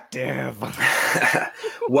 Bioactive.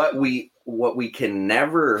 What we can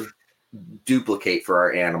never duplicate for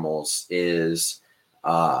our animals is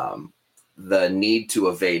the need to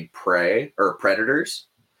evade prey or predators,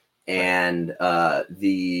 and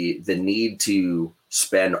the need to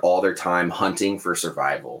spend all their time hunting for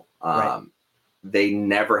survival. They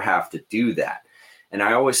never have to do that. And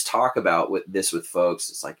I always talk about with folks.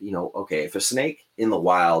 It's like, okay, if a snake in the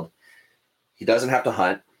wild, He doesn't have to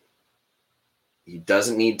hunt. He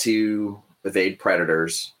doesn't need to evade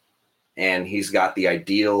predators, and he's got the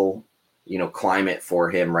ideal, climate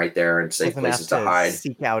for him right there and safe places to hide.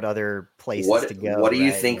 Seek out other places to go. What do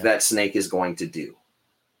you think that snake is going to do?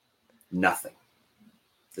 Nothing.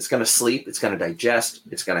 It's going to sleep. It's going to digest.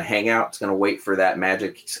 It's going to hang out. It's going to wait for that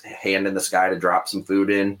magic hand in the sky to drop some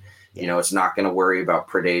food in. Yeah. It's not going to worry about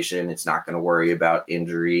predation. It's not going to worry about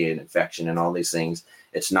injury and infection and all these things.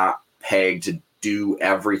 It's not pegged to do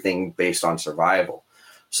everything based on survival.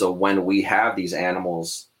 So when we have these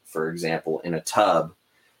animals, for example, in a tub,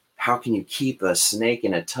 how can you keep a snake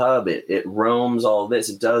in a tub? It roams all this.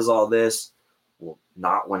 It does all this. Well,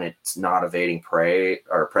 not when it's not evading prey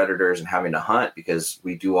or predators and having to hunt, because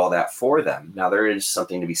we do all that for them. Now, there is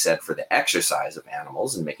something to be said for the exercise of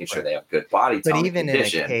animals and making sure they have good body tone. But even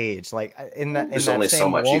condition, in a cage, like there's only so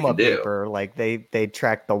much you can do. Paper, like they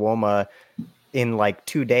tracked the Woma in like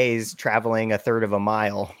 2 days, traveling a third of a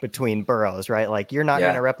mile between burrows, right? Like you're not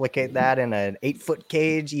going to replicate that in an 8-foot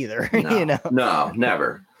cage either. No, no,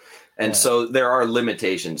 never. And so there are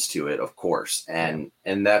limitations to it, of course. And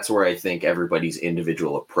that's where I think everybody's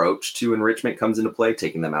individual approach to enrichment comes into play,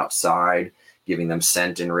 taking them outside, giving them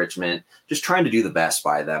scent enrichment, just trying to do the best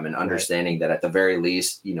by them and understanding that at the very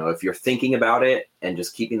least, if you're thinking about it and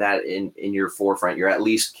just keeping that in your forefront, you're at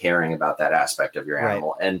least caring about that aspect of your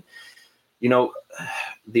animal. And,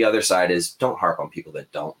 the other side is don't harp on people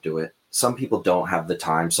that don't do it. Some people don't have the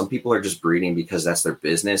time. Some people are just breeding because that's their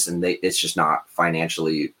business and it's just not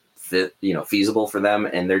financially feasible for them,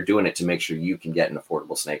 and they're doing it to make sure you can get an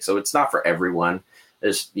affordable snake. So it's not for everyone.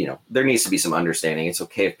 There's, there needs to be some understanding. It's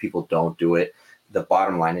okay if people don't do it. The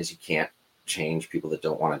bottom line is you can't change people that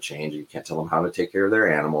don't want to change. You can't tell them how to take care of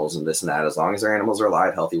their animals and this and that. As long as their animals are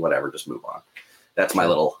alive, healthy, whatever, just move on. That's my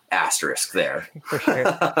little asterisk there. For sure.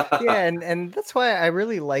 Yeah, and that's why I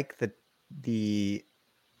really like the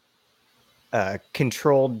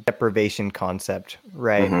controlled deprivation concept,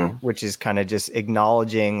 right? Mm-hmm. Which is kind of just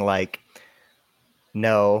acknowledging like,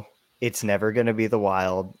 no, it's never going to be the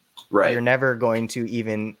wild. Right. You're never going to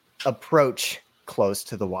even approach close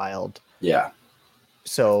to the wild. Yeah.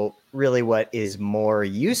 So really what is more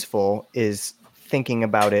useful is thinking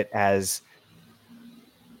about it as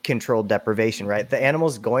controlled deprivation, right? The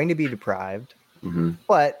animal's going to be deprived. Mm-hmm.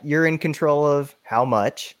 But you're in control of how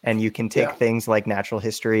much, and you can take things like natural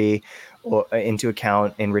history into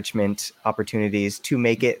account, enrichment opportunities to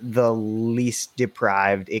make it the least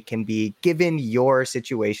deprived it can be given your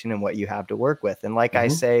situation and what you have to work with. And like I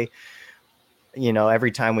say,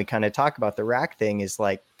 every time we kind of talk about the rack thing is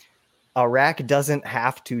like a rack doesn't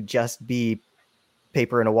have to just be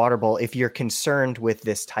paper in a water bowl if you're concerned with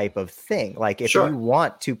this type of thing. Like if you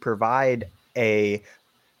want to provide a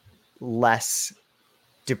less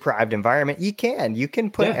deprived environment, you can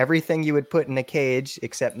put everything you would put in a cage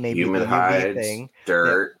except maybe human the hides, UV thing,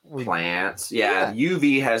 dirt, plants.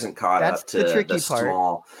 UV hasn't caught That's up to the tricky part,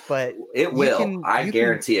 small, but it will. I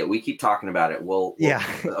guarantee it. We keep talking about it. We'll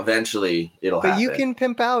eventually it'll happen. But you can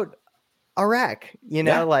pimp out a rack,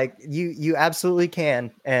 like you absolutely can.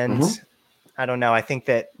 And I don't know. I think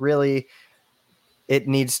that really it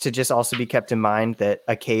needs to just also be kept in mind that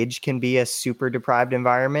a cage can be a super deprived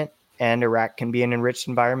environment and a rack can be an enriched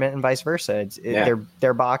environment and vice versa.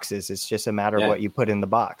 They're boxes. It's just a matter of what you put in the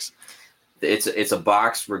box. It's a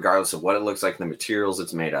box regardless of what it looks like, the materials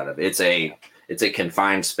it's made out of. It's a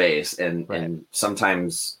confined space, and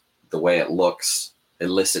sometimes the way it looks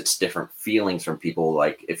elicits different feelings from people.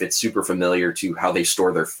 Like if it's super familiar to how they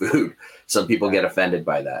store their food, some people get offended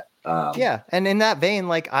by that. And in that vein,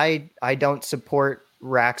 like I don't support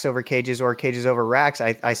racks over cages or cages over racks.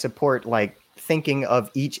 I support like thinking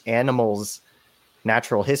of each animal's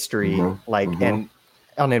natural history, and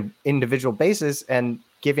on an individual basis, and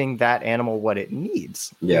giving that animal what it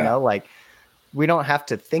needs. Like we don't have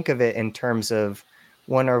to think of it in terms of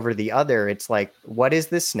one over the other. It's like, what is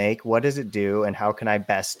this snake? What does it do? And how can I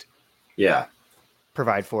best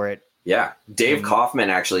provide for it? Yeah. Dave Kaufman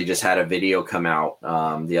actually just had a video come out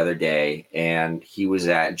the other day, and he was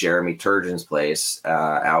at Jeremy Turgeon's place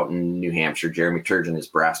out in New Hampshire. Jeremy Turgeon is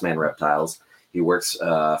Brassman Reptiles. He works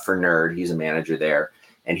for Nerd. He's a manager there,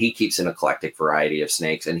 and he keeps an eclectic variety of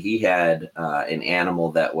snakes. And he had an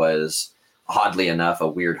animal that was, oddly enough, a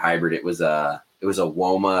weird hybrid. It was a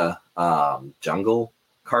Woma jungle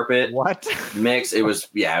carpet mix. It was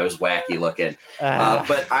wacky looking.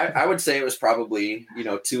 But I would say it was probably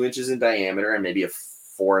 2 inches in diameter and maybe a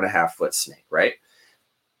 4.5 foot snake, right?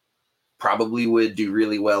 Probably would do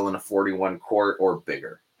really well in a 41 quart or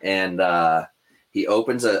bigger. And he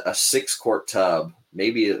opens a 6 quart tub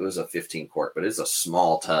maybe it was a 15 quart, but it's a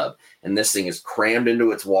small tub. And this thing is crammed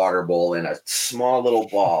into its water bowl in a small little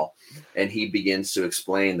ball. And he begins to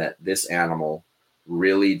explain that this animal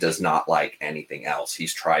really does not like anything else.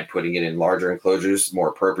 He's tried putting it in larger enclosures, more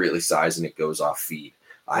appropriately sized, and it goes off feed.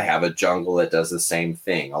 I have a jungle that does the same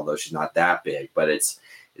thing, although she's not that big, but it's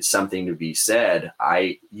something to be said.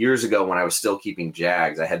 Years ago, when I was still keeping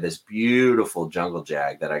jags, I had this beautiful jungle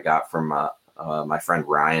jag that I got from my friend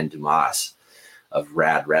Ryan Dumas of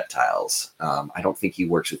Rad Reptiles. I don't think he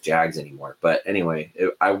works with jags anymore, but anyway,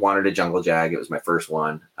 I wanted a jungle jag. It was my first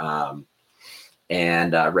one.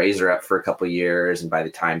 And raised her up for a couple of years. And by the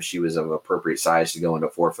time she was of appropriate size to go into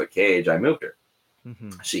a 4-foot cage, I moved her.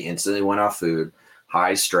 Mm-hmm. She instantly went off food,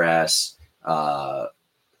 high stress.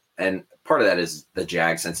 And part of that is the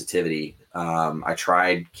jag sensitivity. I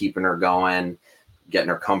tried keeping her going, getting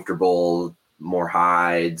her comfortable, more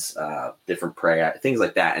hides, different prey, things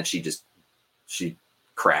like that. And she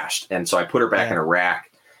crashed. And so I put her back in a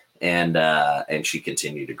rack, and she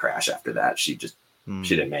continued to crash after that. She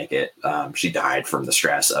didn't make it. She died from the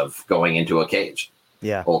stress of going into a cage.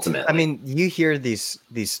 Yeah. Ultimately. I mean, you hear these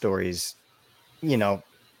stories, you know,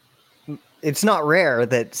 it's not rare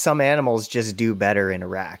that some animals just do better in a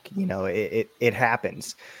rack. You know, it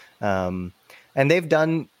happens. And they've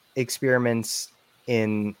done experiments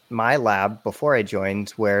in my lab before I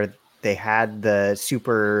joined where they had the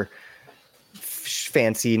super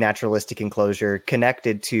fancy naturalistic enclosure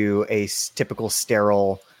connected to a typical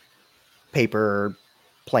sterile paper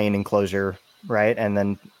plane enclosure, right? And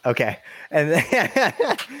then and then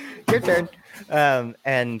your turn.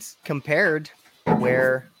 And compared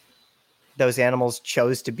where those animals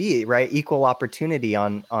chose to be, right? Equal opportunity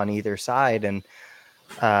on either side. And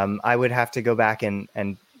I would have to go back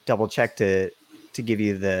and double check to give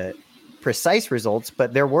you the precise results,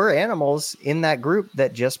 but there were animals in that group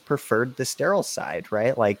that just preferred the sterile side,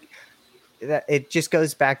 right? Like that, it just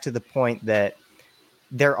goes back to the point that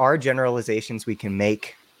there are generalizations we can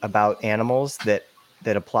make about animals that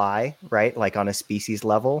apply, right? Like on a species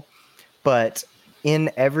level. But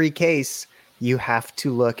in every case, you have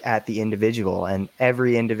to look at the individual, and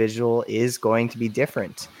every individual is going to be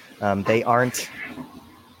different. They aren't,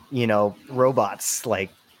 robots.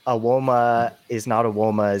 Like a WOMA is not a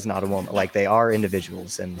WOMA is not a WOMA. Like they are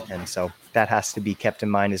individuals. And so that has to be kept in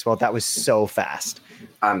mind as well. That was so fast.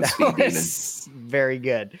 I'm speed demon. Very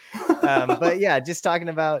good. But yeah, just talking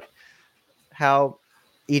about how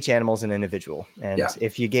each animal is an individual. And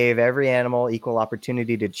if you gave every animal equal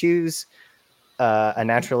opportunity to choose a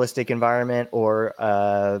naturalistic environment or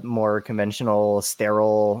a more conventional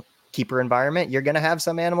sterile keeper environment, you're going to have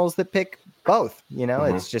some animals that pick both.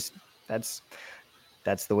 Mm-hmm. It's just, that's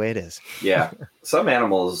the way it is. Yeah. Some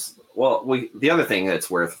animals, the other thing that's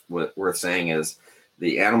worth saying is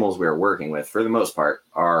the animals we're working with, for the most part,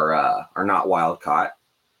 are not wild caught.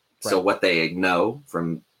 Right. So what they know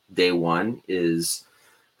from day one is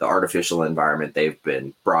the artificial environment they've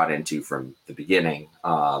been brought into from the beginning.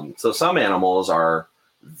 So some animals are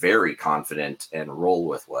very confident and roll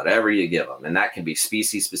with whatever you give them. And that can be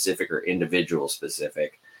species specific or individual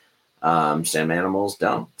specific. Some animals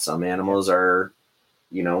don't. Some animals are,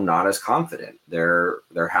 not as confident. They're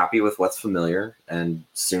happy with what's familiar. And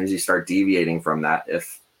as soon as you start deviating from that,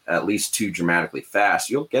 if at least too dramatically fast,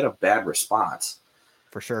 you'll get a bad response.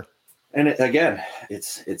 For sure. And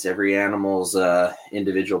it's every animal's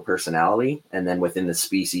individual personality. And then within the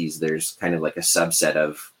species, there's kind of like a subset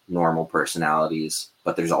of normal personalities,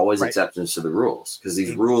 but there's always exceptions to the rules because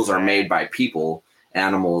these rules are made by people.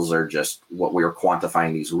 Animals are just what we're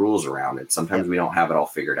quantifying these rules around. And sometimes we don't have it all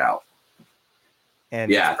figured out.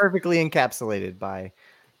 And it's perfectly encapsulated by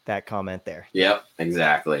that comment there. Yep,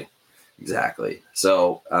 exactly.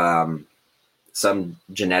 So some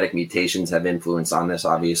genetic mutations have influence on this,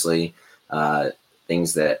 obviously.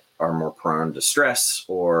 Things that are more prone to stress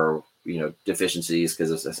or, deficiencies,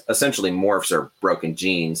 because essentially morphs are broken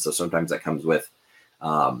genes. So sometimes that comes with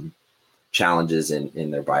challenges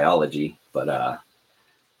in their biology. But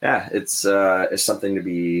it's something to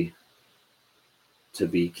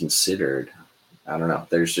be considered. I don't know.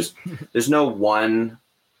 There's no one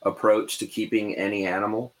approach to keeping any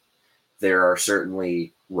animal. There are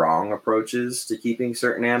certainly wrong approaches to keeping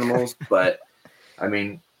certain animals, but I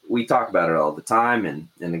mean, we talk about it all the time, and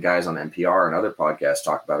the guys on NPR and other podcasts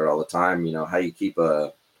talk about it all the time. How you keep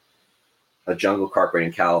a jungle carpet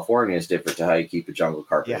in California is different to how you keep a jungle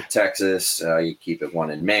carpet in Texas. You keep it one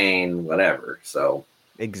in Maine, whatever. So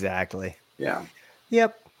exactly. Yeah.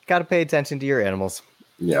 Yep. Got to pay attention to your animals.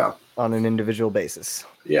 Yeah. On an individual basis.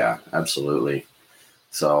 Yeah, absolutely.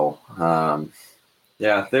 So,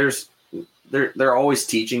 they're always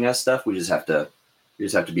teaching us stuff. We just have to We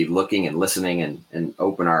just have to be looking and listening and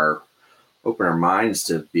open our minds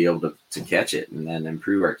to be able to catch it and then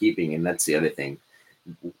improve our keeping. And that's the other thing.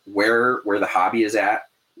 Where the hobby is at,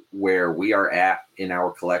 where we are at in our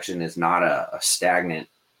collection is not a stagnant,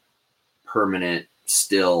 permanent,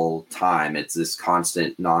 still time. It's this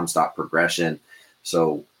constant, nonstop progression.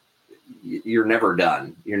 So you're never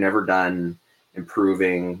done. You're never done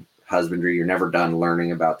improving husbandry. You're never done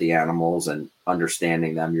learning about the animals and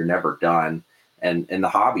understanding them. You're never done. And the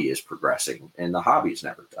hobby is progressing, and the hobby is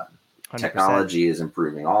never done. 100%. Technology is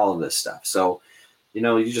improving, all of this stuff. So,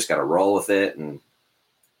 you just got to roll with it and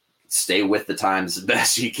stay with the times the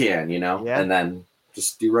best you can, and then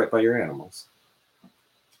just do right by your animals.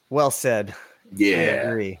 Well said. Yeah. I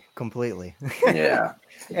agree completely. Yeah.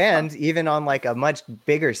 And even on like a much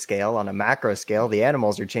bigger scale, on a macro scale, the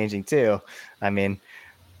animals are changing too. I mean,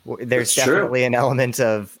 there's definitely an element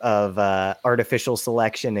of artificial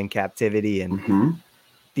selection in captivity, and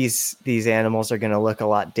these animals are going to look a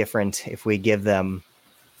lot different if we give them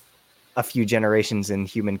a few generations in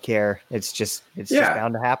human care. It's just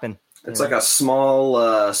bound to happen. It's like a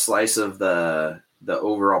small slice of the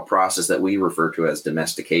overall process that we refer to as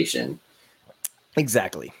domestication.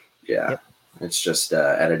 Exactly. Yeah. Yep. It's just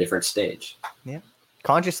at a different stage. Yeah.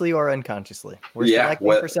 Consciously or unconsciously. We're selecting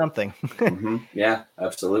for something. Yeah,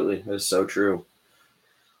 absolutely. That's so true.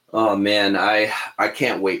 Oh man, I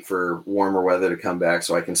can't wait for warmer weather to come back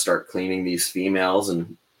so I can start cleaning these females,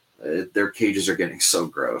 and their cages are getting so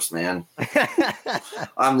gross, man.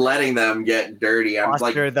 I'm letting them get dirty. I'm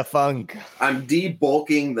Foster the funk. I'm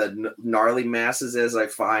debulking the gnarly masses as I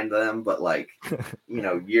find them, but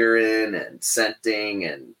urine and scenting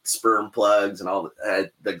and sperm plugs and all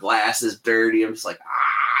the glass is dirty. I'm just like,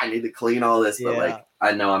 I need to clean all this, but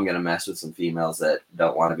I know I'm gonna mess with some females that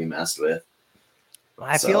don't want to be messed with.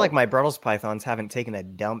 I feel like my Brussels pythons haven't taken a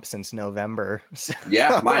dump since November. So.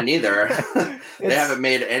 Yeah, mine neither. They haven't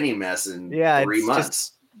made any mess in 3 months.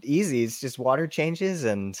 Just easy. It's just water changes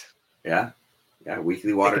and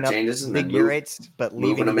weekly water changes and big urates, but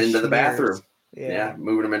moving them into the bathroom. Yeah,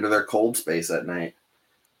 moving them into their cold space at night.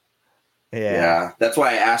 Yeah, that's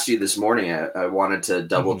why I asked you this morning. I wanted to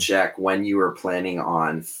double check when you were planning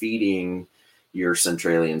on feeding your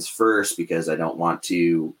Centralians first, because I don't want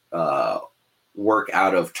to work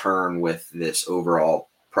out of turn with this overall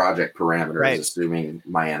project parameters, assuming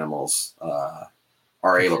my animals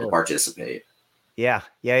are able to participate. Yeah.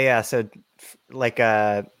 So like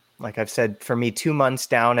I've said, for me, 2 months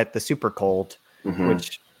down at the super cold,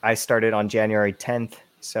 which I started on January 10th.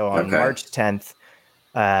 So on March 10th,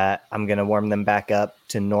 I'm going to warm them back up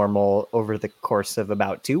to normal over the course of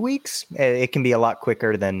about 2 weeks. It can be a lot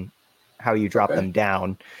quicker than how you drop them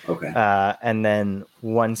down. And then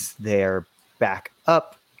once they're back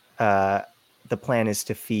up, the plan is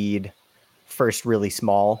to feed first really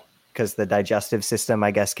small, because the digestive system,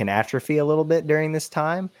 I guess, can atrophy a little bit during this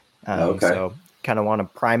time. So kind of want to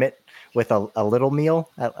prime it with a little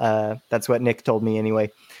meal. That's what Nick told me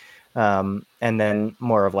anyway. And then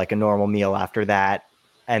more of like a normal meal after that,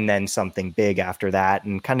 and then something big after that,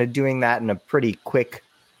 and kind of doing that in a pretty quick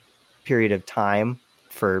period of time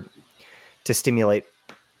to stimulate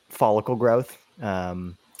follicle growth.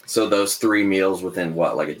 So those 3 meals within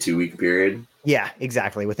what, like a 2-week period? Yeah,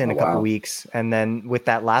 exactly. Within a couple weeks. And then with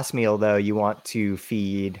that last meal, though, you want to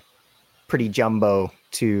feed pretty jumbo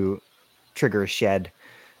to trigger a shed,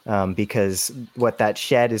 because what that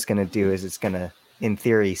shed is going to do is it's going to, in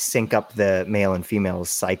theory, sync up the male and female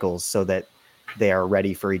cycles so that they are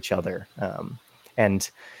ready for each other. And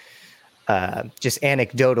just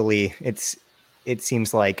anecdotally, it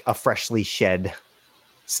seems like a freshly shed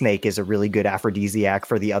snake is a really good aphrodisiac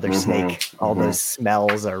for the other snake. All those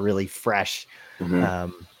smells are really fresh.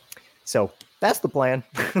 So that's the plan.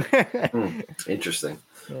 Interesting.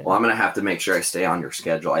 Well, I'm going to have to make sure I stay on your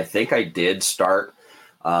schedule. I think I did start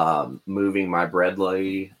moving my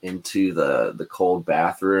Bredli into the cold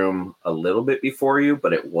bathroom a little bit before you,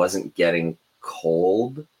 but it wasn't getting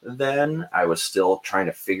cold then. I was still trying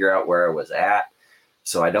to figure out where I was at.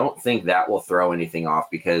 So I don't think that will throw anything off,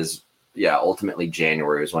 because ultimately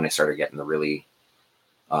January is when I started getting the really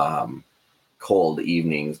cold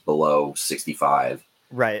evenings below 65.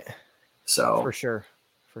 Right. So for sure.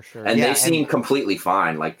 And they seem completely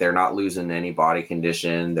fine. Like, they're not losing any body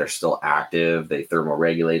condition. They're still active. They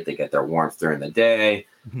thermoregulate. They get their warmth during the day,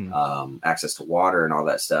 access to water and all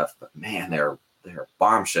that stuff. But man, they're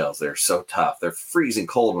bombshells. They're so tough. They're freezing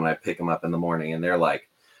cold when I pick them up in the morning, and they're like,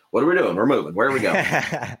 what are we doing? We're moving. Where are we going?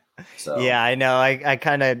 So yeah, I know. I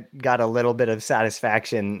kind of got a little bit of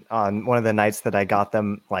satisfaction on one of the nights that I got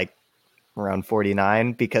them, like around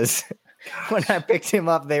 49, because when I picked him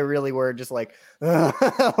up, they really were just like,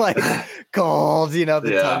 like cold, you know,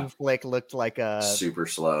 the tongue flick looked like a super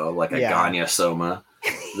slow, like a Ganya Soma.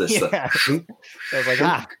 I was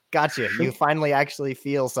like, gotcha. You finally actually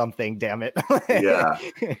feel something, damn it.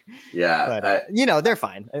 But, you know, they're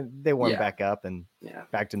fine. They warm back up and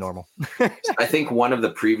back to normal. I think one of the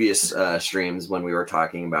previous streams when we were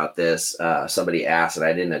talking about this, somebody asked, and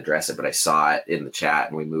I didn't address it, but I saw it in the chat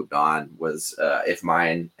and we moved on, was if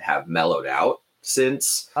mine have mellowed out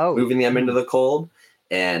since moving them into the cold.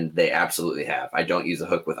 And they absolutely have. I don't use a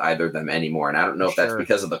hook with either of them anymore. And I don't know if that's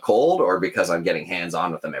because of the cold or because I'm getting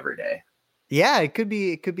hands-on with them every day. Yeah, it could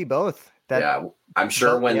be both. I'm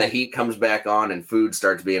sure when the heat comes back on and food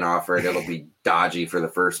starts being offered, it'll be dodgy for the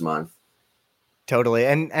first month. Totally.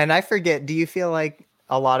 And I forget, do you feel like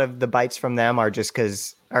a lot of the bites from them are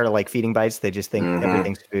like feeding bites? They just think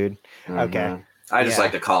everything's food. Okay. I just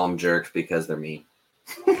like to call them jerks because they're me.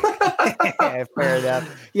 Fair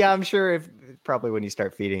enough. Yeah, I'm sure probably when you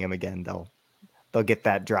start feeding them again, they'll get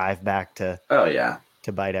that drive back to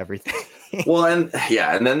to bite everything. Well, and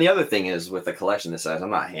then the other thing is with a collection this size, I'm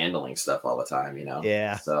not handling stuff all the time, you know.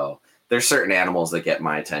 Yeah. So there's certain animals that get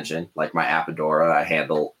my attention, like my Apodora, I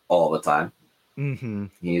handle all the time. Mm-hmm.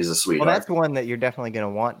 He's a sweetheart. Well, that's one that you're definitely going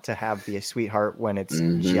to want to have be a sweetheart when it's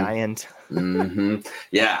giant.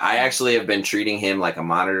 Yeah, I actually have been treating him like a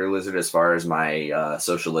monitor lizard as far as my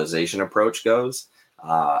socialization approach goes.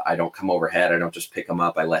 I don't come overhead. I don't just pick him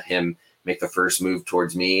up. I let him make the first move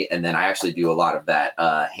towards me. And then I actually do a lot of that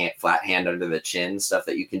flat hand under the chin stuff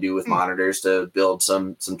that you can do with monitors to build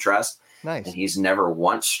some trust. Nice. And he's never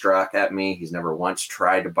once struck at me. He's never once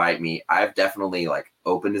tried to bite me. I've definitely like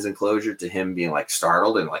opened his enclosure to him being like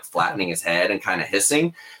startled and like flattening his head and kind of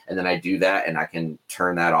hissing. And then I do that and I can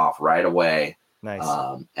turn that off right away. Nice.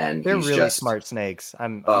 And they're really smart snakes.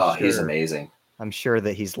 I'm sure, he's amazing. I'm sure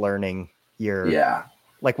that he's learning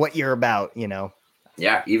like what you're about, you know?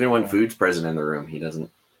 Yeah. Even when food's present in the room,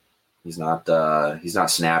 he's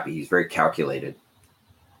not snappy. He's very calculated.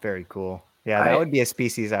 Very cool. Yeah, that would be a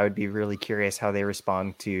species I would be really curious how they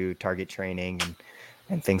respond to target training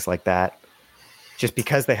and things like that. Just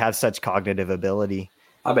because they have such cognitive ability.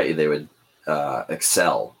 I bet you they would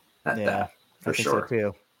excel at that for sure. So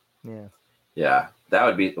too. Yeah. Yeah, that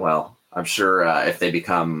would be, well, I'm sure if they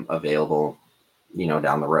become available, you know,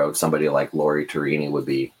 down the road, somebody like Lori Torini would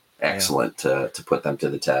be excellent to put them to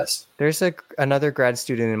the test. There's another grad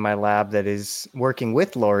student in my lab that is working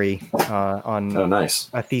with Lori on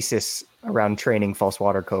a thesis around training false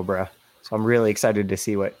water cobra. So I'm really excited to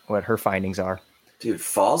see what her findings are. Dude,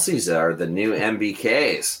 falsies are the new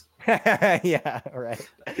MBKs. Yeah, right.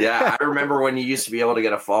 Yeah, I remember when you used to be able to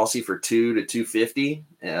get a falsie for $2 to $250,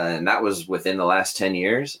 and that was within the last 10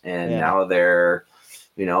 years. And now they're,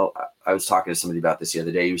 you know, I was talking to somebody about this the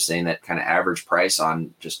other day. He was saying that kind of average price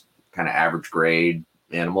on just kind of average grade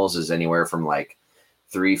animals is anywhere from like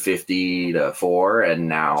 $350 to $400, and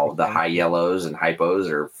now the high yellows and hypos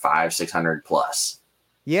are $500-600 plus.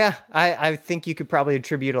 Yeah, I think you could probably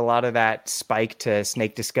attribute a lot of that spike to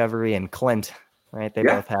Snake Discovery and Clint, right? They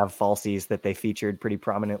both have falsies that they featured pretty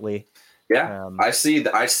prominently. Yeah, I see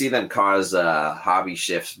them cause hobby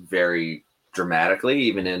shifts very dramatically,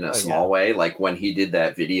 even in a small way. Like when he did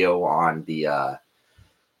that video on the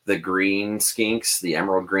green skinks, the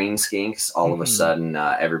emerald green skinks, all of a sudden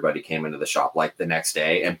everybody came into the shop like the next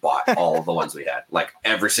day and bought all of the ones we had, like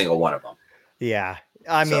every single one of them. Yeah.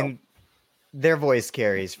 I mean, their voice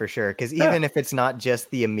carries for sure. Cause even if it's not just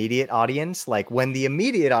the immediate audience, like when the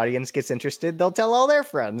immediate audience gets interested, they'll tell all their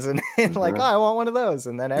friends and like, oh, I want one of those.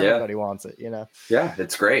 And then everybody wants it, you know? Yeah,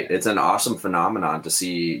 it's great. It's an awesome phenomenon to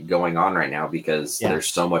see going on right now because there's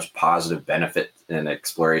so much positive benefit and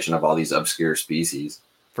exploration of all these obscure species.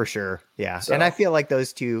 For sure. Yeah. So. And I feel like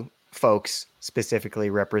those two folks specifically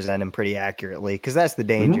represent them pretty accurately, because that's the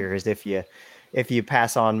danger is if you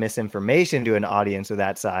pass on misinformation to an audience of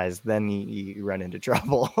that size, then you run into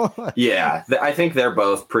trouble. Yeah. I think they're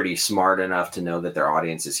both pretty smart enough to know that their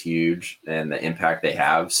audience is huge and the impact they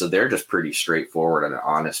have. So they're just pretty straightforward and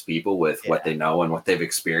honest people with what they know and what they've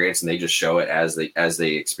experienced. And they just show it as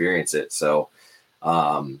they experience it. So,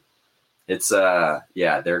 it's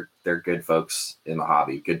they're good folks in the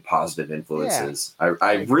hobby, good positive influences.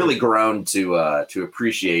 I've really grown to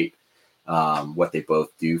appreciate what they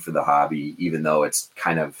both do for the hobby, even though it's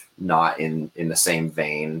kind of not in the same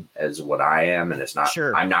vein as what I am, and it's not.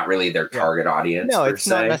 Sure. I'm not really their target audience. No, it's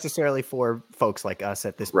not necessarily for folks like us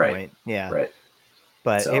at this point. Yeah, right.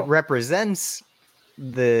 But it represents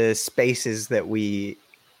the spaces that we,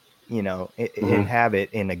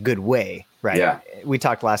 inhabit in a good way. Right. Yeah. We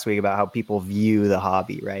talked last week about how people view the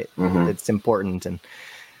hobby, right? It's important. And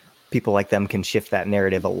people like them can shift that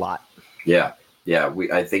narrative a lot. Yeah. Yeah.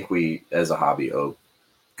 I think we as a hobby owe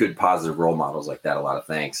good positive role models like that a lot of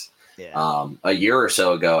thanks. Yeah. A year or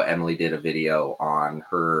so ago, Emily did a video on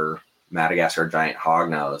her Madagascar giant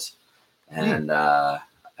hognose. And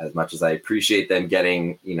as much as I appreciate them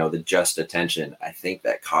getting, the just attention, I think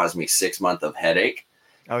that caused me 6 months of headache.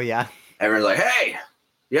 Oh, yeah. Everyone's like, hey,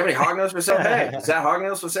 you have any hognose for sale? Hey, is that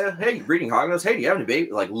hognose for sale? Hey, you breeding hognose? Hey, do you have any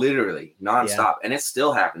baby? Like literally nonstop. Yeah. And it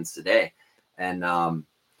still happens today. And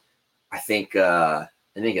I think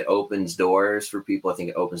it opens doors for people. I think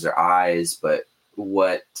it opens their eyes. But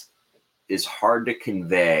what is hard to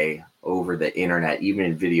convey over the internet, even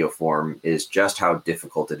in video form, is just how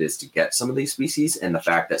difficult it is to get some of these species, and the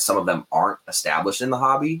fact that some of them aren't established in the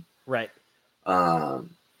hobby. Right.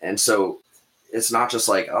 And so it's not just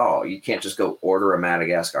like, oh, you can't just go order a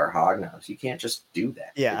Madagascar hognose. You can't just do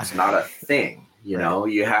that. Yeah. It's not a thing. You know,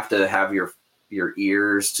 you have to have your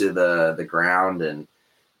ears to the ground and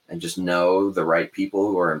just know the right people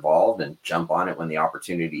who are involved and jump on it when the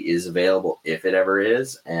opportunity is available, if it ever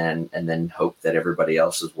is, and then hope that everybody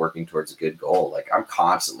else is working towards a good goal. Like, I'm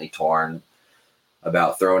constantly torn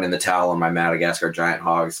about throwing in the towel on my Madagascar giant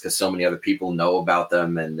hogs because so many other people know about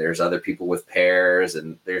them, and there's other people with pairs,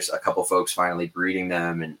 and there's a couple folks finally breeding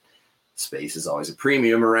them, and space is always a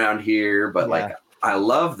premium around here, but like, I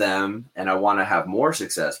love them and I want to have more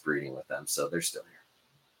success breeding with them, so they're still here.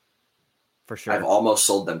 For sure. I've almost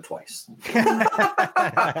sold them twice.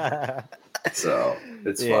 So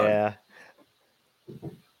it's fun. Yeah.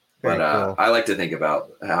 But cool. I like to think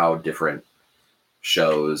about how different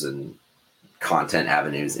shows and content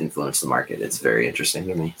avenues influence the market. It's very interesting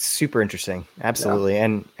to me. Super interesting. Absolutely.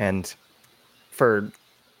 Yeah. And for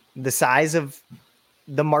the size of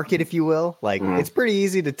the market, if you will, like it's pretty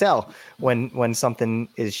easy to tell when something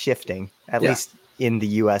is shifting, at least in the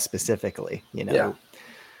US specifically,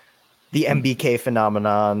 the MBK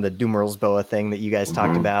phenomenon, the Dumeril's boa thing that you guys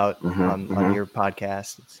talked about on your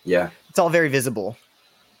podcast. It's all very visible.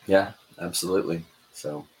 Yeah, absolutely.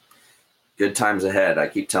 So good times ahead. I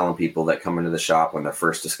keep telling people that come into the shop when they're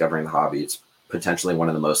first discovering the hobby, it's potentially one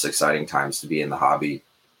of the most exciting times to be in the hobby,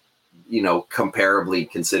 comparably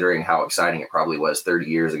considering how exciting it probably was 30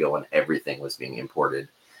 years ago when everything was being imported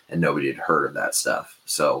and nobody had heard of that stuff.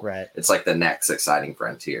 So It's like the next exciting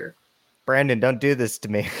frontier. Brandon, don't do this to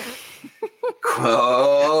me.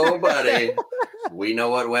 Oh, buddy. We know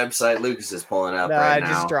what website Lucas is pulling up right now. I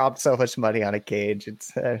just dropped so much money on a cage.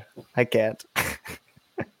 It's I can't.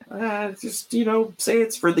 Just, say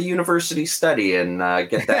it's for the university study and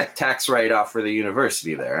get that tax write-off for the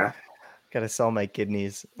university there. Huh? Gotta sell my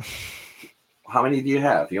kidneys. How many do you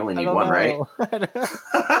have? You only need one, right?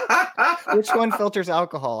 Which one filters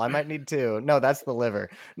alcohol? I might need two. No, that's the liver.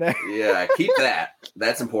 Yeah, keep that.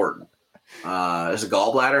 That's important. Does a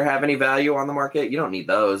gallbladder have any value on the market? You don't need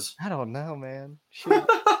those. I don't know, man. Shoot.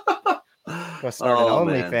 Go start an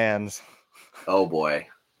OnlyFans. Oh boy.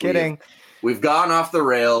 Kidding. We've gone off the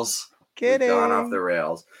rails. Kidding. We've gone off the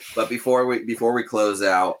rails. But before we close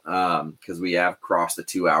out, because we have crossed the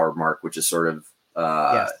 2-hour mark, which is sort of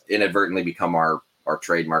inadvertently become our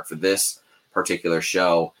trademark for this particular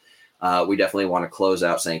show. We definitely want to close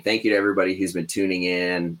out saying thank you to everybody who's been tuning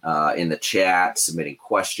in the chat, submitting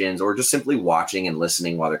questions, or just simply watching and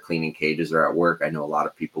listening while they're cleaning cages or at work. I know a lot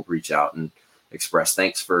of people reach out and express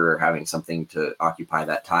thanks for having something to occupy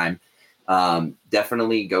that time.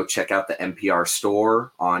 Definitely go check out the NPR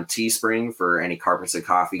store on Teespring for any carpets and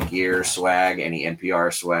coffee gear, swag, any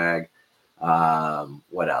NPR swag.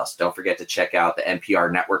 What else? Don't forget to check out the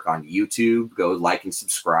NPR network on YouTube. Go like and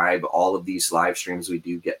subscribe. All of these live streams we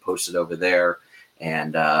do get posted over there,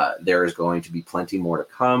 and there is going to be plenty more to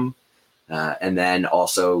come. And then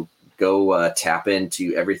also go tap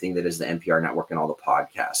into everything that is the NPR network and all the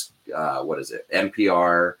podcasts. What is it?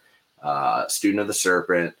 NPR, Student of the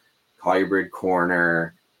Serpent, Hybrid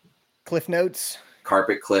Corner, Cliff Notes,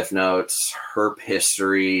 Carpet Cliff Notes, Herp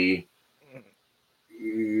History.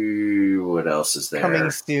 What else is there? Coming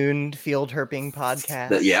soon, Field Herping Podcast.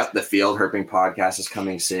 The Field Herping Podcast is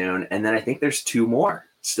coming soon, and then I think there's 2 more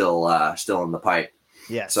still in the pipe.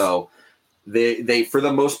 Yes. So they for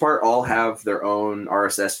the most part all have their own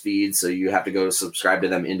RSS feeds, so you have to go subscribe to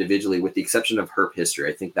them individually, with the exception of Herp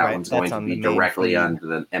History. I think that one's going to be directly on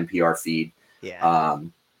the NPR feed. Yeah.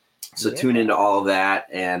 Tune into all of that,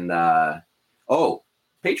 and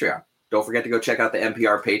Patreon. Don't forget to go check out the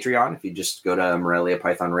NPR Patreon. If you just go to Morelia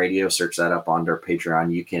Python Radio, search that up under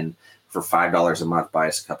Patreon, you can, for $5 a month, buy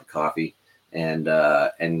us a cup of coffee and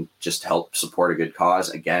just help support a good cause.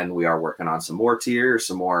 Again, we are working on some more tiers,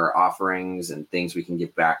 some more offerings and things we can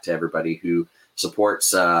give back to everybody who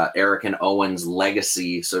supports Eric and Owen's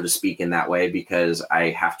legacy, so to speak, in that way, because I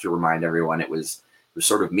have to remind everyone it was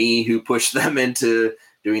sort of me who pushed them into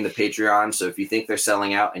doing the Patreon. So if you think they're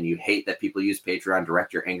selling out and you hate that people use Patreon,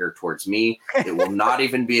 direct your anger towards me. It will not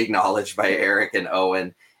even be acknowledged by Eric and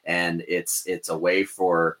Owen. And it's a way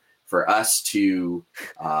for us to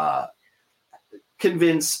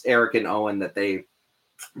convince Eric and Owen that they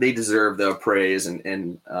deserve the praise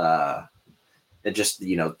and it just,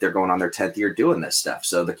 you know, they're going on their 10th year doing this stuff.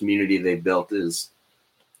 So the community they built is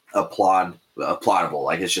applaudable.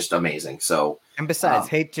 Like, it's just amazing. So, and besides,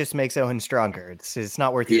 hate just makes Owen stronger. It's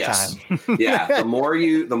not worth your time. Yeah. The more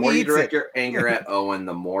you direct your anger at Owen,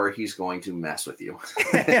 the more he's going to mess with you.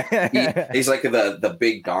 He's like the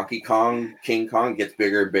big Donkey Kong, King Kong, gets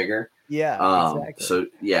bigger and bigger. Yeah. Exactly. So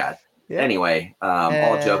yeah. Anyway,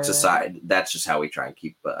 all jokes aside, that's just how we try and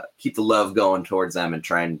keep the love going towards them and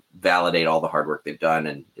try and validate all the hard work they've done.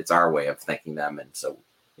 And it's our way of thanking them. And so,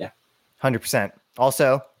 yeah. 100%.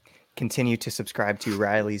 Also, continue to subscribe to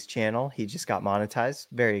Riley's channel. He just got monetized.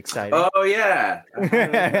 Very exciting. Oh, yeah.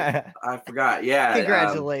 I forgot. Yeah.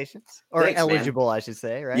 Congratulations. Thanks, eligible, man. I should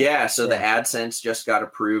say, right? Yeah. So the AdSense just got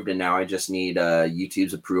approved, and now I just need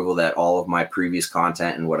YouTube's approval that all of my previous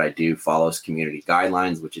content and what I do follows community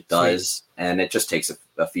guidelines, which it does. Sweet. And it just takes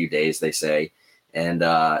a few days, they say. And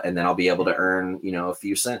then I'll be able to earn, a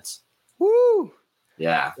few cents. Woo!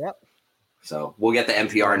 Yeah. Yep. So we'll get the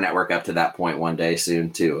NPR network up to that point one day soon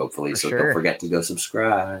too, hopefully. Don't forget to go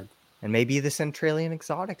subscribe. And maybe the Centralian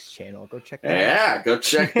Exotics channel. Go check that out. Yeah, go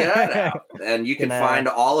check that out. And you can find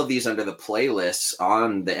all of these under the playlists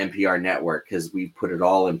on the NPR network, because we put it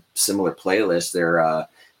all in similar playlists. They're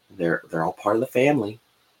all part of the family.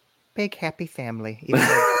 Big happy family. Even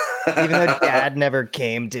though Dad never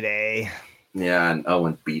came today. Yeah, and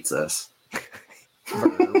Owen beats us.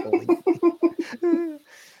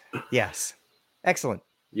 Yes. Excellent.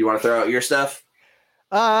 You want to throw out your stuff?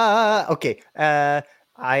 Okay.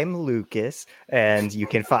 I'm Lucas, and you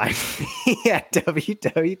can find me at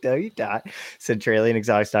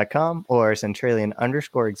www.centralianexotics.com or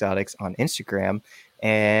Centralian_exotics on Instagram.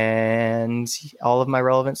 And all of my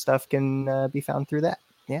relevant stuff can be found through that.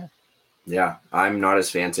 Yeah. Yeah. I'm not as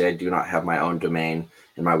fancy. I do not have my own domain,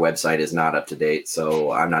 and my website is not up to date.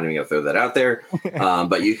 So I'm not even going to throw that out there.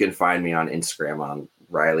 But you can find me on Instagram on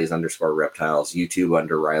Riley's_reptiles, YouTube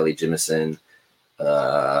under Riley Jimison.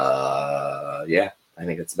 Yeah, I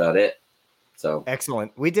think that's about it. So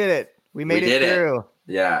excellent. We did it. We made it through.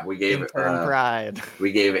 Yeah, we gave pride.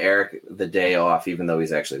 We gave Eric the day off, even though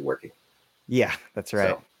he's actually working. Yeah, that's right.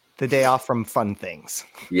 So, the day off from fun things.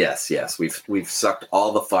 Yes. We've sucked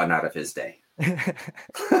all the fun out of his day. All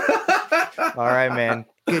right, man.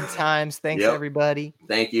 Good times. Thanks, everybody.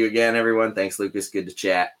 Thank you again, everyone. Thanks, Lucas. Good to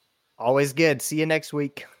chat. Always good. See you next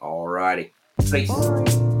week. All righty. Peace.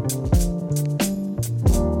 Bye.